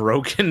 have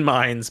broken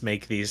minds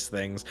make these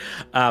things.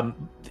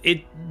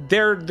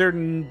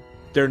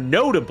 They're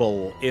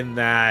notable in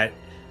that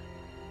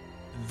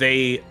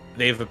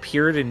they've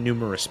appeared in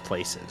numerous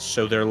places.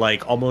 So they're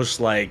like almost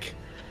like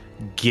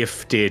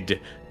gifted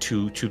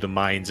to the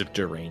minds of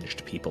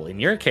deranged people. In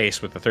your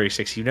case with the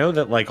 36, you know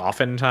that like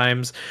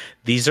oftentimes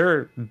these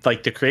are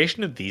like the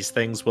creation of these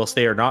things, whilst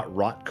they are not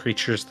rot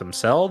creatures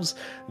themselves,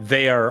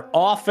 they are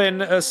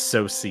often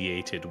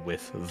associated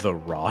with the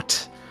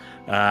rot.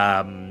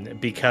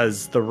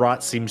 Because the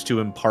rot seems to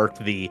impart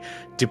the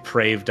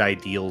depraved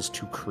ideals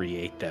to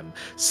create them.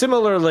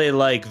 Similarly,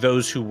 like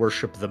those who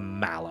worship the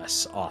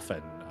malice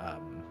often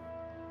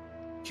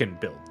can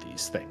build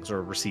these things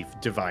or receive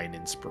divine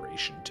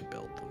inspiration to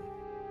build them.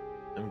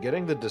 I'm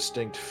getting the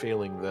distinct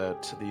feeling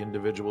that the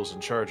individuals in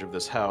charge of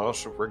this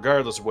house,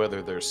 regardless of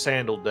whether they're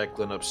Sandal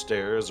Declan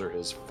upstairs or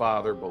his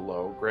father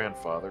below,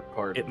 grandfather,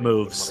 pardon It me,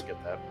 moves. I want to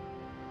get that.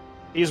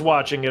 He's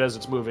watching it as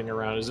it's moving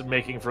around. Is it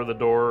making for the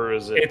door, or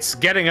is it... It's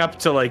getting up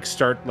to like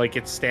start, like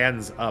it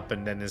stands up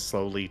and then is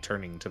slowly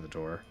turning to the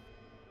door.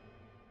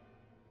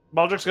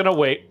 Baldric's gonna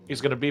wait.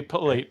 He's gonna be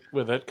polite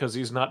with it, because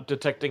he's not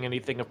detecting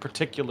anything of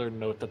particular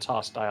note that's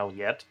hostile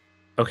yet.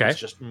 Okay. It's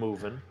just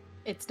moving.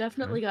 It's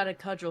definitely got a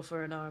cudgel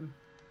for an arm.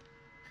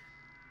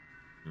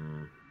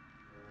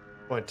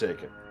 Point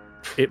taken.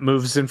 It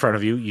moves in front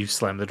of you. You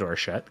slam the door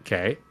shut.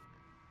 Okay.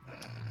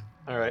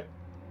 All right.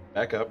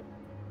 Back up.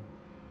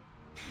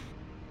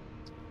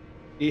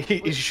 He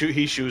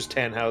shoos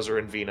Tannhauser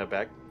and Vina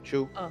back.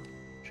 Shoo. Oh.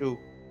 Shoo.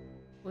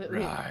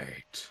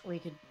 We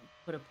could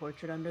put a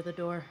portrait under the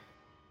door.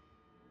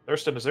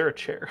 Thurston, is there a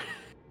chair?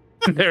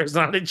 There's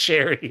not a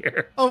chair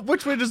here. Oh,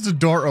 which way does the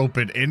door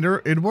open?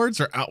 Inwards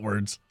or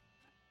outwards?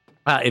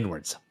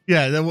 Inwards.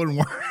 Yeah, that wouldn't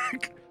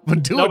work.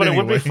 But do No, it but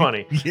anyway. it would be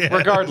funny. Yes.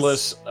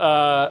 Regardless,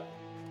 I'm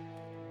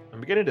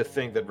beginning to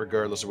think that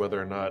regardless of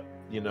whether or not,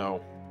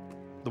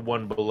 the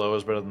one below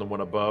is better than the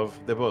one above,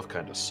 they both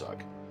kind of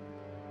suck.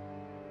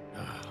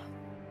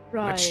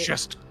 Right. Let's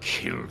just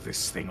kill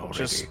this thing already.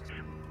 Just-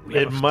 We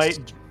have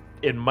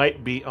It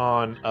might be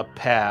on a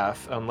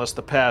path. Unless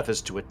the path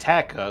is to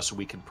attack us,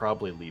 we can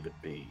probably leave it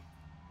be.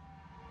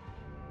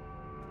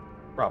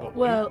 Probably.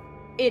 Well,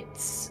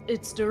 its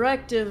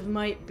directive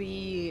might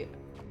be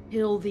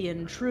kill the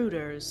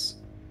intruders.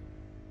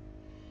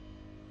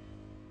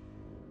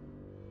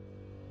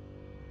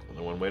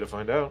 Only one way to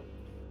find out.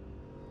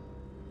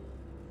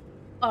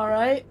 All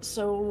right,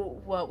 so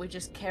what, we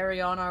just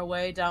carry on our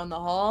way down the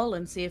hall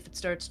and see if it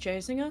starts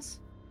chasing us?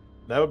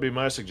 That would be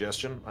my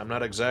suggestion. I'm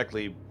not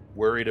exactly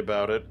worried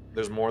about it.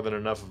 There's more than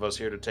enough of us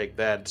here to take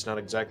that. It's not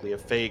exactly a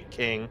fake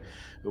king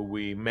who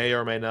we may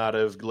or may not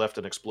have left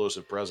an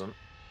explosive present.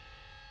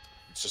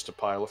 It's just a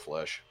pile of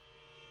flesh.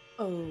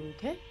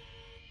 Okay.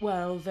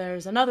 Well,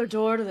 there's another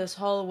door to this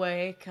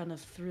hallway, kind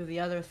of through the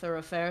other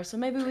thoroughfare, so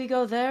maybe we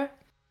go there?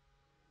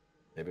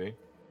 Maybe.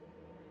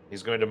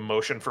 He's going to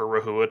motion for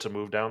Rahua to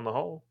move down the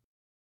hall.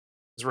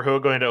 Is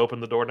Rahua going to open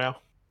the door now?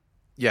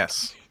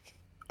 Yes.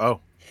 Oh.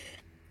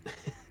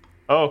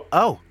 Oh.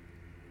 Oh.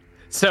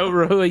 So,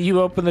 Rahua, you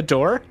open the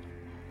door?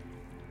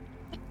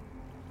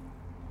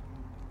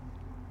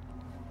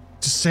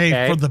 Just say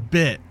Okay. for the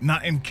bit,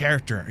 not in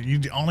character. You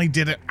only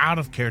did it out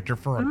of character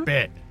for a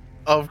bit.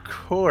 Of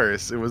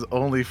course, it was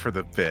only for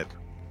the bit.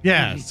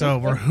 Yeah, so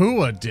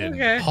Rahua did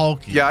Okay.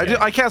 Hulky. Yeah,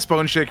 I cast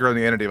Bone Shaker on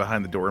the entity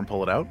behind the door and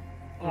pull it out.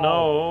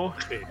 No.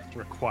 It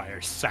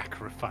requires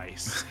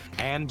sacrifice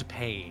and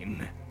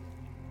pain.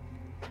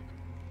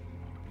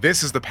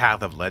 This is the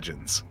path of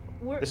legends.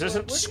 This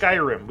isn't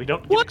Skyrim. We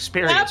don't get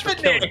experience for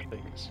killing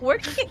things. We're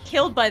gonna get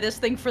killed by this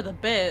thing for the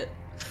bit.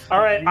 All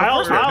right, I'll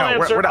answer.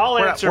 I'll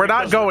answer. We're not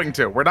because- going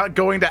to. We're not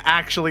going to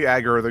actually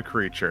aggro the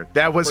creature.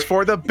 That was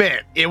for the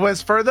bit. It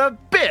was for the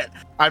bit.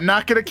 I'm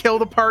not going to kill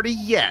the party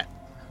yet.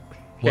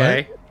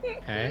 Okay.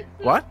 Okay.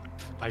 What?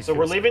 So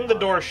we're leaving the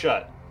door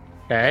shut.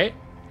 Okay.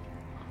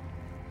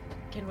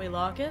 Can we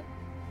lock it?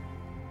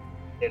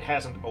 It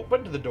hasn't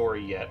opened the door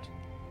yet.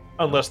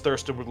 Unless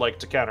Thurston would like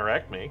to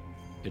counteract me.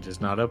 It does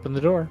not open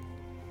the door.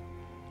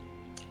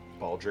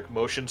 Baldric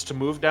motions to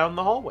move down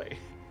the hallway.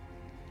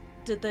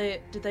 Did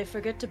they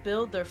forget to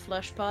build their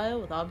flesh pile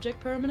with object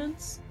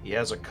permanence? He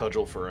has a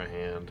cudgel for a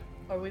hand.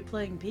 Are we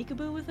playing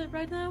peekaboo with it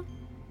right now?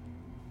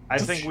 I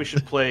think we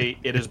should play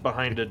It Is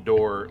Behind a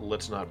Door,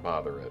 Let's Not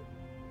Bother It.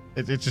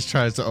 It just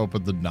tries to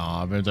open the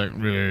knob. And it's like,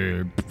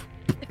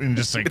 and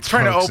just like It's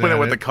trying to pokes open at it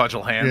with the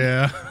cudgel hand.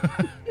 Yeah.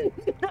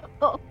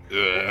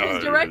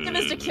 His directive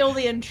is to kill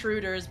the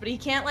intruders, but he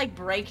can't like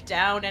break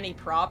down any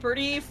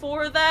property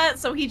for that,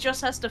 so he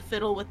just has to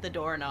fiddle with the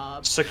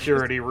doorknob.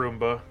 Security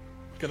Roomba.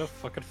 Gonna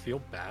fucking feel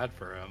bad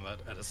for him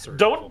at a certain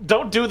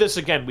Don't do this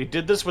again. We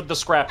did this with the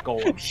scrap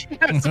golem.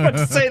 I was about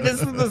to say,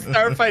 this is the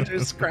Starfighter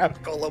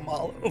scrap golem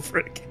all over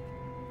again.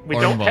 We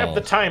don't have Ornball.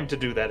 the time to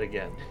do that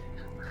again.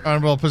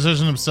 Will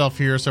position himself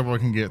here so everyone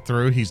can get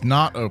through. He's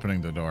not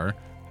opening the door,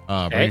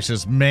 but Okay. he's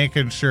just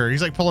making sure.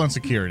 He's like pulling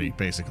security,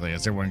 basically,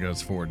 as everyone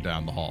goes forward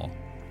down the hall.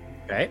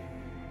 Okay.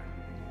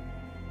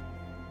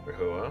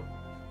 Rahua.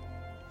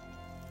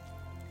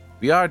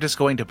 We are just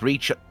going to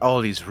breach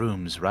all these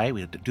rooms, right? We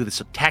have to do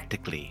this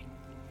tactically.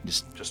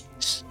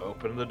 Just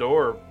open the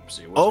door.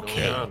 See what's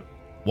Okay. going on.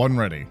 One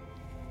ready.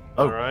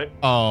 Oh. All right.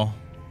 Oh,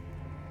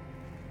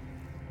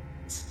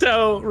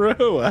 So,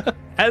 Rahua,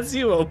 as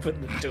you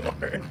open the door,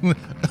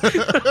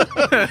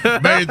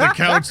 made the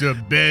couch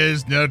of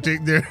biz. Now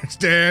take their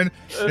stand.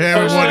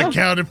 Everyone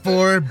accounted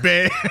for.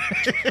 Hey,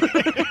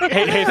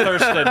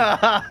 Thurston.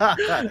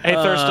 Hey,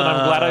 Thurston,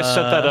 I'm glad I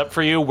set that up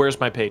for you. Where's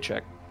my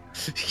paycheck?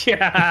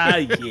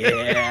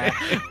 yeah.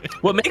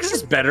 What makes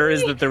this better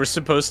is that there was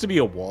supposed to be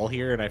a wall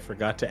here, and I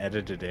forgot to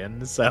edit it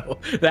in, so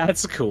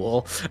that's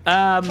cool.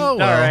 Oh, well. All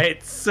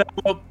right. So,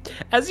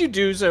 as you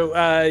do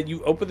so,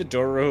 you open the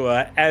door,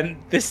 Rahua, and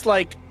this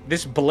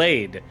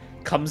blade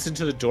comes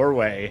into the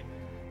doorway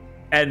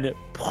and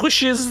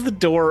pushes the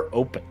door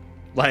open.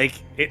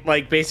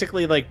 It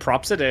basically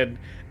props it in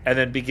and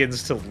then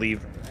begins to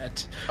lever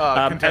it.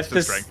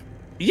 Contested strength.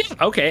 Yeah.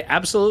 Okay.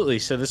 Absolutely.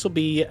 So this will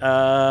be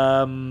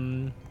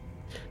an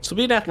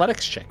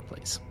athletics check,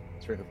 please.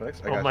 Strength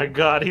effects. Oh my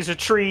god, he's a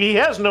tree. He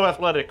has no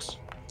athletics.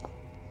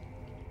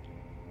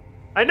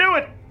 I knew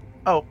it.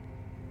 Oh,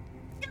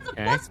 It's a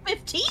Okay. plus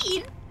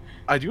 15.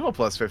 I do have a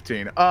plus 15.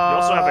 You You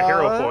also have a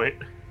hero point.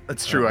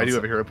 That's true. I do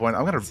have a hero point.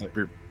 I'm gonna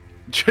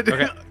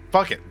Okay.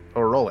 fuck it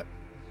or roll it.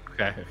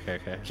 Okay.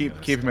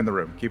 Keep him in the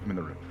room. Keep him in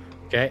the room.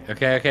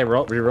 Okay.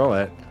 Re-roll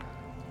it.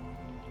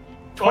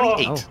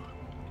 28. Oh.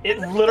 It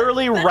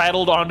literally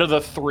rattled onto the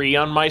 3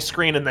 on my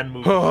screen and then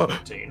moved to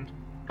 15.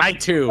 I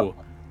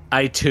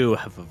too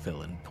have a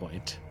villain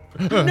point.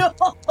 No.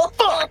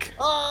 Fuck.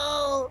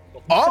 Oh.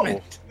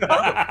 Oh.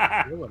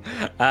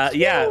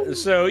 Yeah.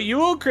 So you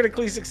will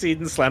critically succeed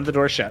and slam the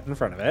door shut in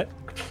front of it.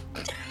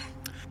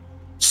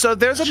 So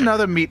there's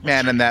another meat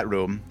man in that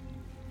room.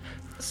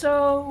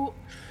 So,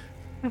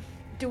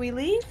 do we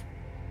leave?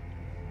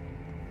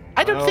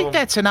 I don't Well- think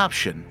that's an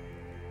option.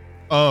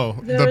 Oh,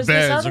 the There's this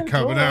beds are other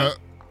coming door. out.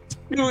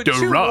 Two more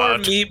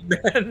Durant. meat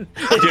men.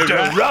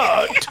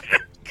 Durant.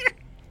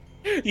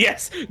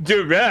 Yes,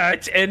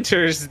 Durant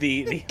enters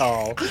the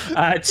hall.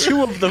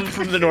 2 of them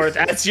from the north.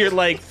 As you're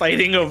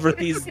fighting over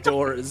these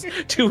doors,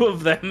 2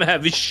 of them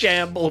have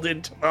shambled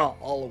into the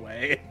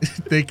hallway.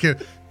 They can.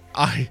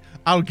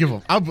 I'll give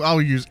them.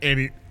 I'll use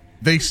any.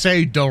 They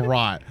say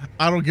Dorot.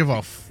 I don't give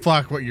a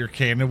fuck what your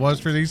canon was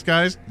for these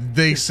guys.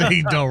 They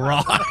say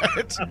Dorot.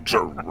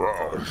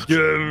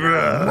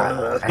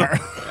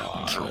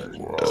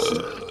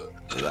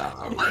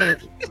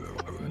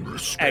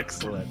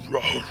 Excellent.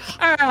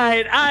 All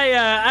right,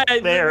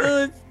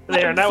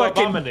 They are now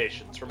fucking-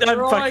 abominations. From I'm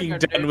fucking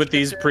done with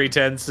these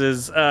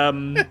pretenses.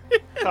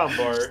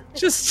 Combar.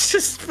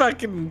 Just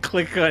fucking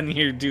click on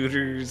your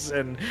duders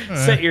and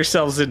set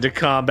yourselves into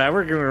combat.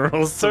 We're gonna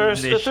roll some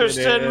initiative.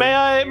 Thurston, may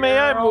I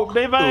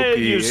Oopie.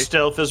 use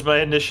stealth as my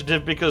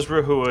initiative because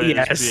Rahua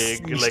Yes.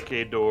 is big like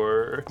a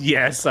door.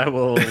 Yes, I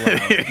will.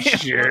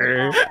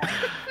 Sure.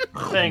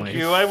 Thank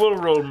you. I will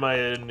roll my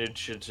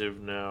initiative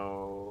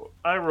now.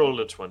 I rolled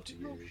a 28.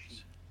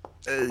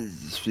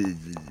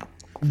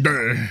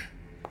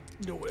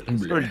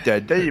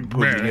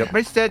 Putting up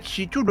my stat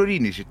sheet to the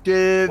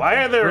initiative. Why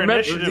are their Remember,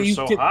 initiatives you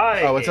so can-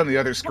 high? Oh, it's on the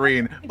other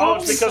screen. Oh,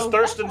 it's because So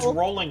Thurston's low.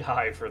 rolling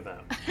high for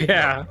them.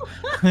 Yeah.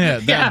 Yeah,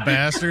 that Yeah.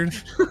 bastard.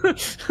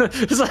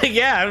 It's like,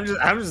 yeah,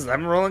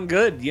 I'm rolling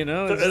good, you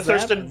know. It just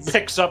Thurston happens.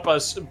 picks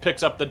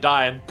up the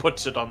die and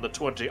puts it on the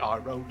 20. I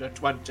rolled a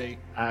 20.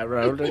 I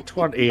rolled a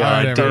 20. All right,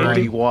 on everyone.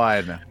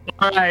 31.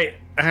 All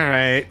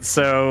right.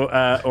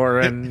 So,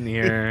 Oren,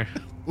 you're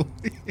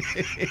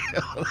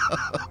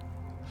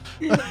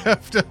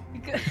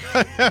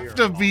I have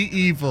to be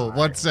evil.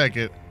 1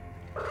 second.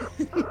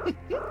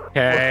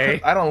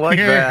 okay. I don't like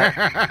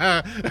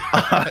that.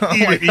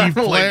 Eat it, Eve I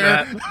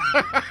player. don't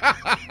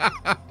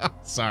like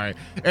Sorry.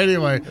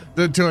 Anyway,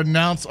 to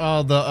announce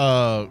all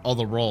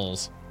the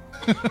rolls.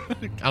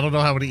 I don't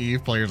know how many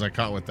Eve players I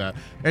caught with that.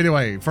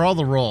 Anyway, for all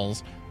the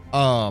rolls,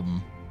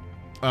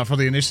 for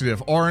the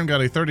initiative, Oren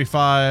got a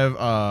 35,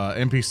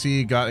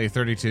 NPC got a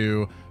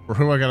 32,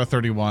 Rahua got a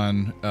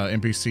 31, other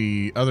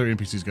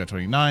NPCs got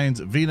 29s,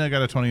 Vina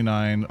got a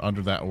 29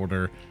 under that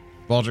order,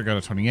 Baldric got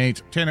a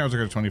 28, Tannhauser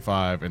got a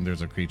 25, and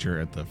there's a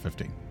creature at the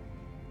 15.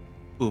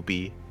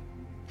 Oopie.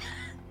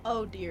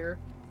 Oh dear.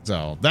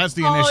 So that's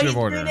the initiative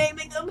order.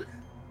 renaming them.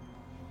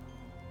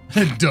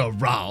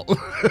 Darrell.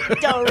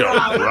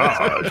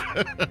 Darrell.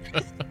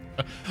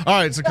 All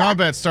right, so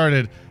combat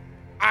started.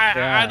 I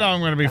Yeah. know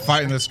I'm going to be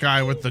fighting this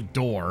guy with the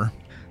door,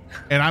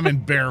 and I'm in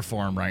bear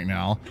form right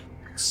now.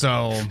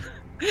 So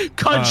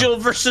Cudgel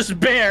versus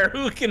bear.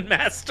 Who can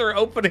master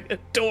opening a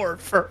door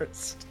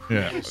first?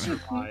 yeah.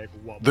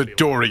 The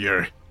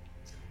Dorier.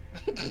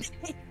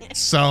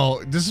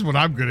 So this is what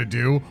I'm going to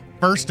do.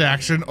 First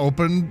action,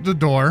 open the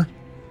door.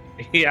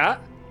 Yeah.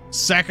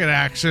 Second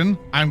action,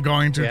 I'm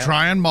going to Yeah.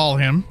 try and maul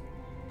him.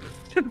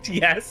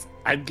 Yes.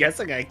 I'm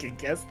guessing I can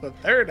guess the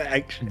third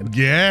action.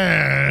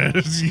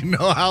 Yes, you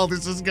know how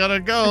this is going to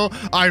go.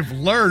 I've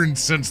learned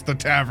since the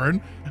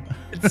tavern.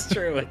 It's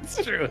true.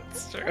 It's true.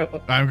 It's true.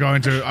 I'm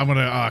going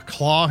to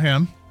claw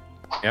him.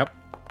 Yep.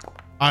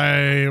 I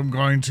am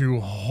going to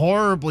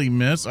horribly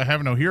miss. I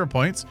have no hero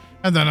points.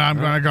 And then I'm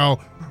going to go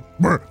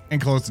 "Brr,"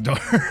 and close the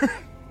door.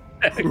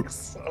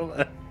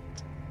 Excellent.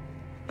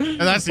 And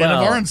that's the end of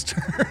Well. Oren's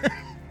turn.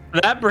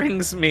 That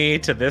brings me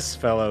to this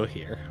fellow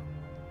here.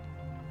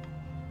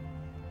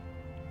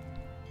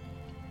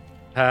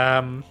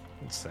 One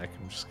sec.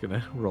 I'm just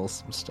gonna roll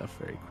some stuff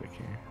very quick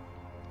here.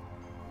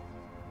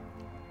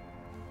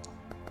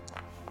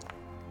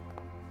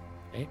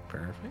 Okay,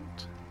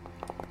 perfect.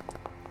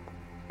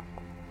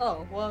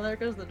 Oh, well, there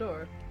goes the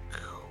door.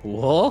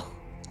 Cool.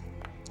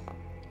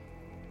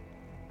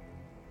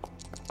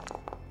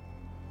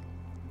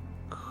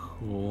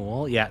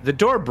 Cool. Yeah, the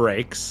door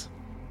breaks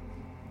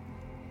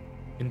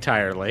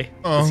entirely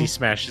as he Oh.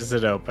 smashes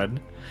it open.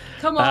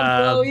 Come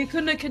on, bro. Um, You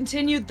couldn't have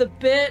continued the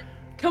bit.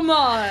 Come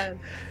on.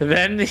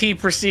 Then he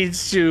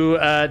proceeds to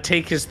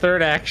take his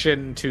third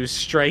action to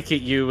strike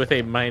at you with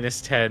a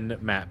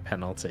 -10 map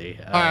penalty.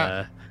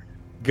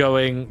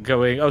 Going.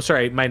 Oh,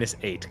 sorry,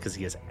 -8 because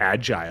he is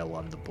agile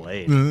on the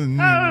blade.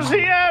 How is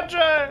he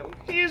agile?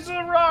 He's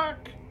a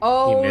rock.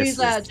 Oh, He he's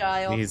misses.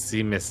 agile.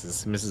 He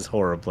misses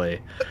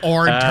horribly.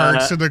 Oren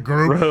turns to the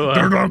group. Roa.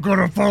 They're not going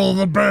to follow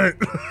the bait.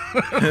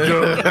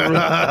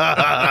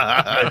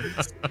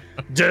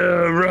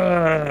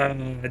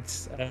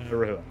 Durant.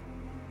 Roa.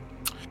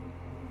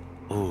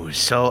 Ooh,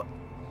 so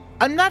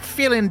I'm not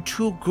feeling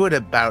too good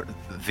about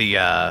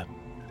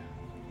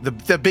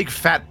the big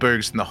fat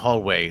bergs in the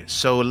hallway.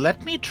 So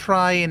let me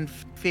try and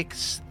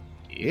fix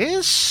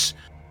this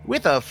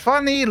with a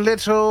funny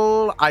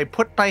little. I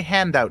put my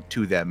hand out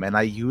to them and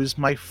I use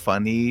my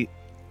funny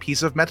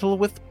piece of metal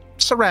with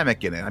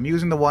ceramic in it. I'm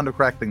using the wand of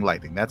crackling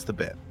lightning. That's the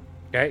bit.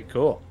 Okay,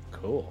 cool.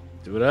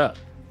 Do it up.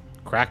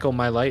 Crackle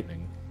my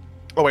lightning.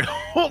 Oh wait,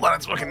 hold on.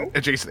 It's fucking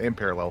adjacent and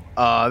parallel.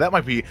 That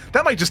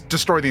might just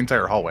destroy the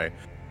entire hallway.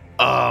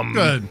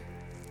 Good.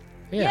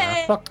 Yeah,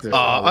 Yay. fuck this.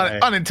 hallway.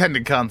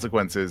 Unintended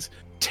consequences.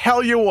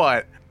 Tell you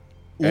what,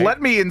 Okay. let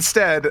me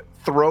instead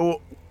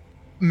throw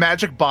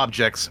magic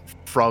bobjects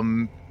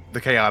from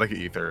the chaotic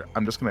ether.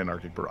 I'm just gonna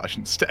anarchic barrage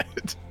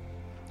instead.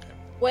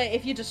 Wait,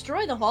 if you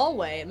destroy the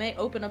hallway, it may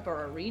open up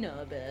our arena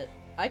a bit.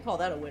 I call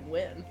that a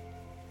win-win.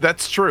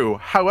 That's true.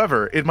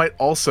 However, it might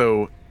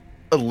also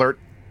alert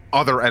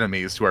other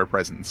enemies to our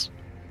presence.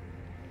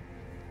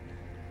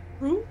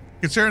 True.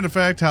 Considering the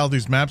fact how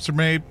these maps are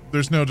made,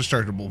 there's no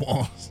destructible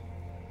walls.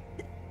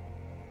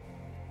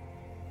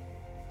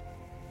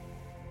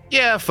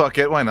 Yeah, fuck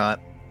it. Why not?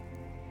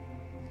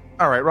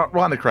 All right, we're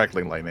on the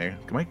crackling lightning.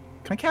 Can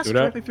I cast it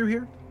directly through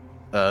here?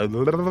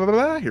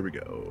 Here we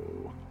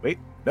go. Wait,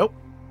 nope.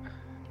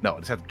 No, I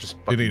just have to just.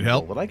 You need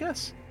help? It, I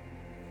guess.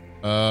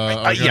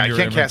 Yeah, I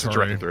can't cast it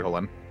directly through. Hold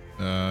on.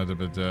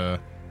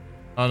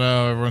 Oh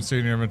no, everyone's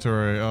seeing your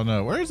inventory. Oh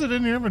no, where is it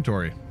in your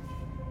inventory?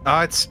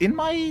 It's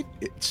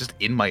just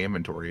in my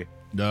inventory.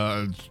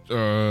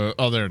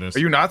 Oh, there it is. Are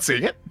you not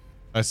seeing it?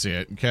 I see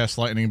it. Cast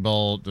lightning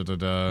bolt.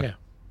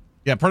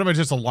 Yeah, pretty much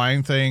just a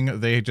line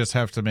thing. They just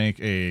have to make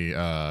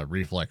a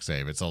reflex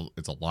save. It's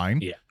a line.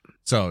 Yeah.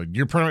 So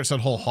you're pretty much that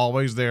whole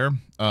hallway's there.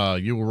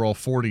 You will roll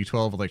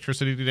 4d12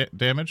 electricity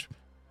damage,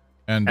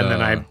 and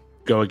then I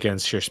go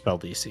against your spell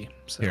DC.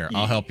 So. Here,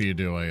 I'll help you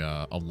do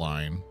a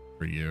line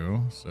for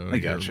you. So I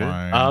got you.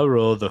 I'll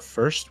roll the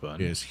first one.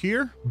 Is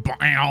here.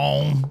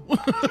 Bam.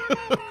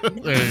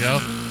 There you go.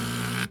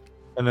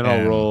 And then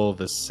I'll roll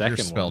the second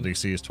your spell one.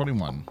 DC is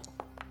 21.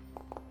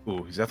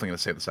 Ooh, he's definitely gonna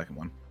say the second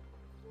one.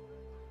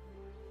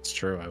 It's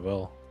true, I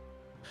will.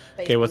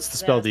 Okay, what's the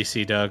spell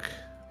DC, Doug?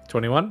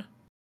 21?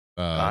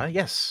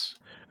 Yes.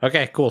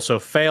 Okay, cool. So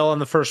fail on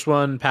the first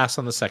one, pass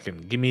on the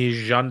second. Give me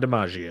Jean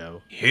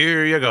DiMaggio.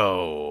 Here you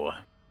go.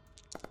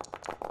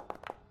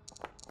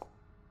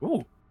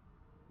 Ooh.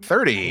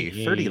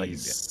 30. 30 like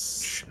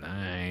Nice.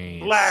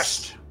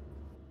 Blast.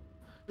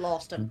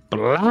 Lost him.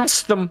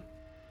 Blast them.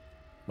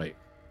 Wait,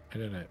 I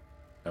didn't.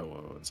 Oh,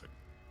 one second.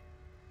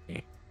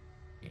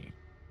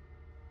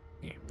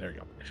 There you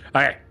go.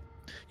 All right.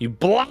 You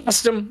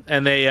blast them,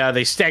 and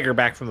they stagger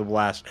back from the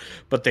blast,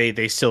 but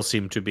they still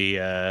seem to be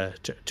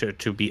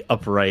to be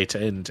upright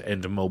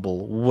and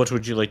mobile. What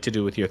would you like to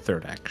do with your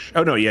third action?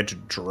 Oh no, you had to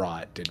draw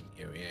it, didn't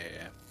you?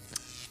 Yeah.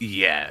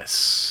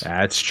 Yes.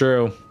 That's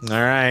true.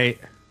 All right.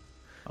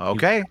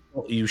 Okay.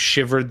 You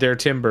shivered their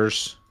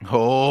timbers.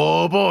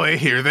 Oh boy,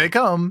 here they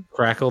come.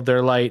 Crackled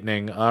their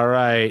lightning. All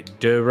right,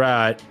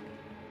 Durot.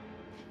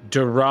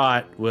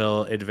 Durot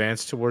will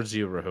advance towards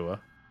you, Rahua.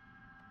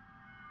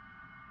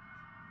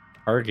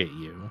 Target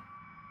you.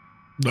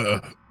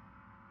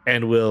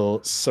 And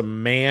will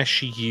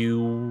smash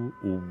you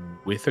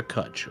with a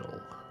cudgel.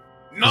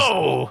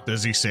 No!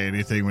 Does he say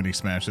anything when he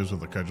smashes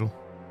with a cudgel?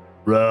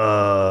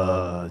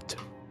 Rut.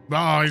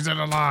 Oh, he's in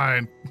a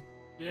line.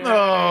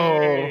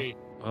 No!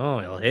 Oh,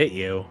 he'll hit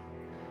you.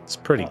 It's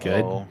pretty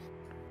good.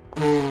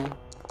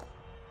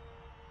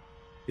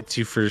 Hits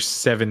you for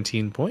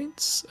 17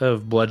 points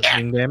of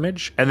bludgeoning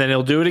damage, and then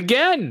he'll do it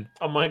again.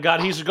 Oh my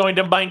god, he's going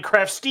to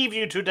Minecraft Steve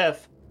you to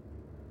death.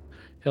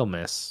 He'll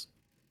miss.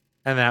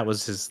 And that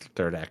was his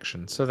third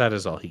action, so that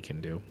is all he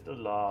can do.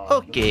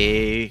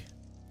 Okay.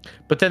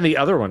 But then the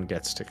other one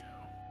gets to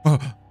go.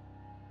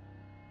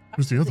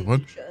 Who's the other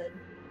one?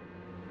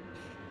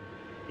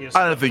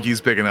 I don't think he's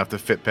big enough to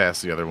fit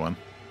past the other one.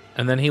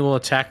 And then he will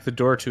attack the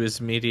door to his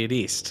immediate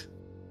east.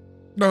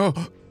 No.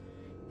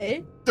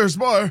 Eh? There's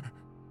more.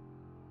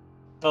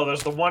 Oh,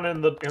 there's the one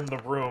in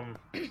the room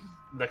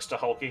next to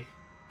Hulky.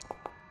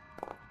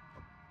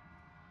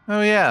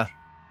 Oh yeah.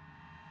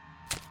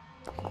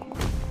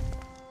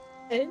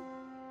 Eh?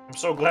 I'm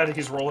so glad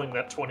he's rolling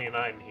that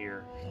 29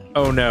 here.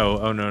 Oh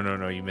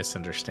no, you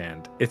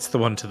misunderstand. It's the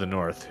one to the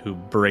north who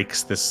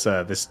breaks this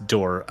this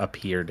door up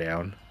here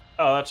down.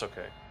 Oh, that's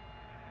okay.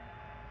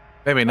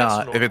 Maybe That's not,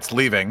 normal. if it's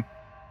leaving.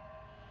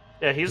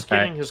 Yeah, he's Okay.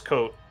 getting his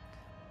coat.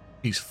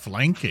 He's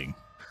flanking.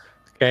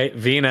 Okay,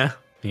 Vina,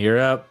 you're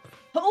up.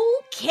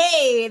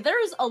 Okay,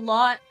 there's a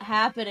lot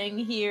happening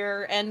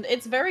here, and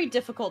it's very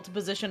difficult to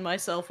position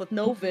myself with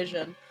no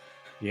vision.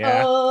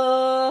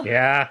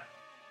 Yeah.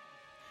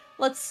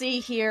 Let's see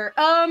here.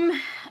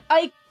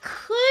 I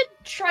could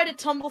try to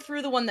tumble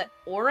through the one that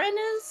Orin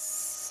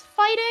is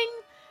fighting,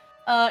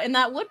 and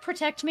that would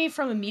protect me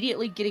from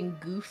immediately getting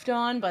goofed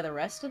on by the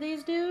rest of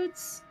these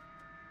dudes.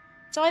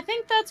 So I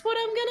think that's what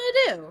I'm gonna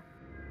do.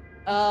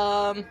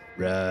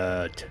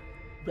 Rut.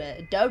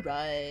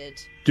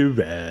 Alright.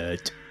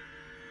 Durut.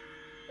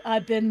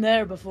 I've been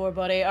there before,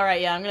 buddy.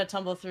 Alright, yeah, I'm gonna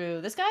tumble through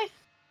this guy.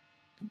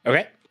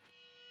 Okay.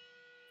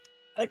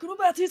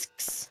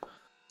 Acrobatics.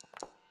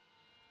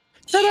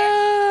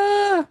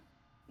 Ta-da!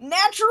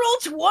 Natural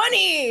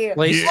 20!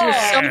 Place Yeah.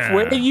 yourself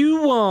where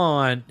you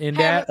want in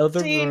that Haven't other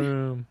seen-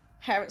 room.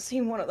 Haven't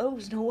seen one of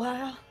those in a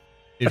while.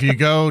 If you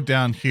go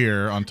down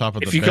here on top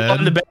of If the you bed, go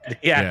on the bed,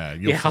 yeah,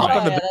 you'll hop fly.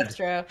 on the yeah, bed. that's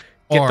true.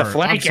 Get or the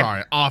flanking. I'm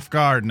sorry, off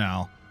guard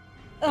now.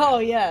 Oh,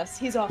 yes,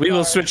 he's off We will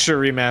guard. switch to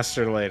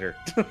remaster later.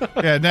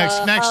 Yeah, next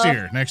Uh,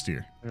 year. Next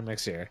year.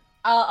 Next year.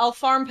 I'll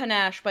farm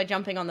panache by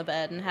jumping on the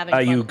bed and having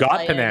fun You with got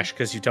playing. panache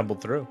because you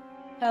tumbled through.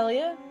 Hell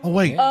yeah. Oh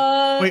wait,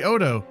 wait,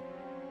 Odo.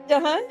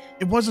 Uh-huh.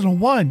 It wasn't a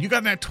 1. You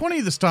got that 20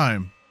 this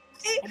time.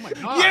 Oh my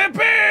god.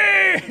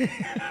 Yippee!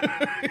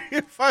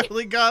 You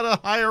finally got a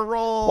higher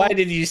roll. Why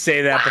did you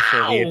say that before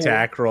the Wow.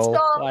 attack roll?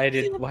 Stop. Why?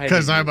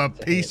 Because did I'm you a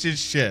say piece it? of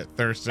shit,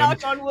 Thurston.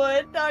 Knock on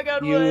wood. Knock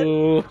on wood.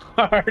 You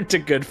aren't a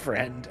good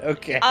friend.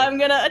 Okay. I'm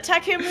gonna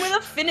attack him with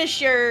a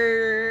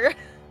finisher.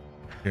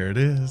 Here it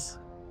is.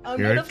 I'm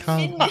Here gonna it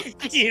comes.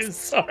 finish. You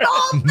sorry.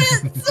 Stop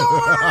it,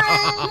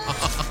 Soren!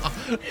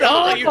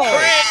 No, you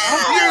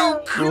Yeah!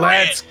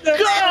 Let's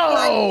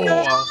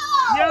go!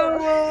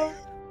 Yo.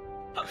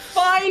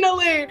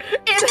 Finally!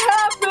 It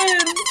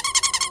happened!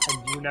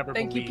 And you never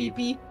Thank you,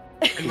 believe.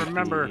 PP. And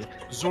remember,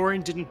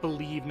 Zoran didn't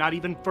believe, not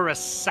even for a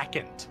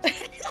second.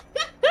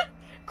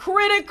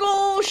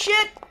 Critical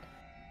shit!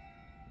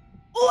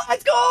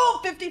 Let's go!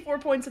 54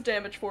 points of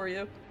damage for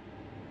you.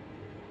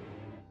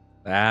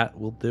 That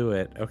will do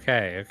it.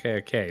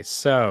 Okay.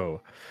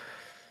 So,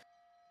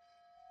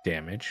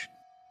 damage.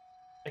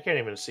 I can't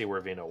even see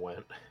where Vino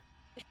went.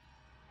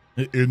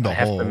 In the I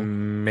have hole. to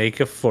make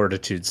a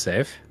fortitude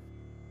save,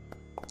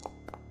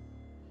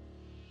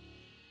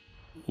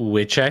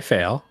 which I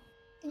fail.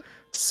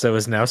 So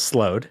is now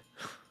slowed.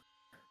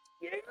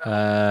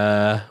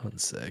 1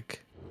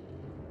 sec.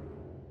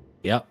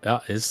 Yep,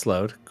 is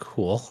slowed.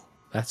 Cool.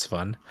 That's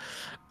fun.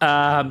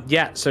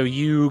 So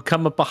you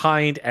come up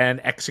behind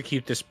and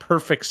execute this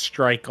perfect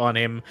strike on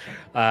him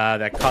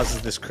that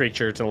causes this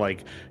creature to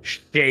like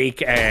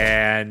shake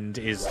and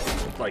is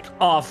like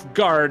off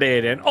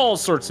guarded and all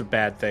sorts of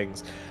bad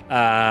things.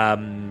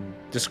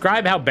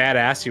 Describe how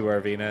badass you are,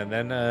 Vina, and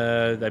then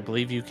I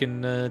believe you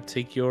can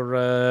take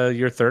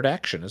your third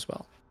action as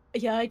well.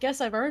 Yeah, I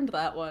guess I've earned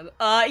that one.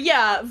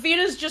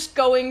 Vina's just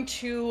going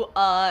to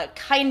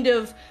kind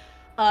of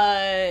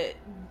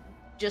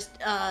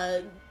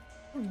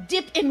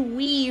dip and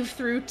weave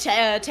through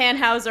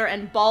Tannhauser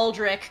and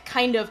Baldric,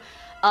 kind of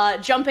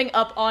jumping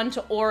up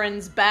onto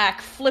Oren's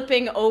back,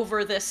 flipping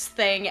over this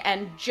thing,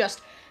 and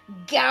just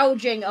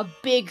gouging a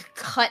big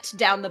cut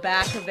down the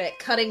back of it,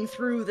 cutting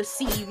through the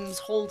seams,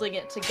 holding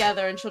it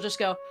together, and she'll just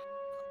go,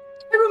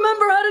 I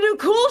remember how to do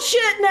cool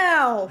shit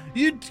now!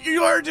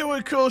 You are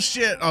doing cool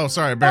shit. Oh,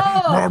 sorry, bear. Oh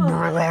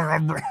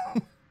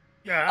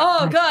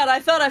god, I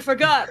thought I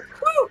forgot.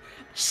 Whew!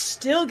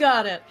 Still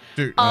got it.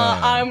 Dude,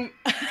 I'm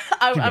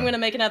going. gonna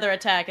make another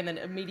attack and then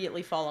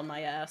immediately fall on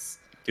my ass.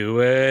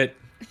 Do it.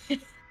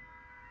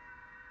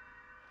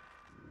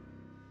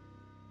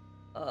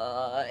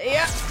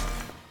 Yeah.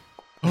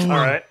 All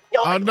right.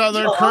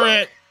 Another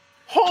crit.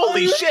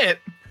 Holy shit!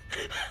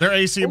 Their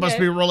AC must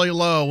be really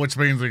low, which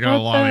means they got a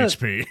lot of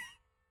HP.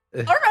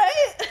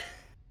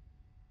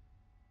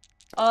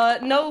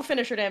 Alright. No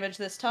finisher damage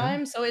this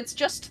time, so it's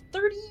just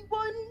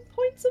 31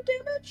 points of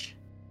damage.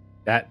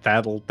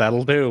 That'll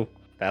do.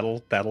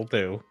 That'll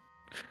do.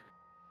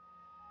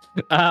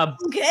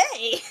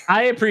 Okay.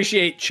 I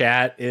appreciate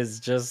chat is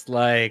just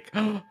like,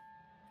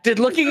 did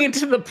looking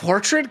into the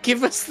portrait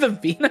give us the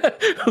Vina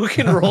who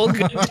can roll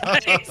good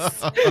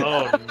dice?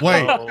 Oh, no.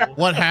 Wait,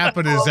 what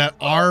happened is that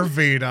our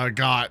Vina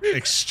got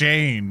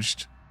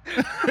exchanged.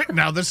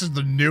 Now this is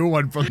the new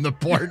one from the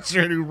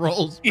portrait who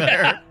rolls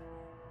better.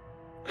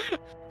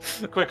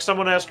 Quick,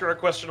 someone ask her a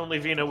question only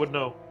Vina would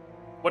know.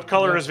 What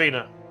color is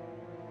Vina?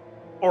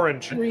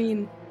 Orange.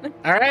 Green.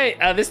 All right,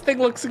 this thing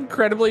looks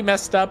incredibly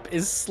messed up.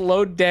 Is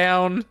slowed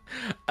down.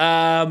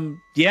 That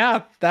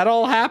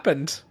all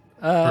happened.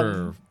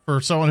 For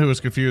someone who was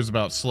confused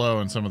about slow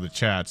in some of the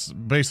chats,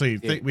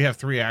 basically we have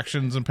 3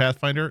 actions in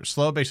Pathfinder.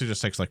 Slow basically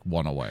just takes like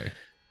 1 away.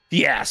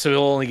 Yeah, so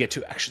he'll only get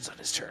 2 actions on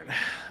his turn.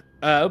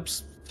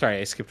 Oops, sorry,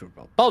 I skipped over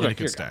Baldric.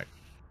 Can stack.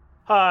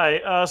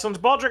 Hi, since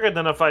Baldric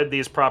identified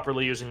these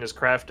properly using his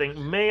crafting,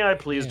 may I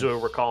please do a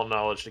recall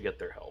knowledge to get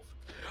their health?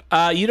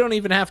 You don't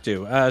even have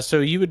to. So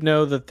you would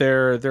know that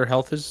their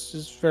health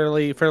is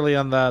fairly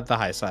on the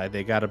high side.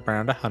 They got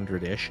around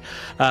 100-ish.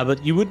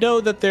 But you would know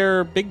that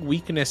their big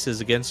weakness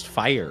is against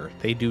fire.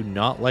 They do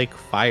not like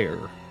fire.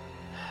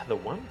 The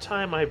one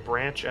time I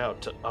branch out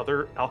to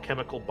other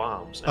alchemical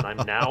bombs, and I'm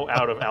now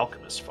out of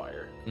alchemist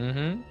fire.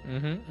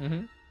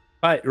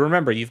 But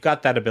remember, you've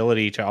got that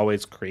ability to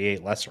always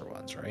create lesser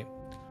ones, right?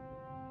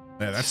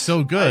 Yeah, that's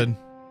still good.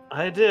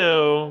 I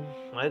do.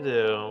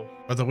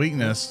 But the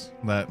weakness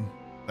that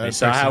I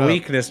saw picks it how up.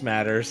 weakness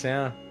matters.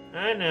 Yeah.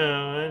 I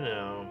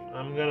know.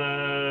 I'm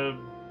gonna.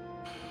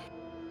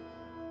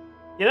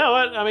 You know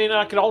what? I mean,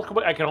 I can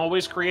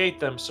always create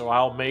them. So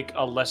I'll make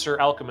a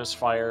lesser alchemist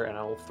fire, and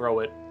I'll throw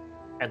it,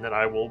 and then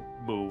I will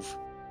move.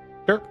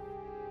 Sure.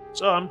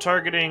 So I'm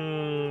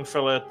targeting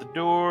fella at the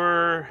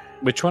door.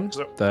 Which one?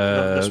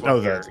 This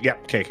one here. Yeah.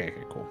 Okay.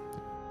 Cool.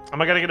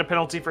 Am I gonna get a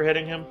penalty for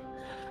hitting him?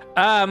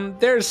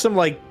 There's some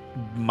like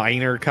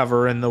minor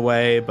cover in the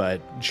way,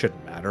 but it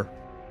shouldn't matter.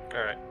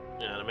 All right.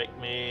 Yeah, to make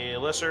me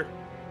lesser.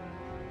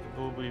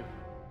 Boobly.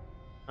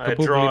 I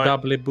Kaboobly, draw it,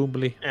 dobbly,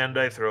 boobly. and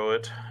I throw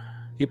it.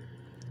 Yep.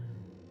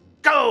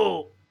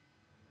 Go!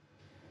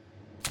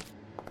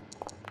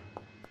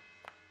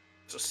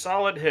 It's a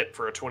solid hit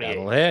for a 28.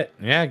 That'll hit.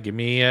 Yeah. Give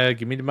me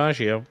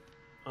DiMaggio.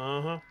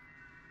 Uh-huh.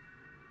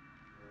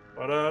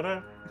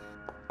 Ba-da-da.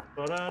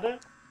 Ba-da-da.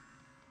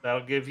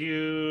 That'll give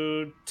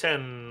you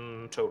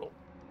 10 total.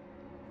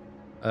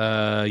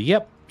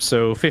 Yep.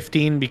 So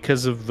 15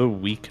 because of the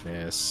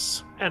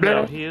weakness. And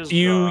now he is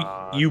You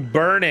gone.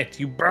 burn it.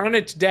 You burn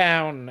it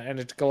down, and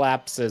it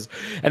collapses.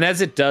 And as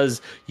it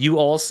does, you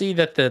all see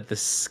that the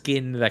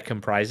skin that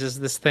comprises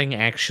this thing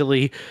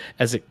actually,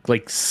 as it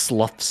like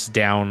sloughs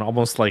down,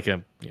 almost like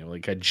a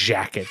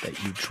jacket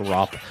that you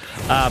drop,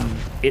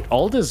 it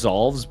all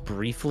dissolves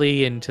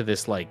briefly into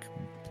this like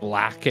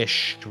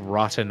blackish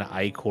rotten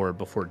ichor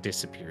before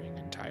disappearing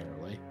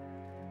entirely.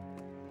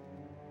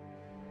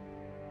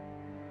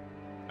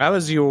 That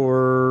was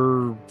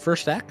your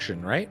first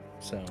action, right?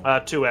 So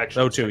 2 actions.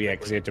 Oh, 2, yeah,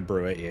 because you had to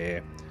brew it.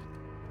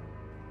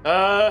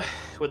 Yeah.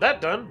 With that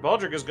done,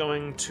 Baldric is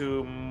going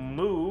to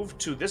move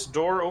to this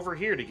door over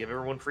here to give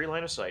everyone free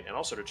line of sight, and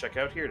also to check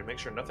out here to make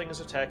sure nothing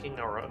is attacking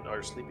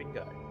our sleeping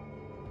guy.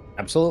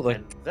 Absolutely.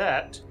 And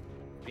that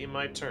be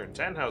my turn.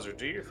 Tannhauser,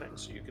 do your thing,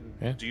 so you can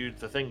do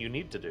the thing you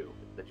need to do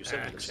that you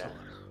said in the chat.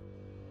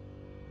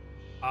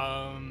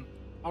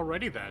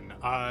 Alrighty then.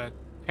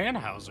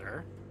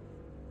 Tannhauser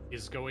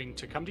is going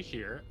to come to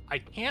here. I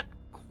can't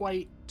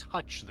quite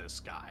touch this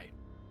guy.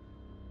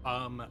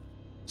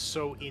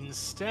 So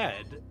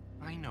instead,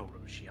 I know,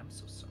 Roshi, I'm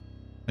so sorry.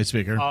 Hey,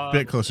 speaker,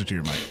 bit closer to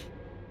your mic.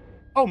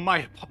 Oh,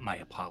 my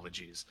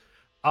apologies.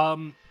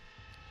 I'm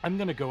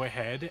gonna go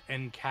ahead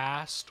and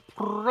cast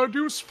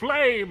Produce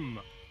Flame.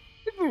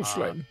 Produce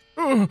Flame.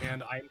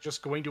 And I'm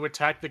just going to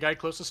attack the guy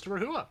closest to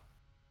Rahua.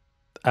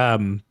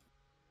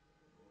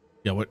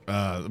 Yeah, what?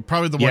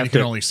 Probably the one you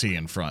can only see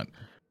in front.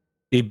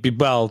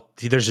 Well,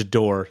 there's a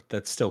door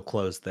that's still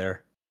closed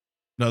there.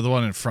 No, the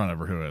one in front of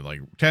Rahua. Like,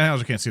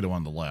 Tannhauser can't see the one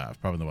on the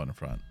left. Probably the one in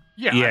front.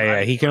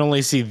 Yeah. He can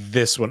only see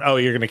this one. Oh,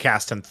 you're gonna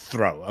cast and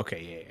throw.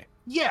 Okay,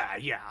 Yeah.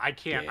 I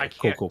can't. Yeah, I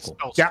can't. cool.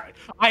 Spell strike.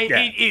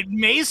 It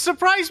may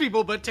surprise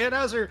people, but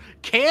Tannhauser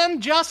can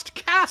just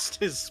cast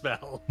his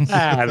spell.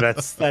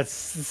 That's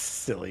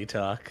silly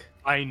talk.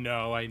 I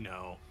know.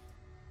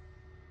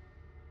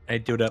 I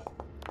do it up.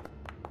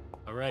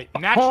 All right,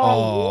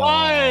 natural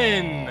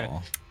 1.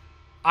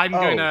 I'm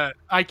gonna.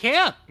 I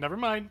can't. Never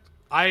mind.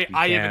 I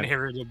have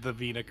inherited the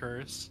Vina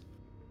curse.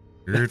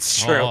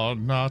 It's true. a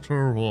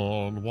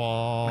natural one.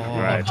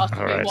 Right. There must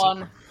be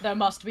one. There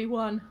must be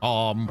one.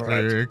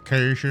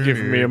 Complication. Give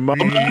me a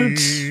moment.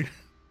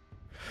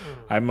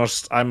 I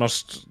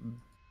must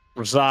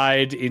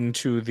reside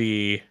into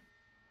the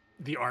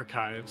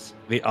archives.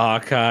 The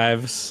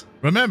archives.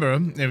 Remember,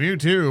 if you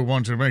too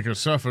want to make us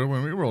suffer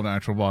when we roll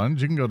natural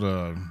ones, you can go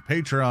to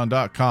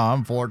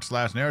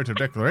patreon.com/narrative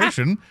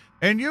declaration,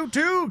 and you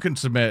too can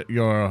submit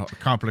your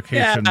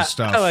complication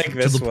stuff I like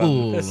this to the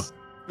pool.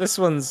 This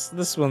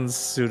one's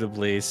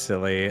suitably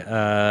silly.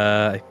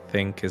 I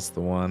think is the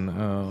one.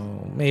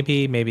 Oh,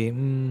 maybe.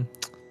 One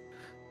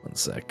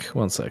sec.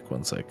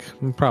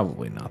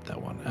 Probably not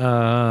that one.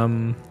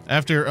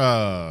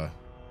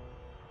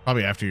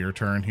 Probably after your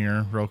turn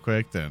here, real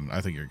quick. Then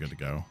I think you're good to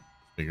go.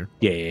 Figure.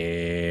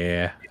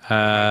 Yeah.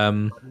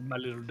 My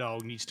little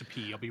dog needs to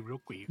pee. I'll be real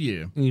quick.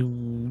 Yeah.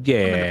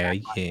 Yeah.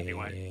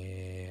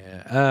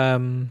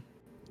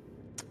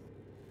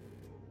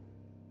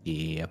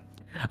 Yeah.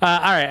 All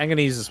right, I'm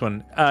gonna use this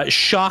one.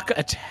 Shock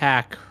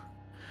attack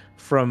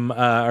from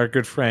our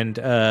good friend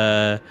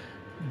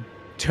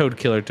Toad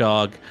Killer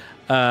Dog.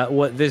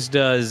 What this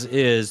does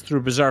is,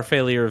 through bizarre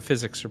failure of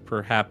physics or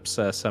perhaps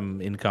some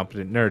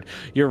incompetent nerd,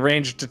 your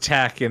ranged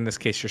attack, in this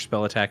case your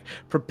spell attack,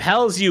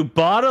 propels you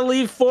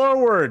bodily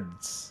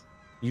forwards.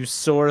 You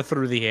soar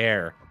through the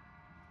air,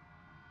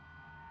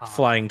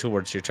 flying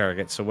towards your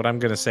target. So what I'm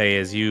gonna say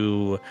is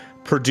you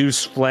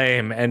produce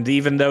flame, and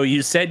even though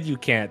you said you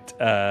can't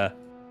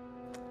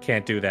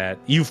do that,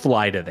 you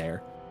fly to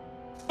there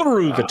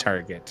through the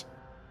target.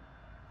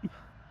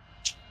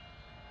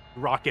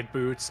 Rocket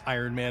boots,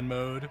 Iron Man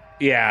mode.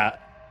 Yeah,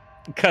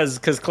 because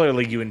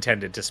clearly you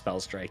intended to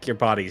spell strike. Your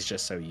body's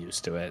just so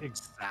used to it.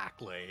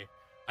 Exactly.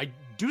 I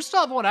do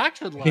still have one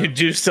action left. You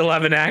do still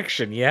have an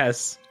action,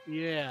 yes.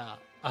 Yeah.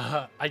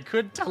 I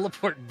could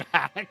teleport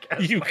back.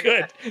 You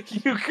could.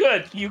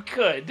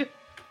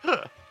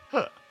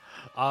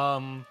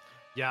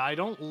 Yeah, I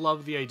don't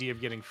love the idea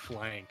of getting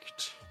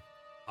flanked.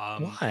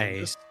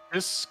 Why?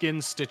 This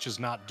skin stitch is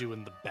not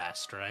doing the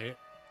best, right?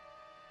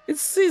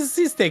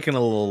 He's taking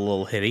a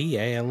little hitty,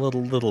 yeah, a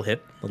little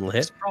hit.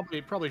 It's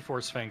probably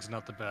Force Fang's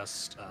not the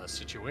best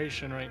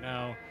situation right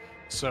now,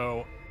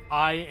 so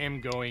I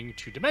am going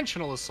to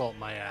dimensional assault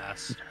my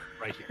ass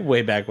right here.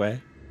 Way back way.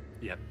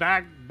 Yeah,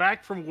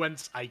 back from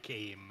whence I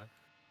came.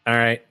 All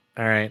right.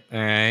 No.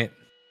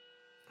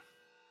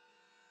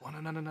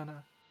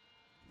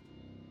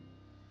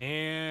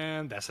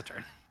 And that's a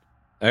turn.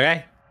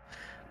 Okay.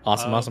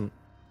 Awesome.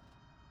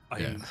 I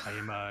am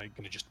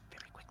gonna just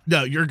very quick.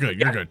 No, you're good.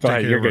 You're good. Go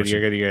ahead. You're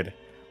good.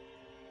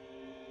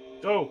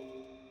 Go.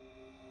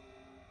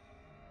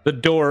 The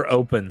door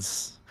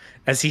opens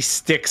as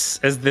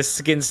this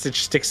skin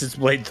stitch sticks its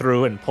blade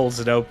through and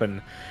pulls it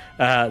open,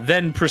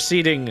 then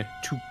proceeding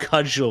to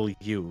cudgel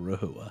you,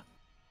 Rahua.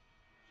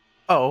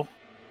 Oh.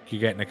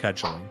 You're getting a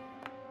cudgeling.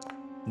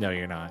 No,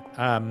 you're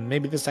not.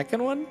 Maybe the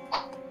second one?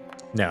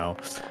 No.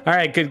 All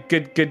right, good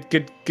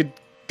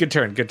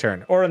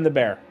turn. Or in the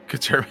bear.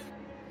 Good turn.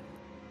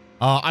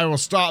 I will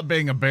stop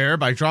being a bear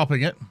by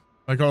dropping it.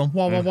 By going,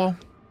 wah, wah, wah.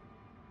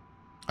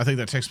 I think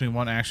that takes me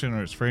one action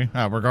or it's free.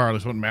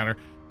 Regardless, wouldn't matter.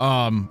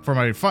 For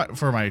my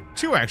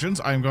 2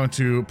 actions, I'm going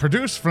to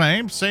produce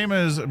flame, same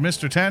as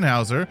Mr.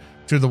 Tannhauser,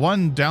 to the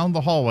one down the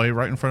hallway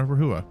right in front of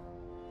Rahua.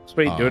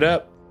 Sweet, do it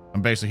up.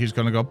 And basically, he's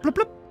going to go blip,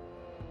 blip.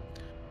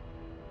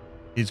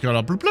 He's going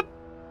to blip, blip.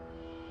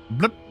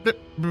 Blip, blip,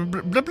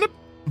 blip, blip, blip.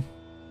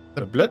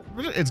 Blip, blip.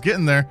 It's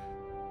getting there.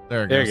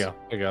 There it There goes. you go.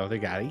 There you go. They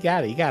got it. You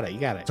got it. You got it. You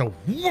got it. So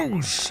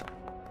whoosh,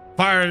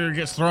 fire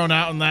gets thrown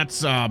out, and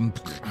that's a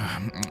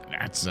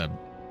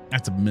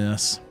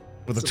miss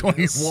with a It's a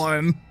miss.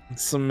 21.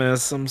 It's a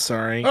miss. I'm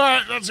sorry. All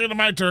right, that's the end of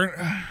my turn.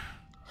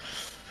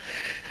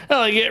 I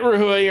like it,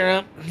 Ruhua. You're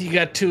up. You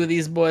got two of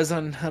these boys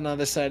on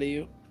the side of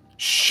you.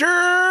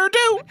 Sure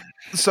do.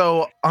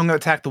 So I'm gonna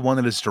attack the one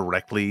that is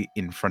directly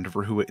in front of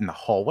Rahua in the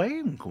hallway.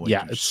 I'm going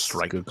Yeah, to it's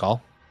strike. good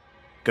call.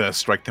 Gonna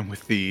strike them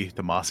with the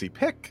mossy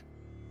pick.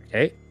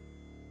 Okay,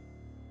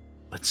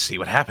 Let's see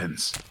what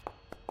happens.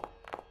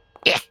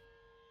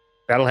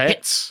 that'll hit.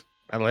 Hits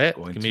That'll hit.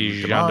 Going Give me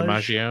to Jean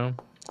damage. DiMaggio.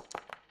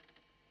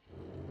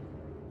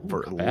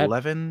 for Not bad.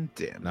 11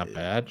 damage. Not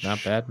bad.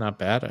 Not bad. Not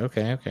bad.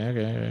 Okay.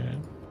 Okay.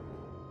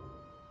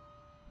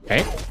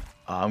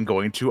 I'm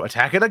going to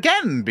attack it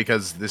again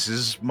because this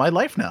is my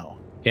life now.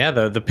 Yeah,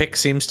 the pick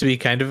seems to be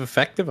kind of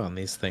effective on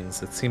these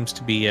things. It seems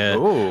to be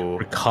Oh,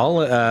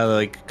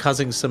 like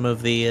causing some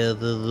of the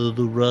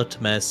rot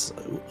mess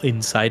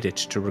inside it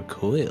to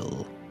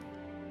recoil.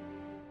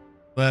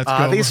 Let's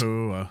go, these-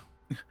 Bahua.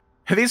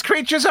 these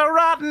creatures are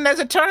rotten, as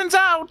it turns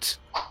out.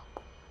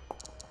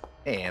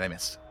 And I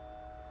missed.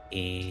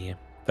 Third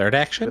For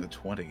action. the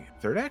 20.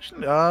 Third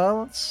action.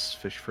 Let's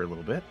fish for a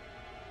little bit.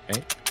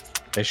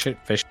 Fish it,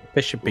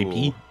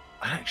 baby. Ooh.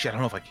 Actually, I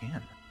don't know if I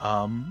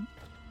can.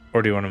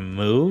 Or do you want to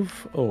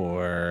move?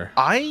 Or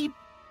I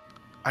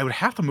would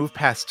have to move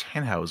past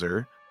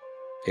Tannhauser.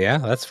 yeah,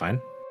 that's fine.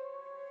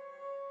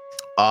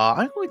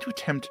 I'm going to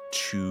attempt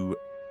to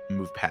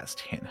move past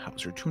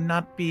Tannhauser to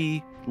not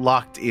be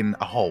locked in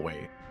a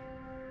hallway.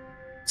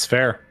 It's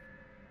fair.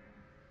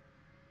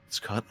 Let's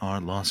cut our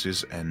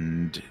losses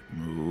and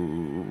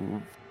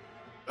move.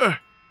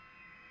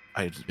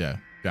 Yeah,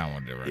 down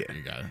one different. Yeah.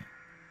 You got it.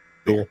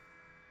 Cool.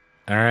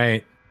 All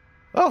right.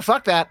 Oh,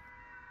 fuck that.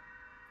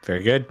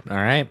 Very good. All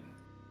right.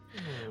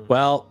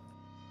 Well,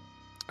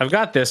 I've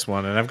got this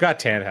one, and I've got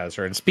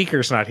Tannhauser, and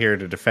Speaker's not here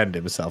to defend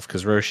himself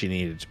because Roshi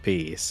needed to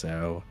pee.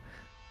 So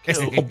this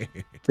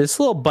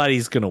little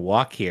buddy's gonna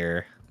walk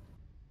here,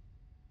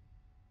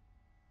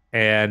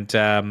 and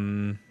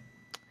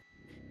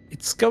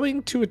it's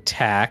going to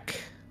attack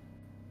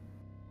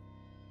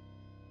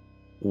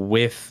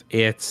with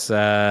its.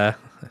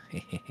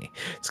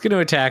 It's going to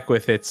attack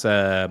with its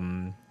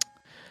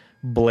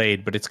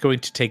blade, but it's going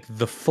to take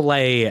the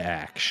flay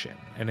action,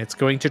 and it's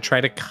going to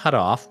try to cut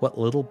off what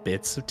little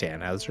bits of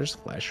Tannhauser's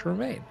flesh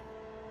remain.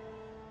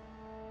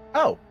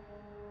 Oh,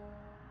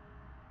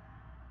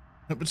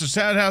 Mr.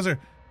 Tannhauser.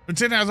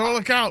 Mr. Tannhauser, oh,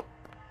 look out.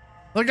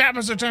 Look out,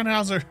 Mr.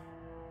 Tannhauser.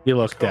 He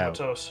looked out.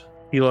 Comatose.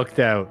 He looked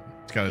out.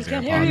 He's got his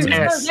Can't hear you. AirPods in.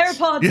 Yes. He's got his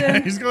AirPods Yeah,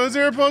 in. he's got his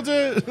AirPods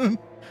in.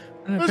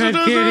 Mr. Pet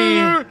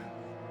Tannhauser.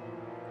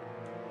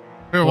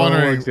 People Oh,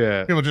 wondering, like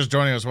that. people just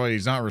joining us while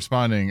he's not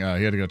responding. He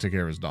had to go take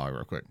care of his dog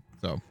real quick.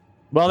 So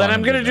Well, then Why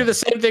I'm don't going to do do that? the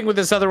same thing with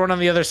this other one on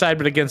the other side,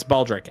 but against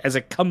Baldric. As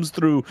it comes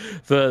through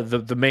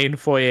the main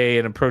foyer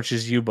and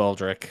approaches you,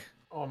 Baldric,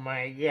 Oh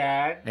my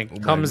god. and Oh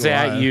my comes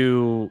at God.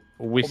 you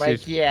with my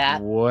its God.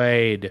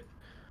 blade.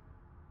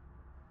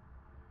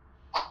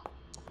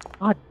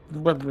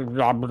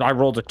 I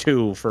rolled a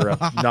 2 for a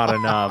not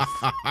enough.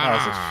 how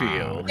does it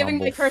feel? Giving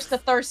my Rumble. curse to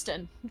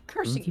Thurston.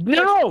 Cursing you.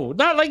 No,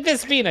 not like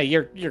this, Vina.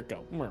 You're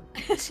go.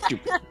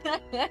 Stupid.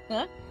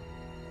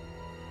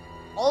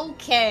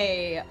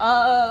 Okay.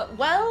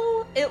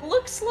 Well, it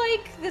looks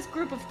like this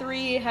group of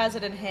 3 has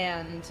it in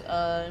hand.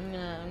 I'm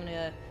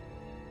gonna.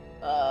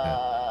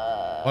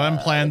 what I'm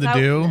planning to without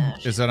do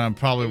Nash. is that I'm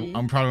probably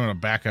going to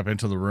back up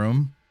into the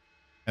room,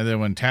 and then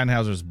when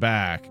Tannhauser's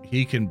back,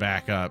 he can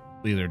back up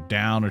either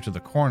down or to the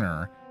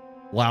corner,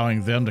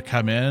 allowing them to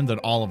come in. Then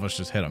all of us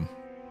just hit them.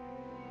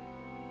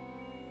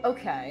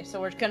 Okay, so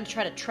we're gonna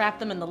try to trap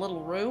them in the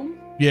little room.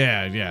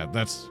 Yeah,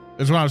 that's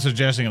what I'm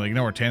suggesting. Like, you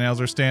know where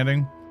Tannhauser's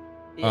standing?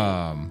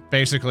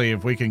 Basically,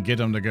 if we can get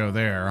them to go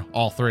there,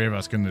 all 3 of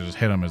us can just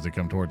hit them as they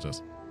come towards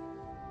us.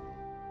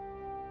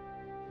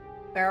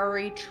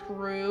 Very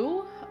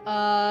true.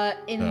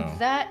 In So.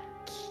 that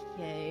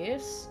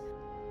case,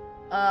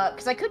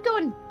 because I could go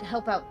and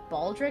help out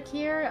Baldric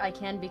here. I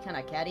can be kind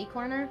of catty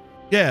corner.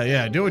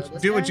 Yeah. Do This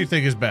what guy? you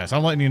think is best.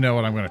 I'm letting you know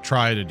what I'm going to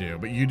try to do,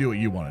 but you do what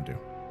you want to do.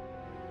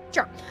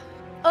 Sure.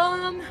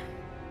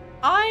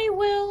 I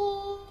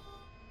will.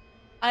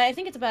 I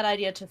think it's a bad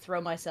idea to throw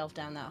myself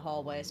down that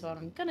hallway. So what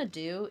I'm gonna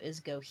do is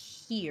go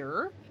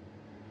here.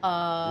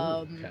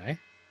 Okay.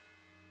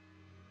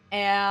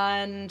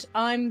 And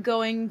I'm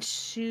going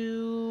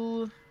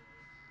to. Do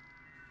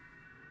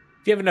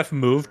you have enough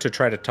move to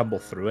try to tumble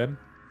through him?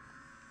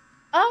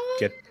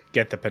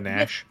 Get the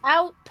panache.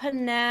 Without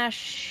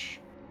panache,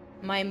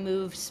 my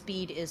move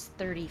speed is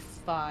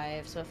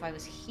 35. So if I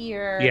was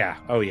here. Yeah.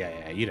 Oh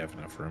yeah. You'd have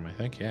enough room, I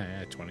think.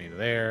 Yeah. 20 to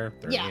there.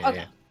 30, Yeah.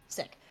 Okay.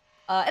 Sick.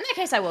 In that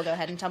case, I will go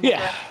ahead and tumble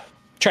Yeah.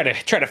 Try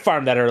to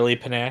farm that early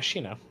panache.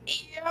 You know.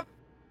 through. Yep.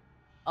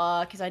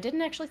 Because I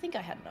didn't actually think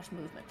I had enough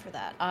movement for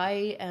that.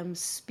 I am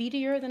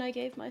speedier than I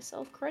gave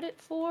myself credit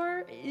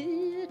for.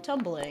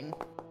 Tumbling.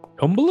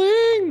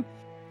 Tumbling.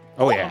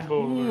 Oh yeah.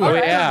 Ooh, Oh,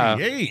 that's yeah.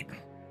 38.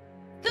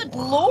 Good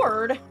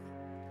lord.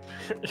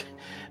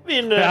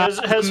 Vina has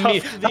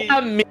huffed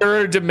the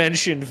mirror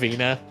dimension,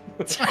 Vina.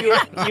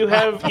 you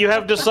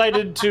have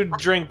decided to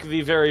drink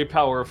the very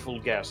powerful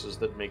gases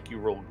that make you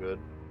roll good.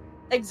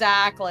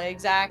 Exactly.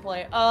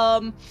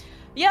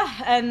 Yeah,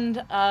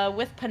 and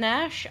with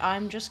panache,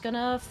 I'm just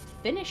gonna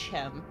finish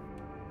him.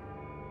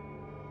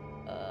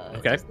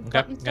 Okay, Does the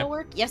button still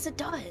work? Yes, it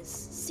does.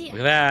 See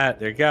Look at that.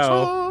 There you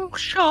go.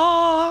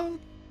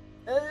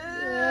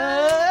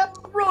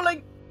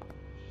 Rolling.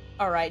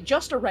 All right,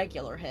 just a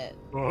regular hit.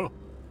 Oh.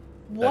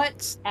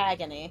 What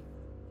agony?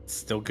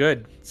 Still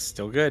good.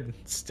 Still good.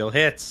 Still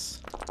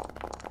hits.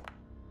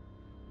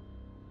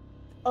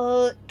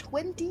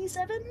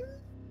 27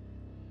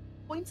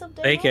 points of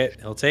damage. Take it.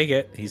 He'll take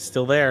it. He's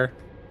still there.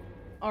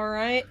 All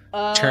right.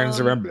 Turns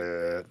around.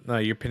 No,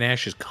 your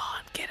panache is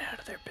gone. Get out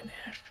of there,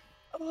 panache.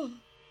 Oh,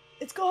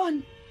 it's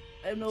gone.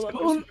 I have no longer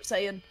Super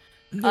Saiyan.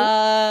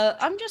 No.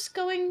 I'm just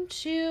going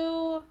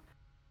to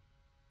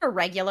a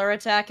regular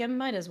attack him.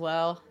 Might as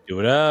well. Do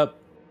it up.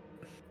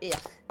 Yeah.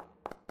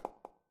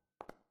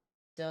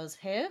 Does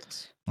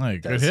hit. Hey,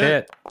 good Does hit.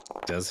 hit.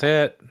 Does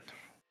hit.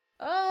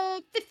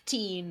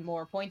 15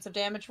 more points of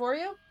damage for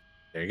you.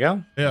 There you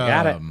go. Yeah,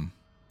 Got it.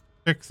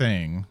 Quick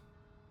thing.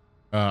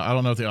 I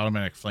don't know if the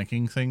automatic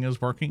flanking thing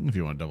is working. If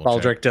you want to double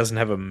check. Baldric doesn't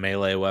have a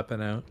melee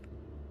weapon out.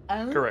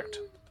 Correct.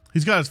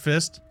 He's got his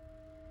fist.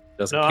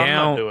 Doesn't No, I'm not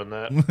count. doing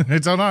that.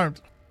 It's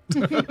unarmed.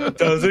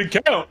 Doesn't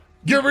count.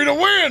 Get me to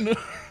win.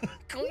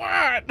 Come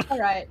on. All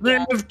right.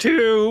 Yeah. Live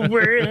to I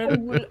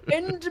win. will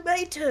end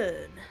my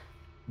turn.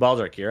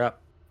 Baldric, you're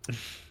up.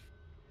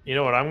 You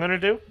know what I'm gonna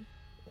do?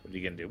 What are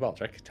you gonna do,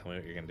 Baldric? Tell me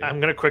what you're gonna do. I'm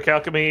gonna quick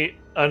alchemy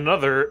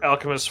another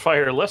alchemist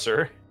fire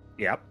lesser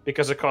Yep.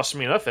 because it costs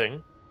me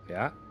nothing,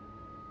 Yeah.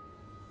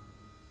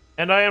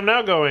 and I am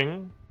now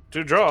going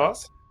to draw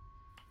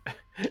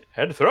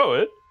and throw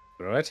it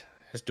Throw it.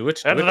 Just do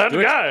it. at do it, that do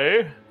it.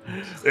 guy.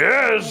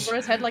 Yes, Over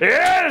his head like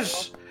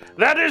yes,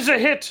 that is a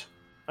hit.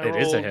 I It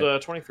is a hit.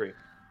 rolled 23.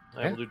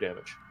 I will do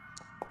damage.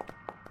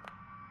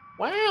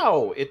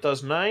 Wow, it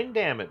does 9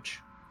 damage.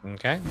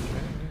 Okay.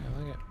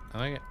 I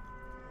like it.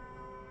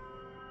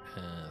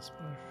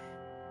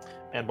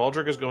 And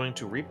Baldric is going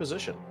to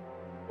reposition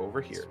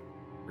over here.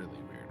 Really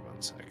weird.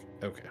 1 sec.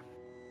 Okay.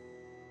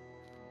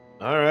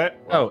 All right.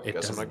 Oh, Well, it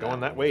guess I'm does not going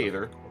that way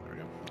either. There we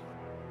go.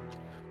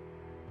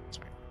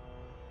 Sorry.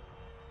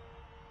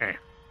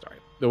 Sorry.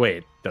 The way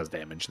it does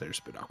damage there's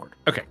a bit awkward.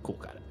 Okay, cool,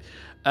 got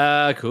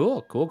it. Cool.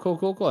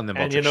 And then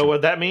And Baldric you know should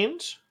what that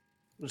means?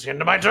 It's the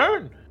end of my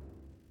turn.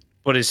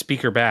 put his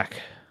speaker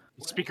back.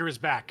 The speaker is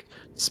back.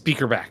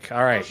 Speaker back.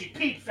 All right. She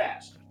peed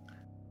fast.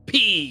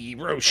 P.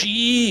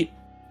 Roshi.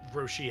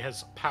 Roshi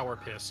has power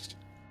pissed.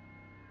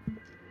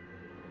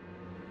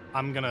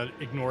 I'm gonna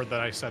ignore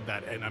that I said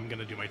that, and I'm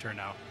gonna do my turn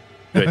now.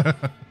 Good.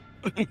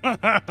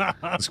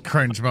 Those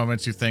cringe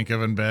moments you think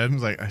of in bed.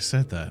 It's like, I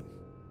said that.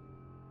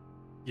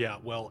 Yeah,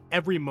 well,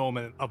 every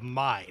moment of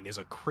mine is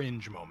a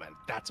cringe moment.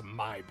 That's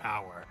my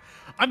power.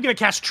 I'm gonna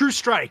cast True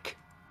Strike,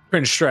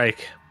 Cringe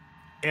strike.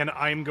 and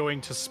I'm going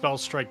to spell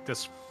strike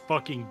this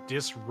fucking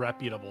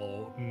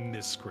disreputable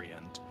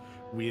miscreant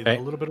with Okay.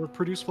 a little bit of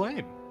Produce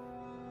Flame.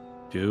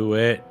 Do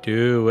it.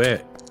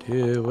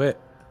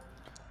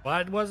 Well,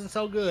 it wasn't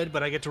so good,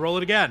 but I get to roll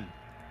it again.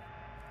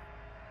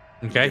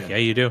 Okay. Yeah,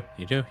 you do.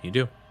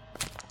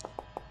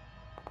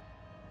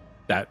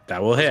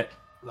 That will hit.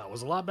 That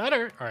was a lot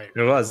better. All right.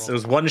 It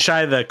was one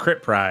shy of the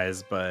crit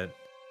prize, but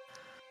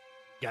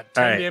Got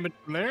 10 all right. damage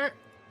from there.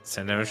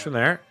 send damage from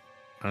there.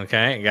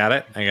 Okay, I got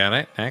it.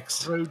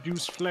 Next.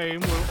 Produce Flame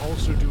will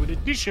also do an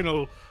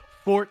additional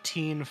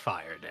 14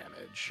 fire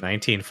damage.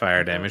 19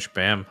 fire damage.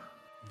 Bam.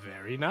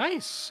 Very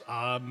nice.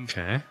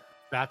 Okay.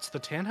 That's the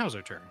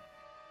Tannhauser turn.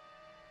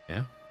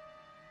 Yeah.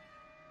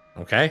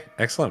 Okay.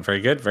 Excellent.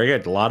 Very good.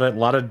 A lot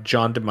of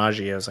John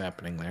DiMaggio's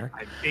happening there.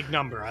 Big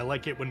number. I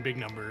like it when big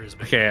number is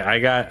big. Okay, I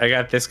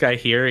got this guy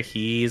here.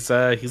 He's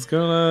gonna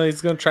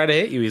try to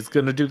hit you. He's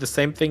gonna do the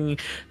same thing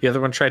the other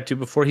one tried to do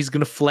before. He's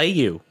gonna flay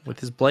you with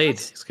his blade.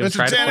 He's gonna Mr.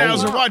 try to flay you.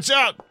 Tannhauser, watch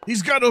out.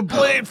 He's got a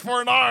blade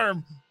for an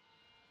arm.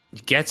 He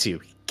gets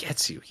you.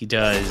 He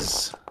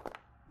does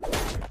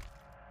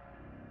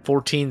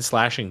 14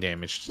 slashing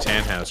damage to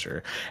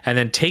Tannhauser, and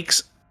then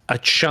takes a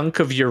chunk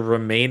of your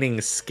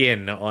remaining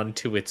skin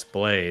onto its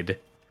blade.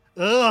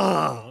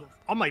 Ugh!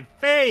 On my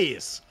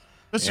face!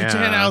 Mr. Yeah.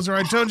 Tannhauser,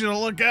 I told you to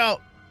look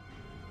out.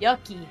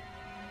 Yucky.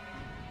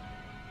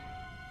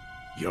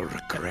 You'll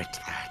regret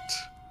that.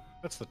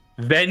 That's the.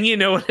 Then you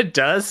know what it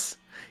does?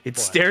 It What?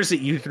 stares at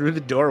you through the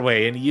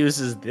doorway and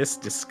uses this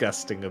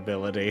disgusting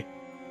ability.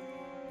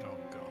 Oh,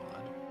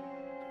 God.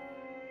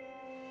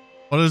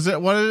 What is it?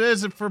 What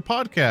is it for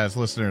podcast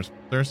listeners,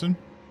 Thurston?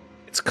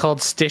 It's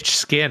called Stitch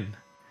Skin,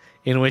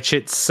 in which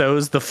it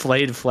sews the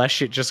flayed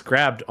flesh it just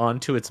grabbed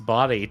onto its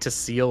body to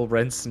seal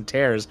rents and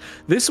tears.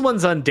 This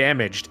one's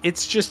undamaged.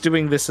 It's just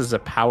doing this as a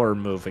power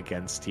move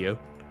against you.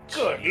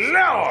 Good lord!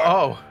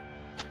 Oh,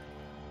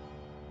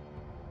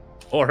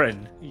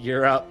 Orin,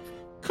 you're up.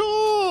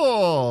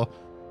 Cool.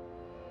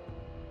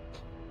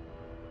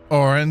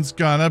 Orin's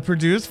gonna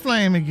produce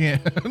flame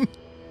again.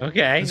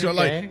 Okay. It's got,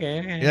 like,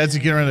 okay. He has to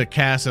get ready to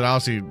cast it.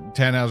 Obviously,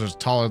 Tannhauser's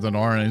taller than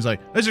Orin. And he's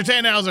like, Mr.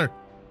 Tannhauser,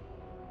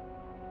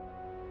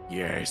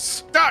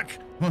 Yes. duck!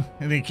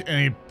 And he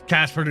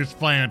casts Produce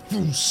Flame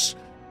and whoosh,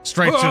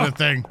 straight to the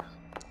thing.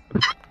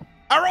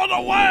 I rolled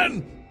a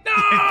 1!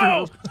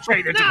 No!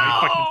 Straight into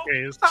my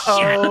fucking face.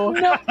 Oh,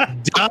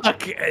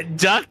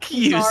 Duck,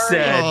 you Sorry.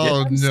 said.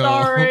 Oh, I'm no.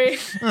 sorry.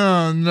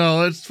 Oh,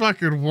 no. It's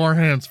fucking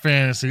Warhands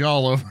Fantasy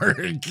all over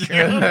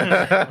again.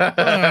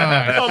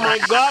 Oh my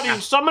god,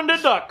 you summoned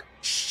a duck.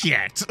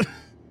 Shit.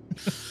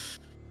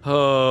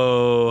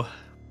 Oh.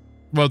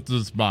 What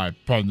is my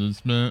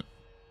punishment?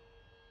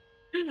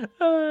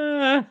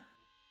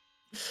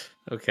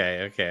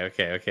 Okay.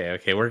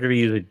 We're gonna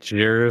use a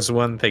Jers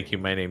one. Thank you.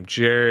 My name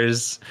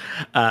Jers.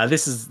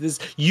 This.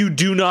 You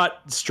do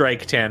not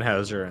strike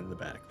Tannhauser in the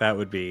back. That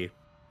would be,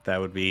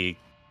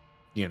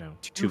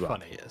 too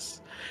funny.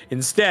 obvious.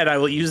 Instead, I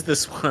will use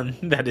this one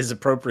that is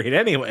appropriate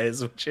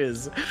anyways, which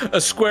is a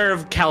square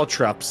of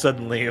caltrop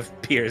suddenly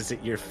appears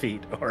at your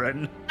feet,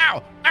 Orin.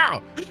 Ow!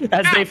 Ow!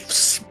 As they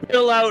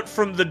spill out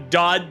from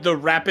the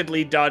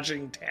rapidly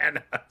dodging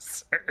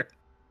Tannhauser.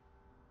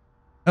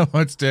 How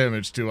much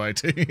damage do I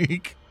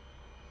take?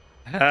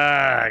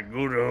 Ah,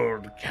 good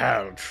old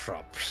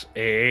caltrops,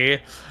 eh?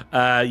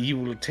 You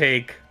will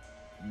take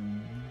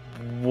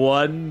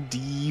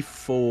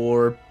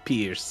 1d4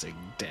 piercing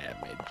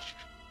damage.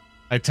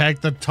 I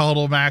take the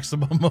total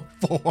maximum of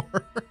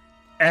 4.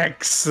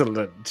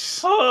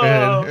 Excellent.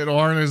 And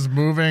Orin is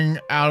moving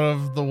out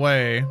of the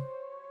way.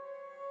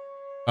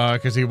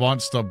 Because he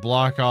wants to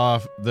block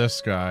off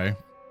this guy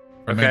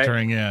from Okay.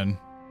 entering in.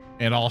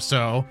 And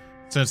also,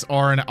 since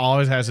Orin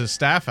always has his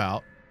staff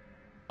out,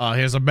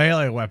 he has a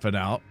melee weapon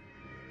out.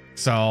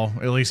 So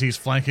at least he's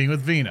flanking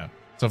with Vina.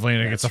 So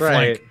Vina gets a That's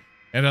right. flank.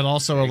 And it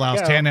also There you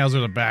allows go.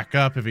 Tannhauser to back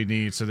up if he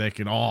needs, so they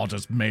can all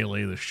just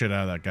melee the shit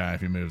out of that guy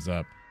if he moves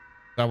up.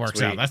 That works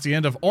Sweet. out. That's the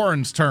end of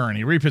Orin's turn.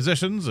 He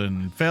repositions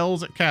and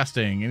fails at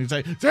casting. And he's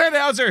like,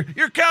 Tannhauser,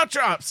 your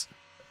caltrops!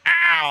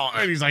 Ow!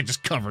 And he's like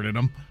just covered in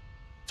them.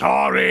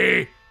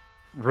 Sorry.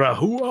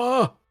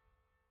 Rahua.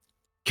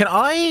 do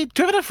I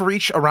have enough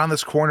reach around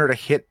this corner to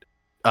hit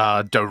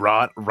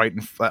Darot right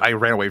I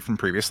ran away from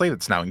previously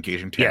that's now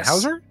engaging Yes.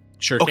 Tannhauser?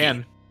 Sure Okay.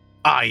 can.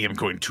 I am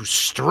going to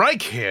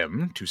strike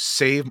him to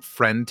save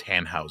friend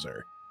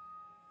Tannhauser.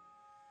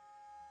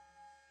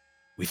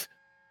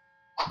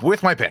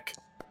 With my pick.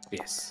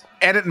 Yes.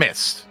 And it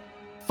missed.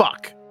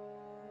 Fuck.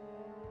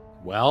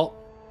 Well,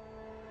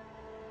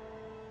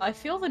 I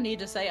feel the need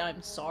to say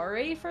I'm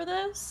sorry for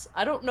this.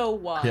 I don't know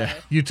why. Yeah,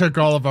 you took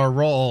all of our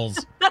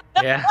rolls.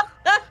 yeah.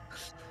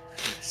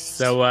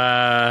 So,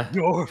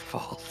 Your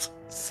fault.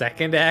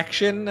 second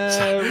action.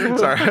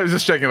 Sorry, I was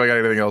just checking if I got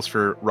anything else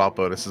for rot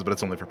bonuses, but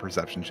it's only for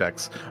perception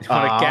checks. You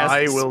want to cast I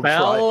a will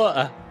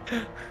spell?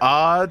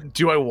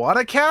 Do I want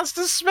to cast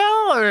a spell?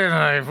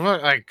 I mean,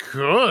 I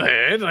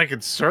could. I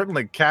could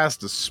certainly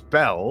cast a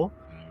spell.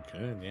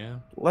 Good, yeah.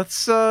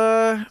 Let's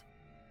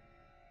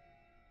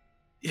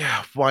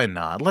yeah, why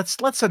not? Let's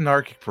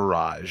anarchic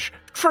barrage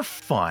for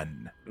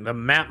fun. The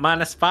map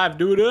 -5,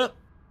 do it up.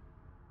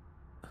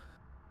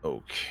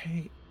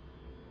 Okay.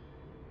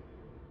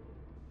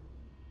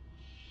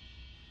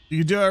 You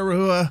can do it,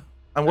 Ruha.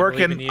 I'm believe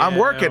in working. you. I'm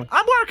working.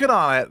 I'm working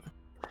on it.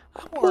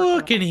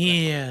 Looking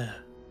here.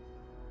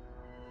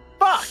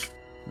 Fuck.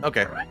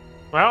 Okay.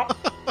 Well,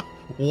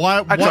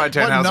 What I tried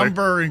Tannhauser.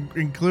 number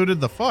included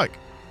the fuck?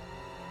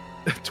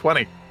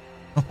 20.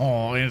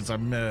 Oh, it's a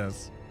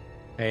miss.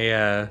 Hey,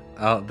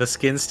 the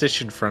skin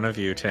stitch in front of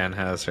you,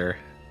 Tannhauser.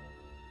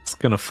 It's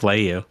gonna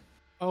flay you.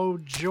 Oh,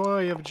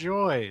 joy of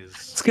joys.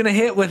 It's gonna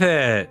hit with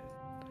it.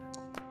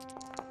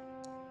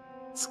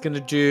 It's gonna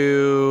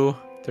do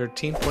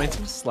 13 points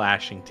of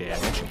slashing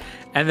damage.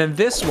 And then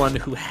this one,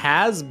 who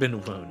has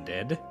been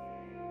wounded,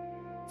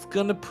 it's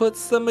gonna put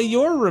some of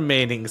your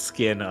remaining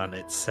skin on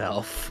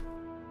itself.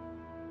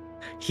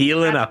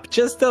 Healing up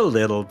just a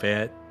little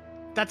bit.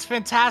 That's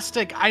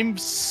fantastic. I'm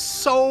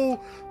so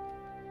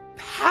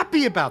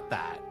happy about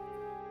that.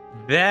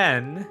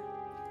 Then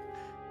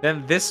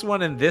this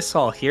one in this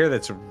hall here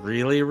that's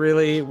really,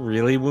 really,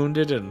 really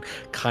wounded and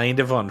kind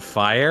of on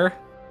fire.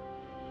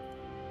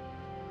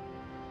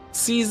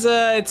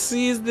 It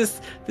sees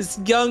this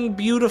young,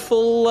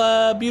 beautiful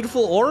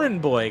Orin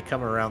boy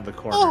come around the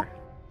corner.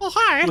 Oh,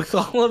 hi. With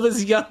all of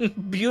his young,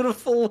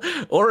 beautiful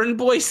Orin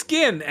boy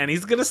skin, and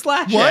he's gonna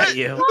slash What? at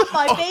you. Oh,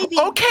 my baby.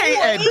 Okay,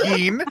 boy. Ed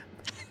Gein.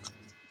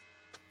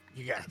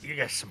 You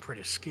got some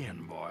pretty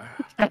skin, boy.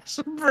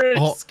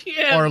 Oh,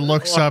 Skin. Or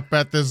looks up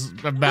at this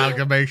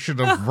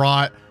amalgamation of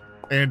rot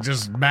and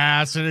just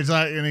mass, and he's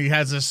like, and he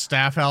has his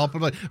staff help,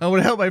 and like, I want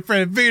to help my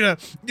friend Vina.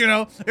 You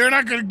know, you're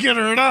not gonna get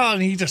her at all,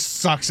 and he just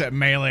sucks at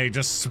melee,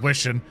 just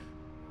swishing.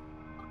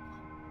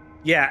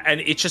 Yeah, and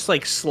it just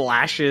like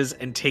slashes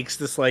and takes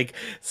this like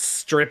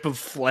strip of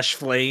flesh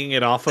flaying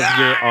it off of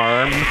your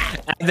arm,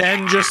 and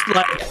then just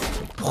like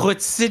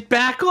puts it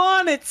back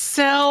on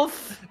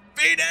itself.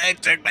 Vina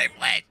took my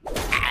flesh.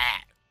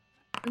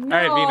 All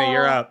right, Vina,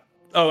 you're up.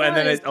 Oh, and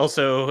then Nice. it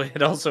also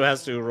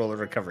has to roll a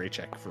recovery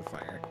check for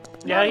fire.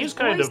 Yeah, Oh, he's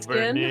kind boy of skin.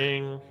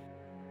 burning.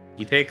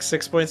 You take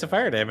 6 points of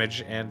fire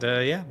damage, and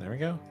yeah, there we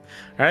go.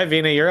 All right,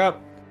 Vina, you're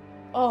up.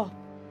 Oh,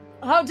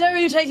 how dare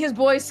you take his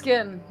boy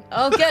skin?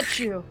 I'll get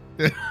you.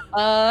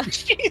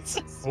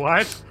 Jesus.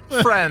 What?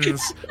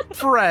 Friends.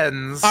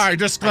 Friends. All right,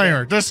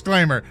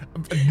 disclaimer.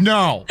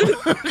 No.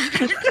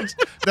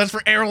 That's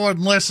for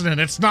everyone listening.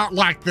 It's not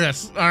like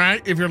this, all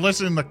right? If you're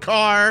listening in the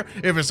car,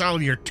 if it's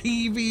on your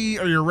TV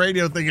or your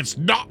radio thing, it's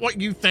not what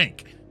you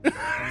think.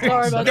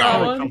 Sorry about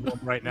that No. one.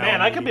 Right now,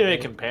 Man, I could be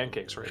making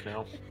pancakes right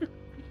now.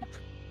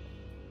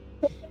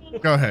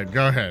 Go ahead.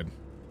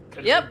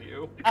 Yep.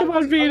 Continue. Come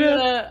on,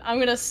 Vina. I'm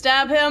gonna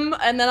stab him,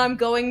 and then I'm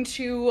going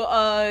to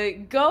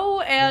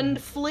go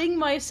and fling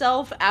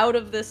myself out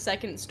of this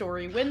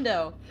second-story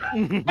window. Are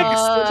you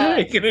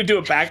gonna do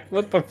a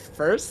backflip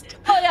first?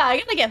 Oh yeah, I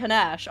gotta get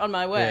panache on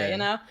my way, Yeah. you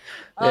know.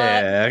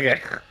 Yeah.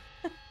 Okay.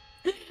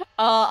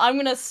 I'm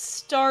gonna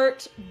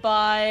start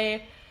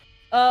by,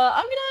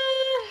 I'm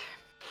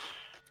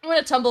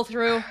gonna tumble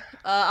through.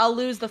 I'll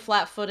lose the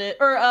flat-footed,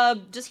 or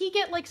does he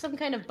get like some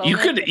kind of bonus? You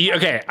could.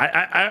 Okay.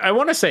 I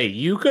want to say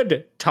you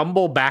could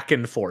tumble back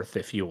and forth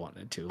if you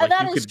wanted to. Like,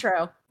 That you is could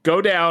true.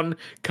 go down,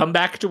 come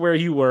back to where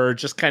you were,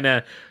 just kind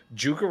of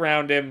juke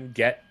around him,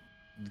 get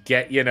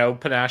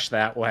panache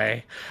that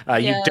way. Yeah.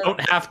 You don't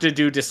have to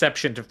do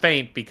deception to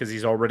feint because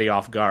he's already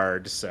off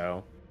guard.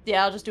 So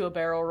Yeah, I'll just do a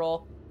barrel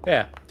roll.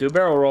 yeah, do a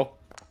barrel roll.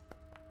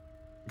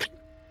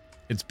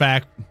 It's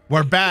back.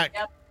 We're back.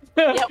 Yep.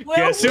 Yeah, well,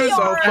 Guess who's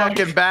So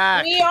fucking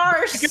back. we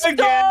are Again.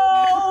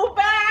 so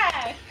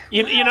back.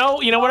 You know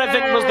what I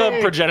think was the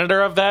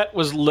progenitor of that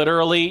was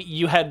literally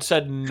you had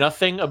said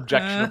nothing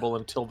objectionable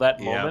until that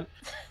Yep. moment,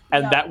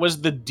 and Yeah. that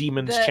was the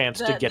demon's chance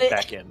to get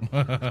back in.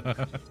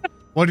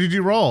 What did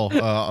you roll,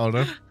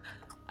 Oda?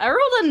 I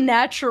rolled a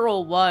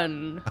natural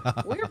 1.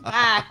 We're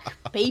back,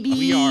 baby.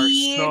 We are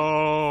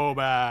so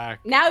back.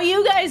 Now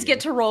you guys get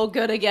to roll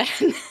good again.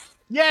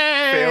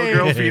 Yay! Fail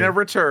Girl Vina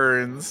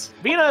returns.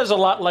 Vina is a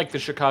lot like the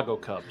Chicago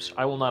Cubs.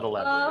 I will not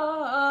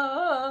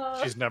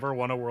elaborate. She's never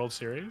won a World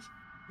Series.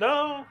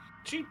 No,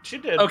 she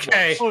did.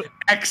 Okay, once.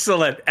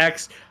 excellent.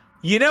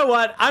 You know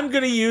what? I'm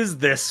gonna use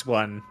this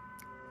one.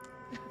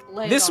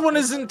 Lay it This on one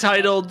me. is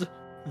entitled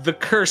 "The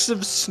Curse of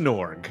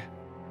Snorg."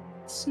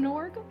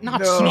 Snorg?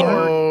 Not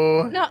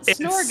No. Not It's-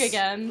 Snorg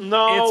again.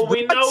 No, It's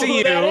we brought know to who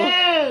you.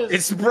 that is.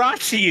 It's brought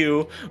to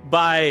you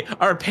by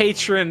our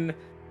patron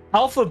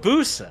Alpha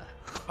Busa.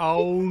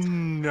 Oh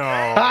no.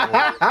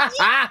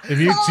 If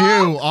you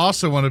too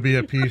also want to be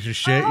a piece of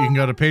shit, you can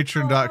go to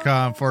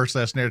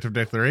patreon.com/narrative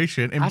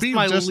declaration and That's be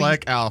my just least-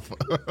 like Alpha.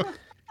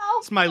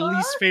 It's my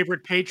least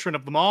favorite patron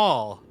of them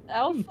all.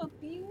 Alpha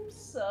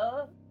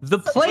Busa. The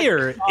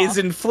player is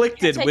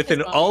inflicted Take with this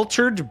an off.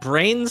 altered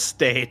brain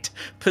state,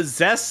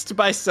 possessed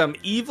by some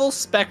evil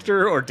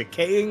specter or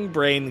decaying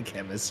brain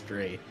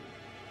chemistry.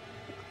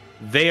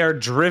 They are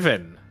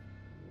driven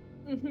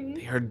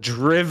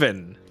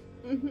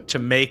to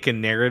make a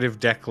narrative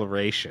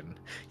declaration,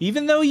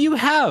 even though you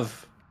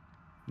have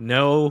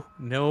no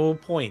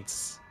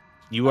points.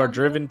 You are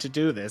driven to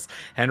do this,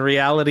 and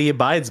reality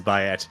abides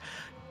by it.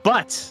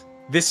 But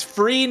this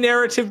free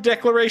narrative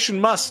declaration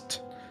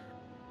must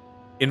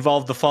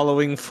involve the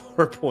following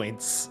 4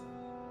 points.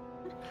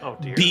 Oh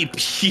dear. Be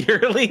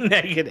purely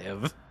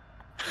negative.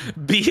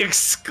 Be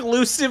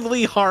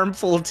exclusively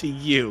harmful to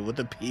you,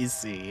 the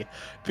PC.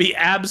 Be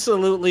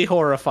absolutely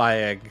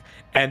horrifying.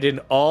 And in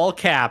all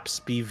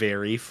caps, be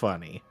very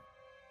funny.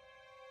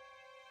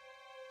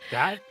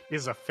 That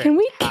is a Can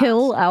we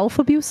kill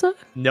Alpha Busa?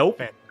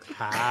 Nope.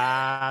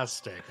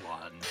 fantastic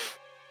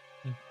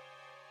one.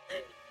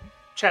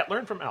 Chat,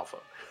 learn from Alpha.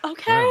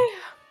 Okay.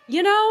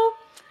 You know,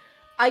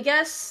 I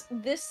guess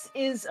this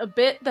is a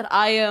bit that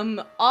I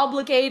am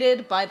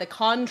obligated by the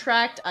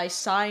contract I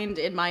signed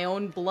in my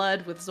own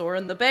blood with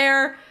Zoran the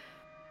Bear.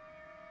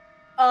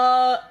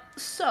 I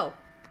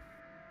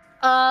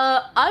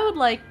would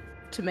like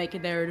to make a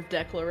narrative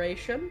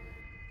declaration,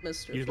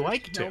 Mr. You'd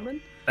like to.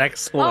 Snowman.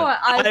 Excellent.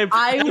 Oh,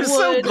 I'm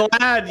so would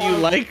glad you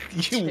love you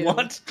to.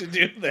 want to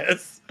do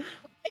this.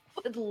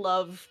 Would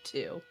love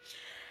to.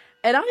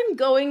 And I'm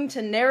going to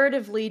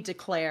narratively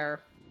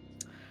declare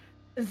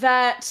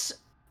that,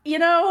 you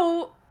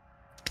know,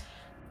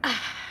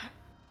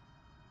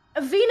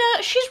 Vina,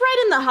 she's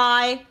right in the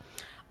high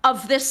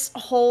of this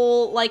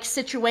whole, like,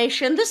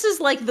 situation. This is,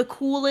 like, the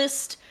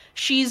coolest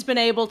she's been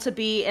able to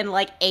be in,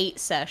 like, 8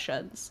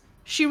 sessions.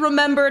 She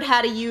remembered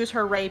how to use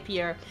her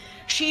rapier.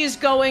 She's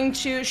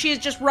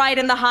just right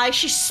in the high.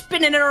 She's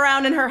spinning it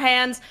around in her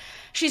hands.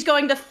 She's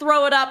going to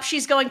throw it up.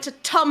 She's going to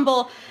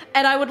tumble.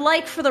 And I would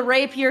like for the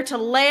rapier to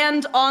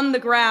land on the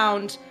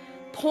ground,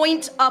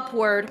 point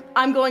upward.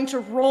 I'm going to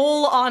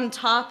roll on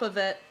top of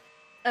it,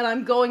 and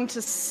I'm going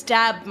to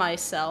stab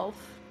myself.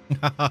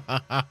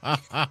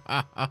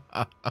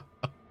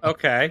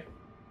 Okay.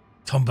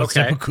 Tumble Okay.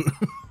 seppuku.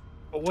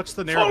 But what's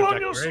the Fall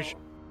narrative on declaration?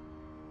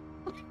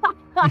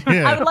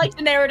 I would like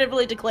to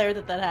narratively declare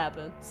that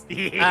happens.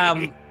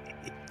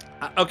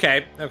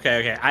 Okay.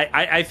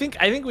 I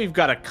think we've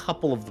got a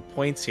couple of the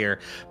points here,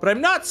 but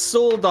I'm not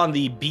sold on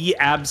the be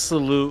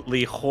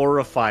absolutely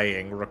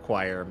horrifying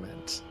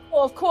requirement.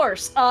 Well, of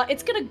course.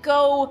 It's gonna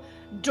go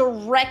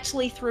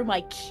directly through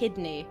my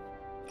kidney.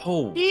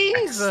 Oh,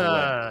 Jesus.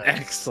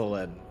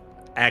 excellent.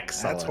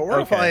 That's Okay.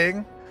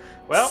 horrifying.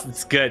 Well,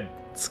 It's good.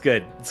 It's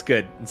good.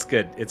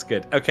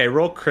 Okay,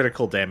 roll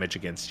critical damage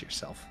against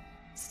yourself.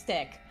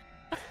 Stick.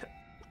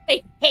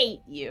 I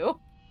hate you.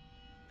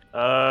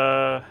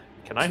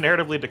 can I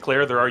narratively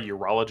declare there are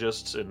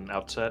urologists in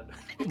Outset?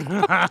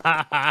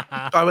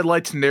 I would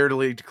like to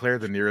narratively declare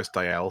the nearest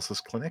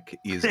dialysis clinic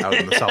is out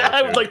in the solitude.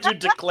 I would like to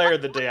declare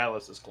the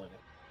dialysis clinic.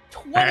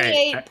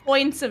 28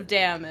 points of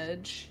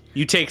damage.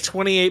 You take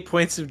 28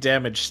 points of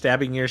damage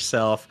stabbing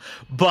yourself,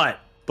 but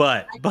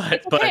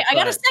It's okay, I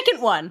got a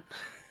second one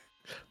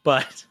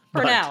for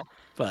now.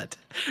 But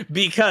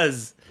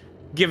because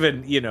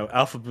given,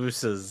 Alpha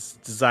Boosa's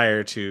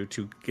desire to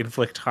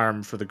inflict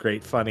harm for the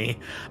great funny,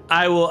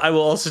 I will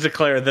also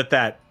declare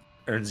that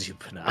earns you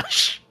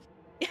panache.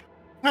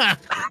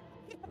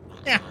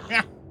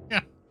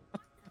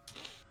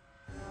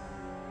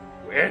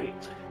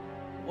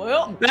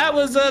 Well, That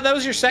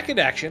was your second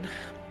action.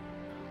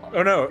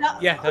 Oh no!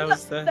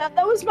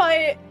 That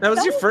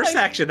was your first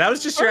action. That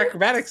was just your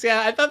acrobatics.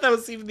 Yeah, I thought that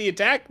was even the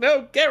attack.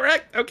 No, get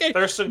wrecked. Okay.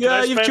 Thurston,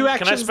 Yeah, you have two can I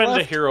actions spend a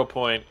left. hero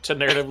point to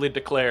narratively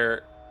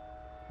declare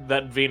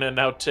that Vina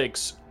now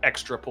takes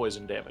extra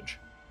poison damage?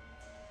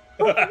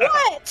 What?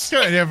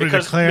 Can I never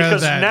Because declare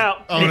that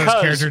now- Oda's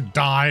because- character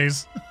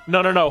dies?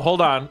 No, hold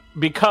on.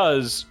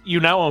 Because you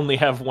now only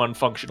have one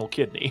functional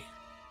kidney.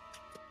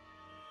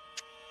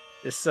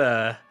 This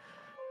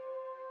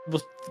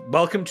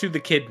welcome to the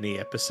kidney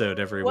episode,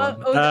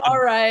 everyone. Well, all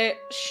right,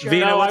 sure.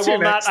 Vina, No, what's I your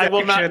will not. next I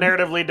will not action?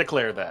 narratively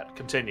declare that.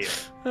 Continue.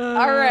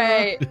 All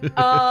right.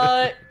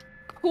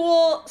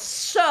 Cool.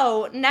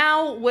 So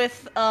now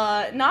with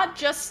not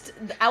just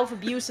the Alpha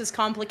Abuse's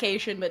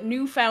complication, but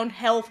newfound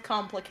health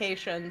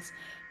complications,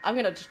 I'm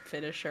gonna just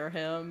finisher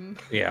him.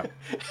 Yeah,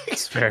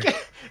 it's fair.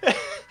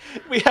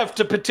 We have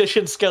to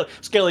petition Skelly.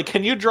 Skelly,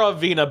 can you draw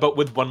Vina but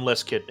with one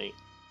less kidney?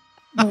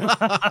 Oda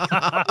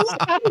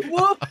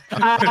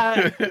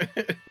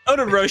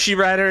Roshi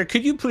Rider,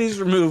 could you please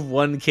remove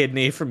one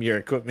kidney from your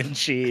equipment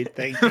sheet?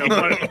 Thank you.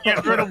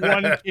 Get rid of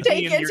one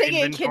kidney in your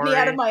Taking a kidney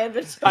out of my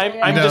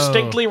inventory. I'm No.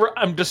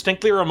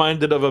 distinctly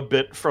reminded of a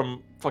bit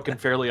from fucking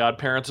Fairly Odd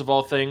Parents of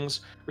all things,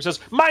 where it says,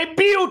 "My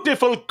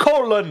beautiful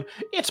colon."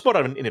 It's more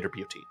of an inner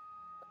beauty.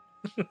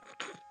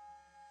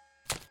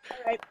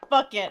 Alright,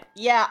 fuck it.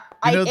 Yeah,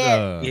 You know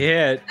I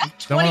Yeah,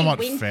 That Don't wanna 20 want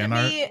winked fan at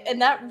art? me,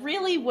 and that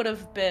really would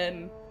have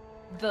been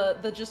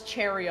the just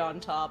cherry on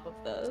top of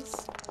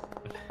this.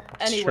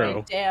 Anyway,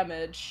 true.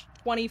 damage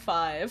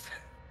 25.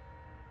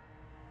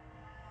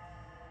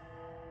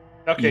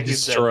 Okay, you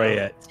he's dead, destroy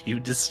though. it.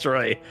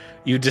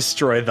 You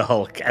destroy the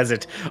Hulk as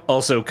it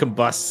also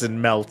combusts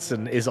and melts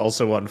and is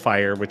also on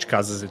fire, which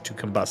causes it to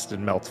combust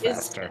and melt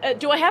faster.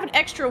 Do I have an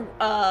extra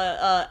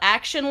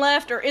action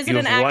left, or is You it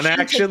an have one action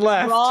action to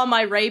left. draw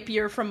my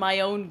rapier from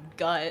my own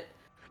gut?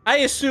 I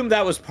assume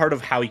that was part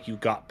of how you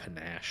got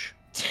panache.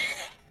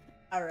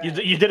 All right.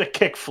 You did a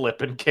kick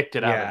flip and kicked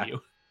it out Yeah. of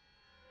you.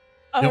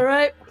 All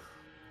right.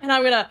 And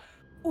I'm gonna.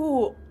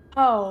 Ooh.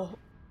 Oh.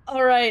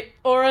 All right,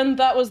 Oren.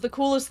 That was the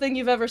coolest thing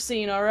you've ever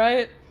seen. All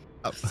right.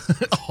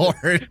 Or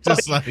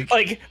just like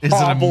is it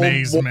hobble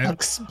amazement?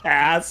 walks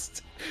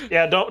past.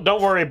 Yeah, don't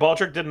worry.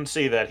 Baldric didn't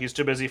see that. He's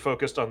too busy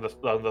focused on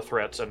the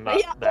threats and not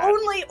Yeah, that.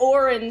 only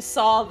Oren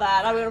saw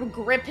that. I'm gonna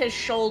grip his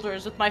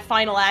shoulders with my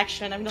final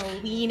action. I'm gonna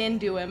lean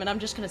into him, and I'm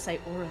just gonna say,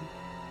 Oren,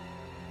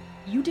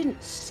 you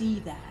didn't see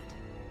that.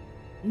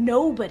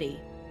 Nobody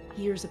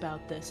hears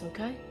about this,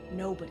 okay?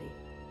 Nobody.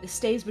 This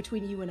stays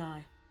between you and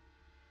I.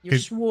 You're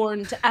Could-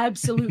 sworn to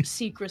absolute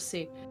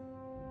secrecy.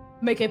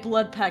 Make a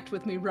blood pact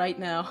with me right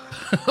now.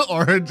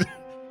 Or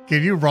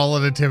can you roll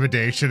an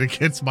intimidation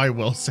against my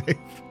will save?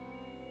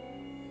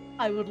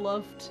 I would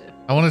love to.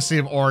 I want to see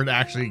if Orin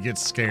actually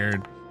gets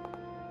scared.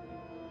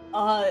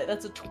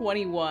 That's a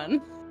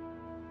 21.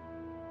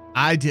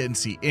 I didn't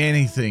see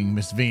anything,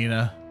 Miss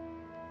Vina.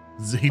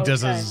 He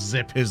does a Okay.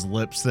 zip his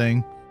lips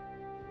thing.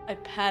 I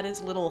pat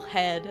his little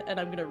head, and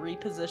I'm gonna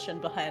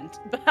reposition behind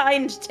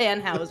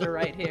Tannhauser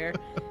right here.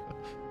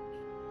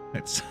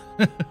 It's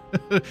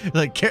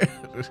like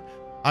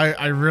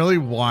I really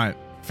want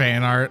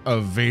fan art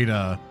of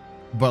Vina,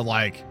 but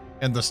like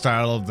in the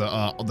style of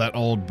the that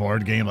old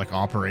board game like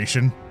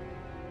Operation.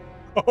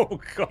 Oh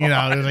god. You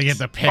know, they get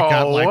to pick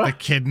up Oh. like the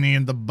kidney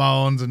and the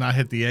bones and not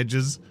hit the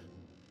edges.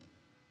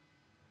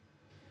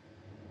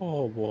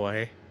 Oh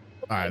boy.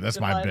 All right, that's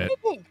my bit.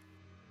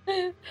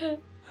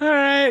 All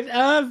right.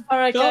 All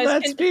right, All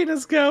guys. that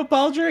Venus go.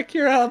 Baldric,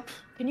 you're up.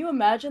 Can you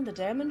imagine the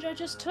damage I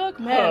just took?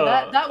 Man,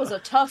 that was a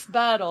tough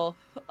battle.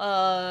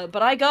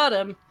 But I got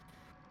him.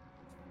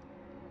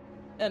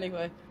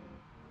 Anyway.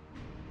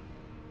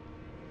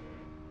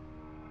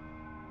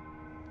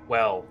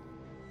 Well,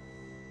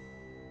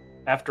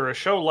 after a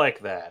show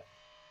like that,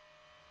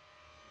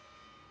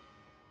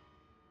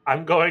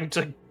 I'm going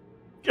to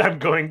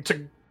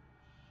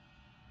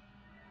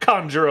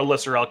conjure a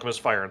lesser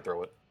alchemist fire and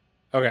throw it.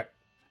 Okay.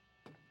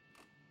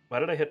 Why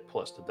did I hit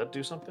plus? Did that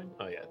do something?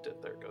 Oh yeah, it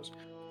did. There it goes.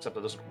 Except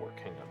it doesn't work.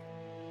 Hang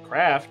on.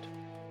 Craft.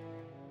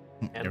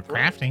 And You're throw.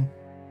 crafting.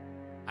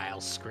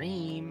 I'll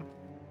scream.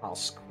 I'll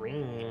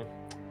scream.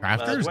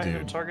 Crafters, do I have it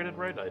dude. targeted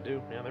right? I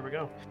do. Yeah, there we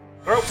go.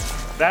 Throw.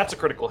 That's a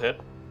critical hit.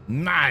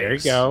 Nice. There you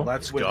go.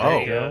 Let's With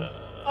go.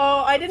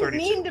 Oh, I didn't 32.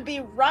 mean to be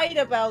right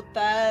about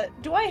that.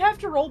 Do I have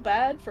to roll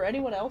bad for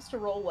anyone else to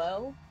roll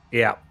well?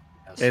 Yeah.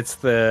 It's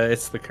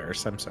the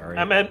curse. I'm sorry.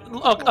 I mean,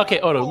 okay,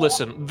 Odo,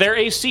 listen. Their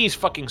AC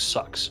fucking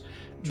sucks.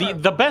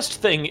 The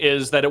best thing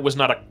is that it was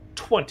not a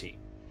 20.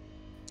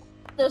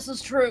 This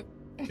is true.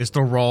 It's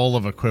the roll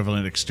of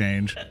equivalent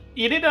exchange.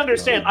 You didn't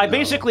understand. I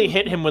basically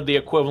hit him with the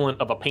equivalent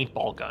of a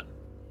paintball gun.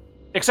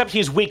 Except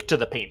he's weak to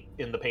the paint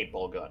in the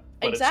paintball gun.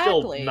 But it's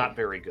Exactly. still not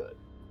very good.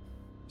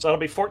 So that'll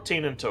be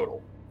 14 in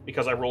total.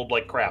 Because I rolled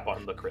like crap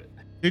on the crit.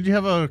 Did you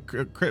have a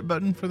crit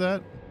button for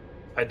that?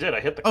 I did.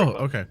 I hit the crit Oh,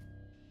 button. okay.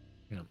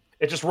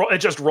 It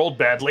just rolled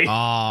badly.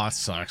 Ah,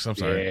 sucks. I'm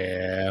sorry.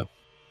 Yeah.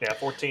 Yeah,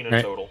 14 in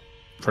Right. total.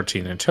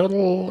 14 in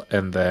total,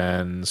 and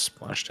then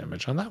splash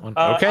damage on that one.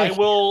 Okay. I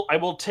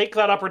will take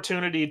that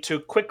opportunity to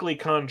quickly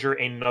conjure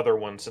another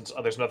one since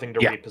there's nothing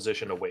to Yeah.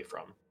 reposition away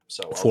from.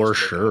 So I'll For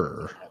just make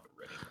sure. have it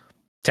ready.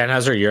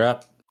 Tannhauser, you're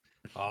up.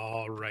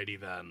 Alrighty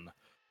then.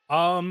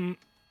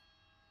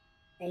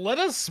 Let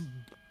us,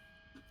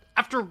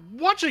 after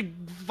watching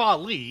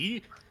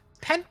Vali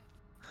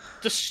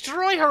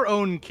destroy her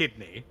own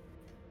kidney,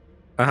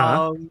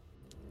 Uh-huh.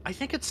 I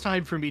think it's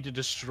time for me to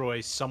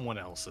destroy someone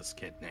else's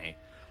kidney.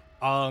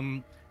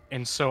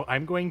 And so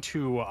I'm going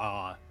to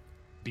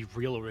be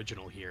real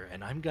original here,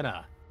 and I'm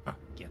gonna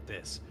get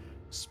this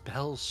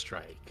spell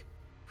strike,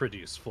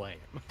 produce flame.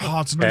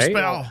 Oh, it's a new Okay.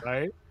 spell.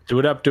 Right? Do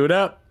it up, do it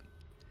up.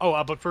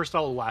 Oh, but first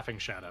I'll laughing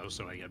shadow,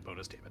 so I get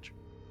bonus damage.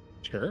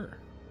 Sure.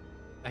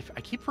 I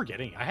keep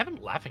forgetting. I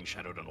haven't laughing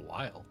shadowed in a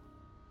while.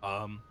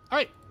 All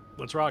right,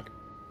 let's rock.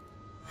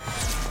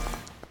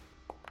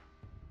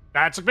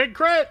 That's a big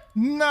crit.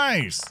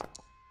 Nice.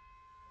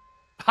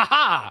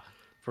 Haha!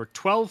 For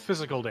 12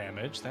 physical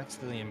damage. That's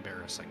the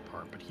embarrassing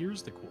part, but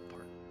here's the cool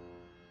part.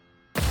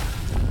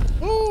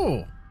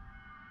 Ooh.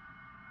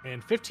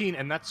 And 15,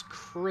 and that's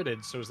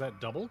critted, so is that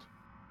doubled?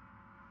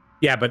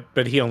 Yeah,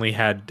 but he only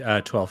had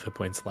 12 hit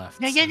points left.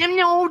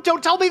 No,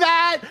 don't tell me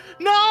that!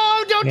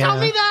 No, don't tell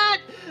Yeah. me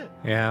that!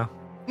 Yeah.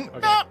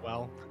 Okay,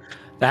 well.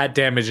 That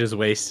damage is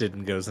wasted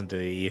and goes into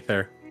the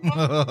ether.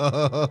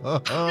 Number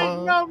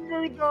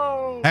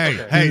though! Hey,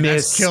 Okay. hey, that's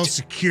Missed. kill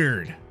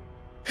secured.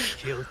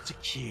 Kill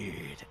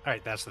secured.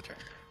 Alright, that's the turn.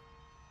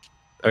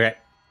 Okay.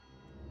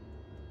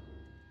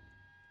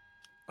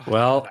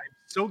 Well, I'm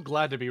so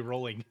glad to be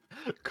rolling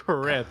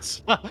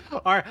crits.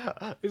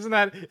 Isn't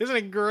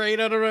it great,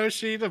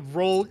 Odoroshi, to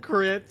roll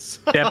crits?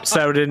 steps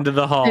out into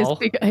the hall.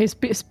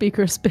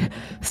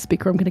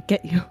 Speaker, I'm gonna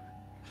get you.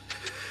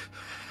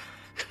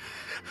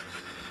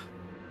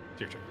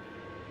 Your turn.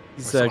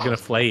 He's gonna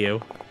flay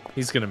you.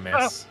 He's gonna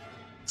miss.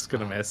 He's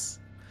gonna miss.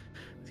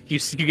 You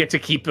get to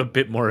keep a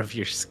bit more of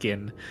your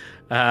skin.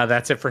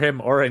 That's it for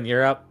him. Orin,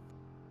 you're up.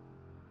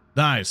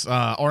 Nice.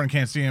 Orin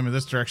can't see him in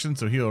this direction,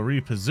 so he'll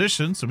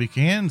reposition so we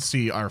can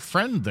see our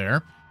friend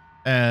there,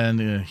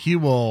 and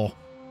he'll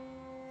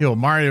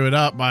Mario it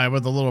up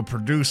with a little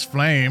produce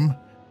flame,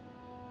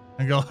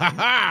 and go ha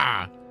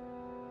ha.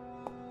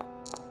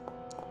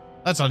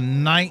 That's a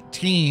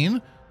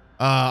 19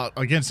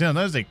 against him.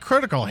 That is a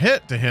critical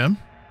hit to him.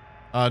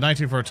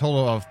 19 for a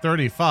total of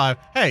 35.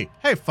 Hey,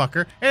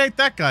 fucker! It ain't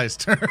that guy's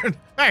turn.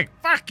 Hey,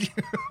 fuck you.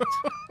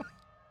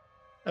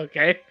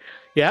 Okay.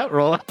 Yeah,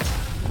 roll up.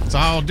 So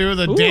I'll do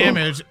the Ooh.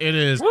 damage. It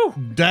is Woo.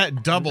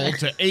 that double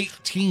to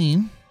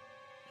 18.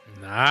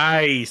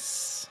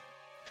 Nice.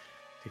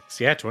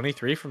 Yeah,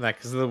 23 from that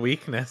because of the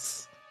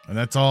weakness. And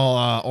that's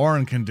all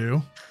Orin can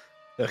do.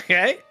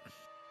 Okay.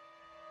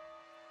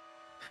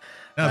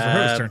 Now it's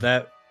Rahua's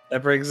turn.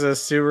 That brings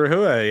us to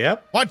Rahua.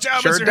 Yep. Watch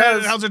out, Sure Mr.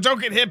 does. Hauser.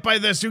 Don't get hit by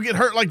this. You get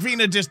hurt like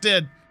Vina just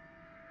did.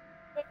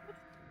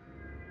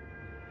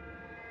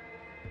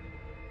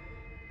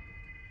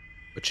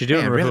 What you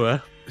doing, Man, really?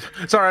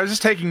 Rahua? Sorry, I was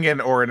just taking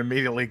in Orin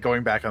immediately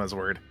going back on his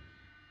word.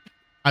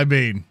 I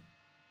mean,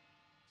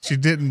 she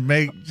didn't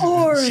make.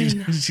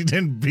 Orin. She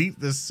didn't beat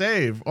the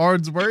save.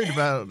 Orin's worried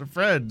about the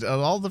friend,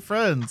 all the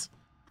friends.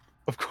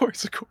 Of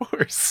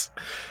course.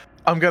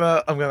 I'm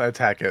gonna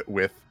attack it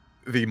with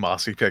the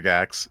mossy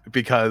pickaxe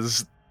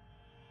because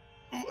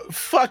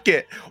fuck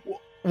it.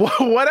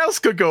 What else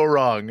could go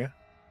wrong?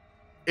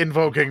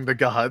 Invoking the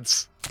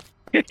gods.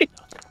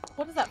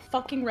 What is that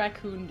fucking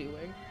raccoon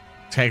doing?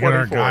 Taking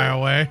our 24. guy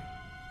away.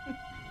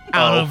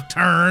 Out of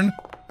turn.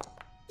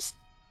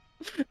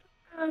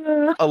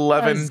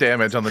 11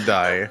 damage on the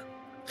die.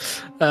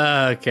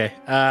 Okay.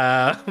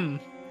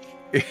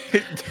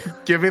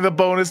 Give me the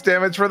bonus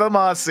damage for the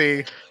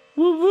mossy.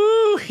 Woo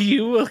woo!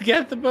 You will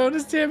get the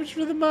bonus damage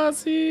for the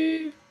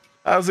Mossy.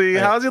 How's he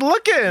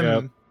looking?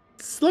 Yep.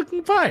 It's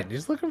looking fine.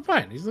 He's looking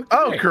fine. He's looking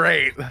Oh,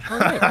 great. right,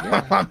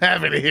 yeah. I'm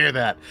happy to hear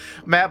that.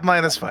 Map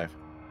 -5.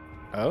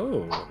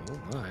 Oh,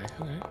 my.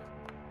 Okay.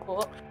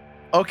 Well,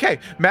 Okay,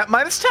 Matt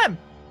 -10.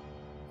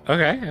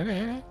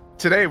 Okay.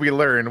 Today we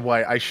learn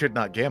why I should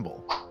not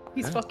gamble.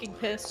 He's fucking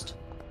pissed.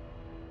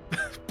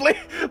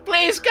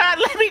 Please, God,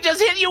 let me just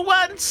hit you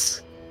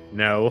once.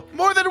 No.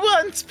 More than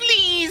once,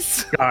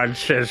 please. God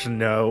says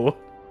no.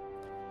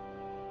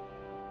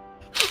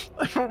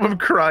 I'm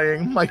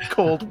crying, my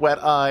cold,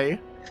 wet eye.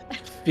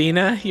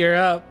 Vina, you're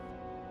up.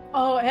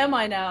 Oh, am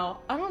I now?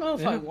 I don't know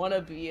if I Yeah. want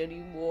to be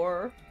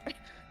anymore.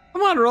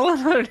 Come on, roll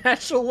another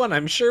natural one.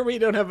 I'm sure we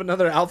don't have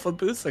another Alpha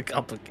Boosa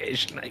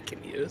complication I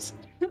can use.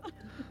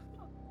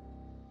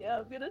 Yeah,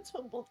 I'm gonna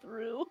tumble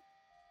through.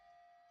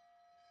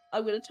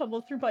 I'm gonna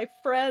tumble through my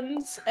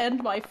friends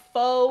and my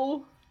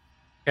foe.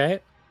 Okay.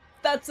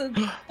 That's a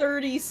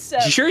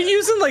 37. You're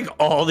using like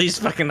all these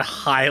fucking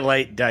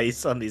highlight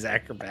dice on these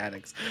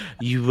acrobatics.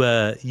 You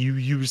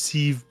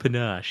receive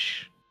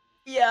panache.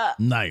 Yeah,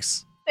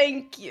 Nice.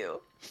 thank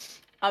you.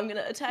 I'm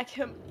gonna attack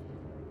him.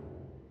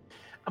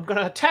 I'm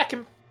gonna attack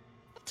him.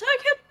 Attack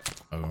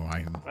him!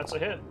 Oh, That's a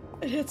hit.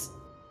 It's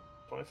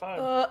 25.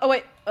 oh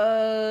wait.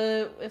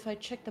 If I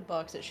check the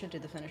box, it should do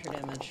the finisher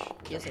damage.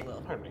 Yes, it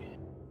will. Pardon me.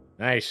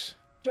 Nice.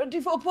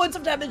 24 points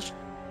of damage.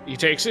 He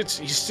takes it.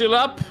 He's still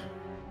up.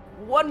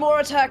 One more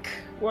attack.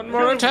 One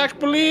more attack.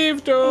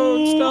 Believe.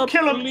 Don't stop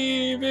kill him.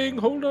 believing.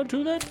 Hold on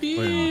to that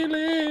feeling.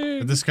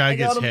 if this guy I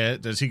got gets him.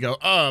 hit, does he go,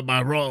 oh,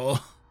 my roll?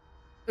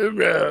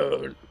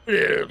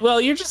 Well,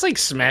 you're just like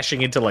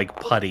smashing into like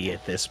putty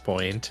at this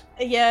point.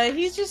 Yeah,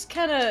 he's just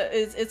kind of.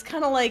 It's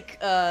kind of like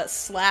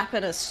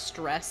slapping a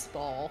stress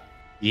ball.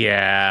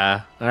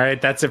 Yeah. All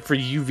right, that's it for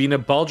you, Vina.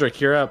 Baldric,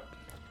 you're up.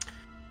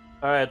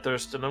 All right,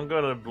 Thurston, I'm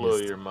gonna blow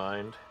your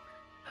mind.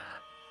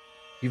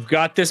 You've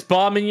got this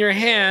bomb in your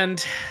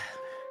hand.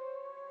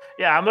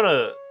 Yeah, I'm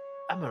gonna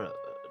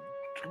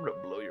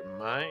blow your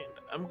mind.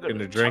 I'm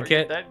gonna drink target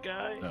it? that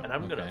guy, Oh, and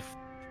I'm gonna okay.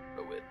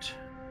 throw it.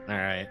 All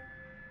right.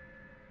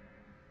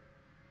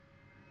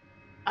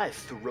 I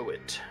throw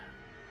it,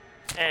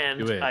 and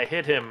Do it. I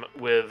hit him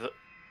with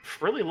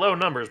really low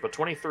numbers, but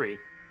 23.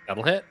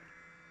 That'll hit.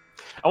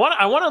 I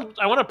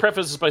want to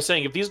preface this by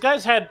saying if these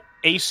guys had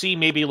AC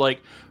maybe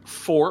like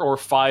 4 or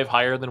 5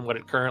 higher than what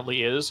it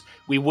currently is,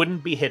 we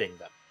wouldn't be hitting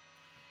them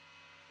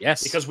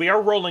Yes. because we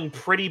are rolling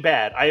pretty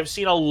bad. I have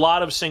seen a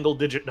lot of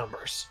single-digit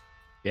numbers.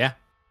 Yeah.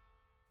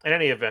 In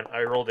any event,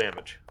 I roll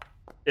damage.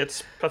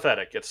 It's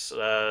pathetic. It's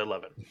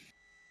 11.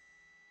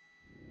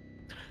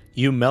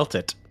 You melt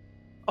it.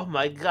 Oh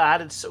my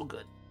god, it's so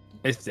good.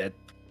 It's dead.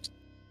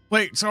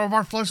 Wait, so if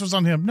our flesh was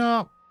on him?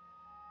 No.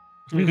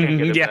 We can't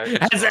get it Yeah,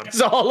 back. It's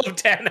as all of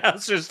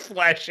Tannhauser's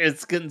flesh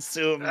is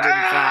consumed in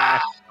fire.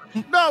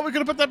 No, we're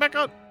going to put that back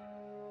on.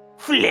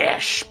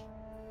 Flesh.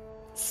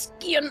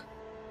 Skin.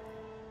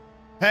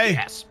 Hey,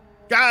 Yes.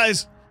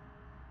 guys.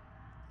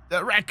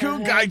 The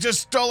raccoon guy just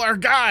stole our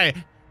guy.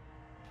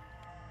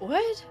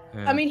 What?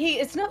 Yeah. I mean,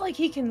 it's not like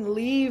he can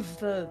leave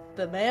the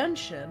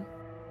mansion.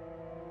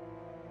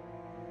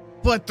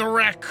 But the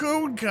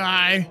raccoon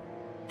guy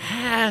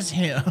has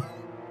him.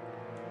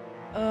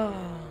 Oh.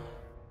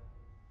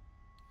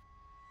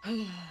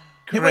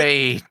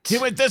 Great. He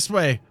went this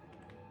way.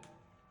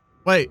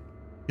 Wait,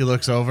 he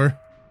looks over.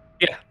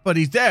 Yeah. But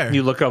he's there.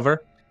 You look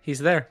over. He's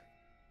there.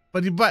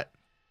 But he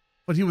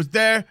was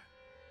there.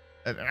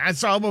 And I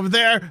saw him over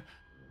there.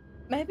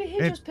 Maybe he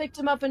It- just picked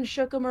him up and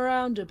shook him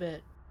around a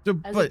bit. As a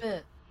But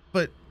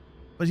bit.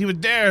 but he was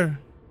there.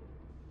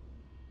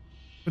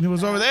 When he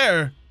was over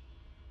there.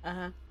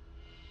 Uh-huh.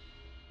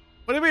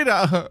 What do you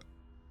mean?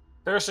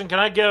 Thurston, can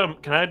I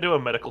do a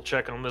medical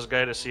check on this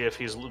guy to see if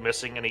he's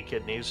missing any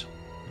kidneys?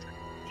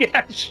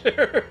 Yeah,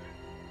 sure.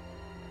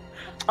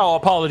 Oh,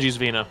 apologies,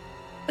 Vina.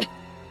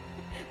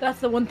 That's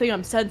the one thing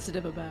I'm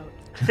sensitive about.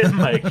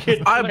 My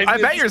kidney. I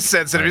bet you're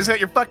sensitive. You just got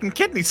your fucking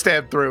kidney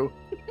stabbed through.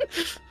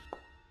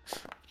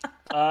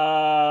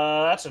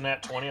 That's a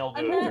nat 20. I'll do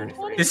A it. nat 33.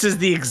 20? This is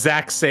the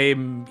exact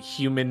same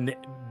human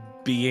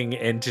being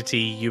entity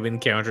you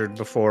encountered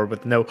before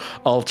with no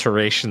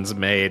alterations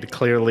made.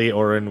 Clearly,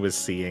 Orin was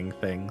seeing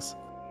things.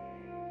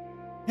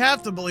 You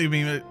have to believe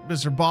me,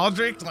 Mr.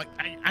 Baldrick. Like,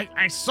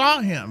 I saw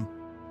him.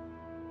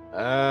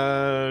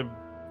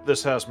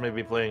 This house may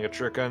be playing a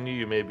trick on you.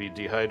 You may be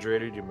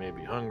dehydrated. You may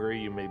be hungry.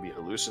 You may be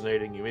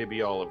hallucinating. You may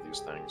be all of these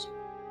things.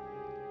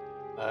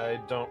 I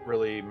don't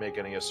really make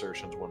any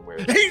assertions one way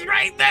or the He's other.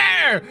 right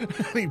there.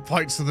 He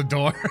points to the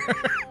door.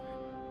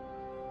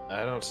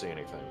 I don't see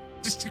anything.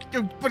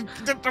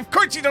 But of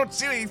course you don't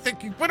see anything.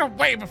 You went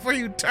away before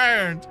you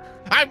turned.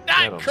 I'm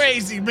I not don't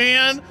crazy,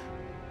 man.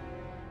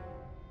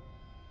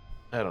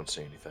 I don't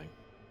see anything.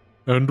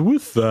 And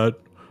with that,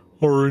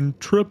 our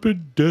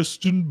intrepid,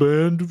 destined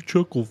band of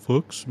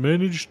chucklefucks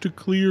managed to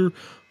clear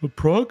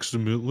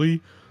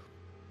approximately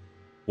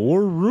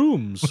 4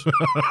 rooms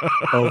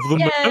of the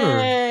manor.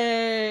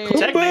 Yay! Come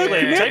back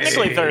next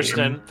Technically,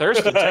 time.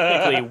 Thurston,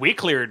 technically, we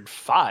cleared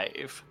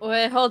 5.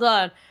 Wait, hold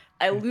on.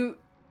 I loot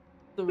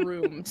the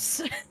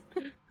rooms.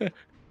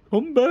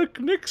 Come back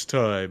next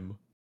time.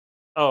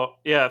 Oh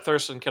yeah,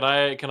 Thurston, can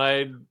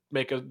I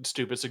make a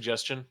stupid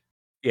suggestion?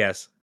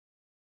 Yes.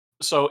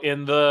 So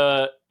in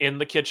the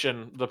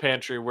kitchen, the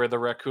pantry where the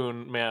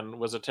raccoon man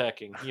was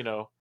attacking,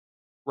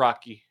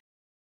 Rocky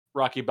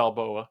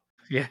Balboa,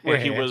 Yeah. where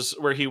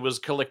he was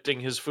collecting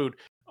his food.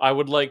 I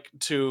would like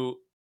to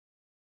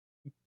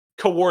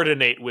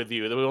coordinate with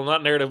you. We will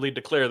not narratively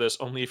declare this,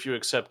 only if you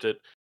accept it,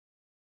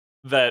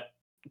 that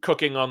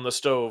cooking on the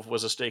stove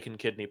was a steak and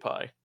kidney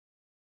pie.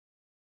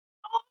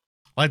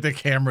 Like the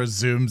camera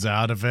zooms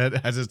out of it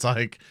as it's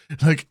like,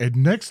 and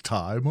next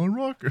time on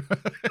Rock.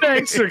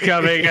 Thanks for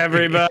coming,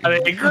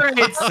 everybody.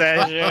 Great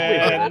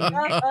session.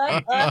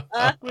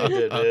 We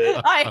did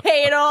it. I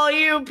hate all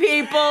you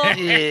people.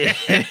 I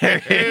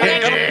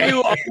hope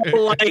you all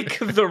like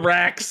the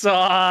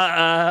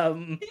Racksaw.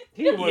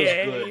 He was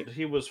Yay. good.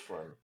 He was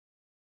fun.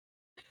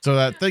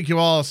 So thank you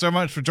all so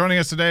much for joining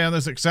us today on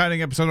this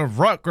exciting episode of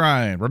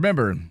Rotgrind.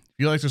 Remember, if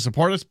you'd like to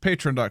support us,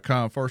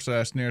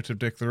 patreon.com/narrative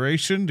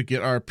declaration to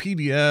get our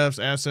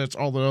PDFs, assets,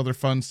 all the other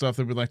fun stuff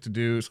that we like to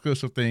do,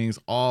 exclusive things,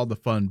 all the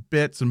fun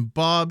bits and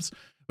bobs.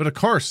 But of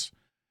course,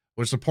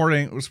 we're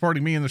supporting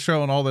me in the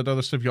show and all that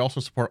other stuff. You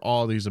also support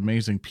all these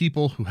amazing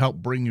people who help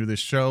bring you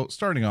this show,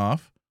 starting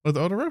off with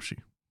Odoroshi.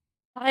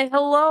 Hi,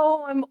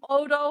 hello, I'm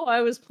Odo.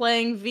 I was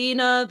playing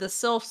Vina, the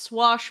Sylph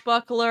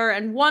Swashbuckler,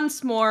 and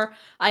once more,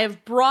 I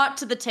have brought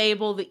to the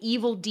table the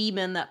evil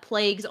demon that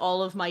plagues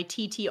all of my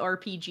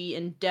TTRPG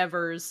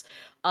endeavors,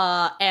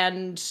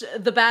 and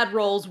the bad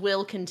rolls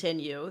will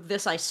continue.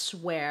 This I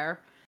swear.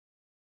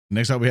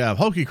 Next up, we have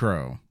Hulky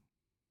Crow.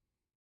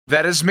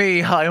 That is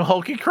me. I'm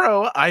Hulky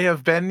Crow. I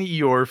have been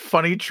your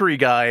funny tree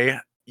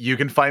guy. You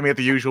can find me at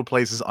the usual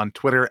places on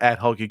Twitter at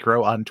Hulky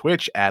Crow, on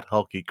Twitch at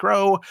Hulky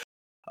Crow.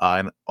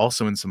 And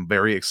also in some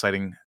very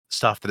exciting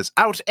stuff that is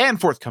out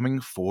and forthcoming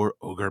for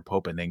Ogre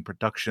Pope Ending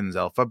Productions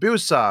Alpha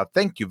Busa.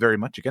 Thank you very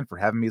much again for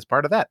having me as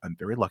part of that. I'm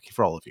very lucky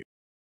for all of you.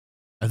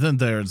 And then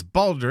there's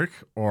Baldric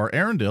or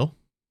Arendelle.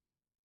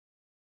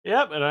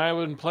 Yep, and I've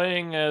been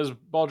playing as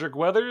Baldric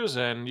Weathers,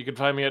 and you can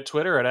find me at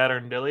Twitter at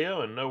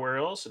Aderndelio and nowhere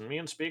else. And me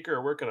and Speaker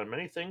are working on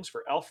many things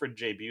for Alfred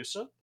J.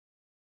 Busa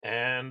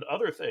and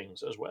other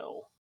things as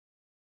well.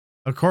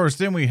 Of course,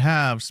 then we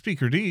have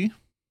Speaker D.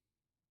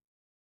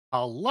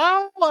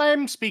 Hello,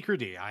 I'm Speaker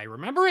D. I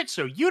remember it,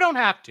 so you don't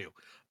have to.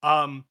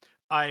 I'm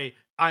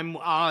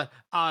Alpha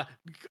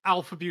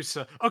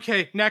Busa.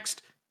 Okay,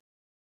 next.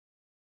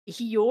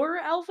 You're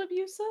Alpha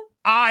Busa?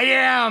 I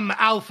am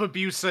Alpha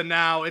Busa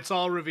now. It's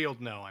all revealed.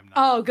 No, I'm not.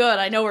 Oh, good.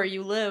 I know where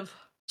you live.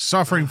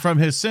 Suffering from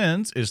his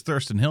sins is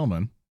Thurston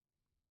Hillman.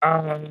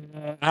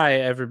 Hi,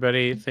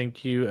 everybody.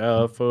 Thank you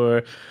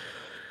for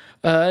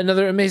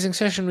another amazing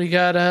session. We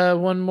got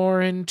one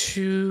more in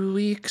 2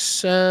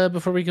 weeks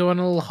before we go on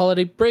a little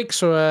holiday break.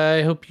 So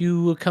I hope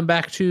you will come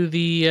back to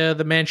the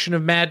Mansion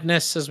of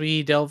Madness as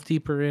we delve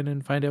deeper in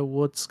and find out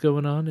what's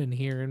going on in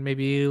here and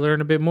maybe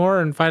learn a bit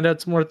more and find out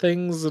some more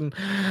things. And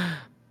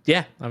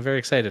yeah, I'm very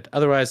excited.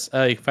 Otherwise,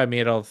 you can find me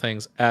at all the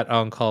things at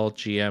OnCall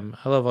GM.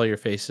 I love all your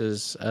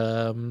faces.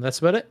 That's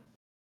about it.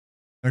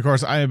 And of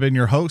course, I have been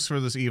your host for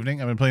this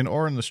evening. I've been playing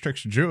Orin the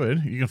Strix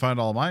Druid. You can find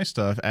all my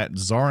stuff at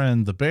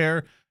Zoran the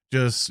Bear.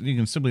 You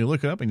can simply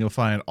look it up and you'll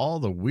find all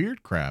the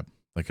weird crap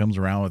that comes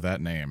around with that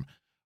name.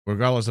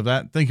 Regardless of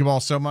that, thank you all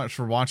so much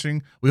for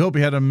watching. We hope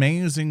you had an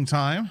amazing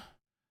time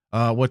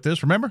with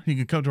this. Remember, you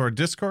can come to our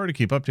Discord to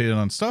keep updated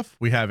on stuff.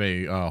 We have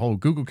a whole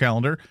Google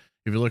Calendar.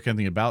 If you look in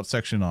the About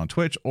section on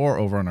Twitch or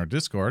over on our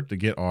Discord to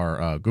get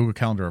our Google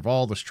Calendar of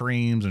all the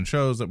streams and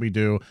shows that we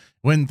do,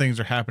 when things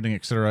are happening,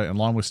 etc.,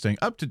 along with staying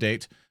up to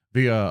date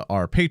via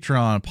our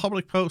Patreon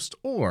public post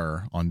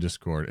or on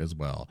Discord as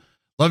well.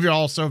 Love you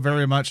all so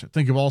very much.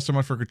 Thank you all so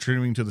much for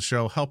contributing to the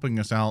show, helping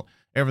us out.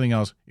 Everything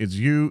else, it's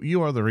you.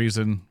 You are the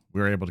reason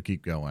we're able to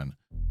keep going.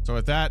 So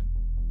with that,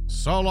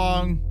 so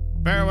long,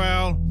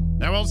 farewell,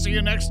 and we'll see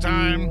you next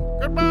time.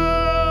 Goodbye!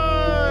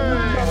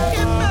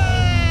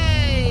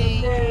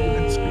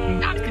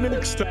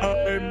 Next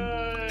time.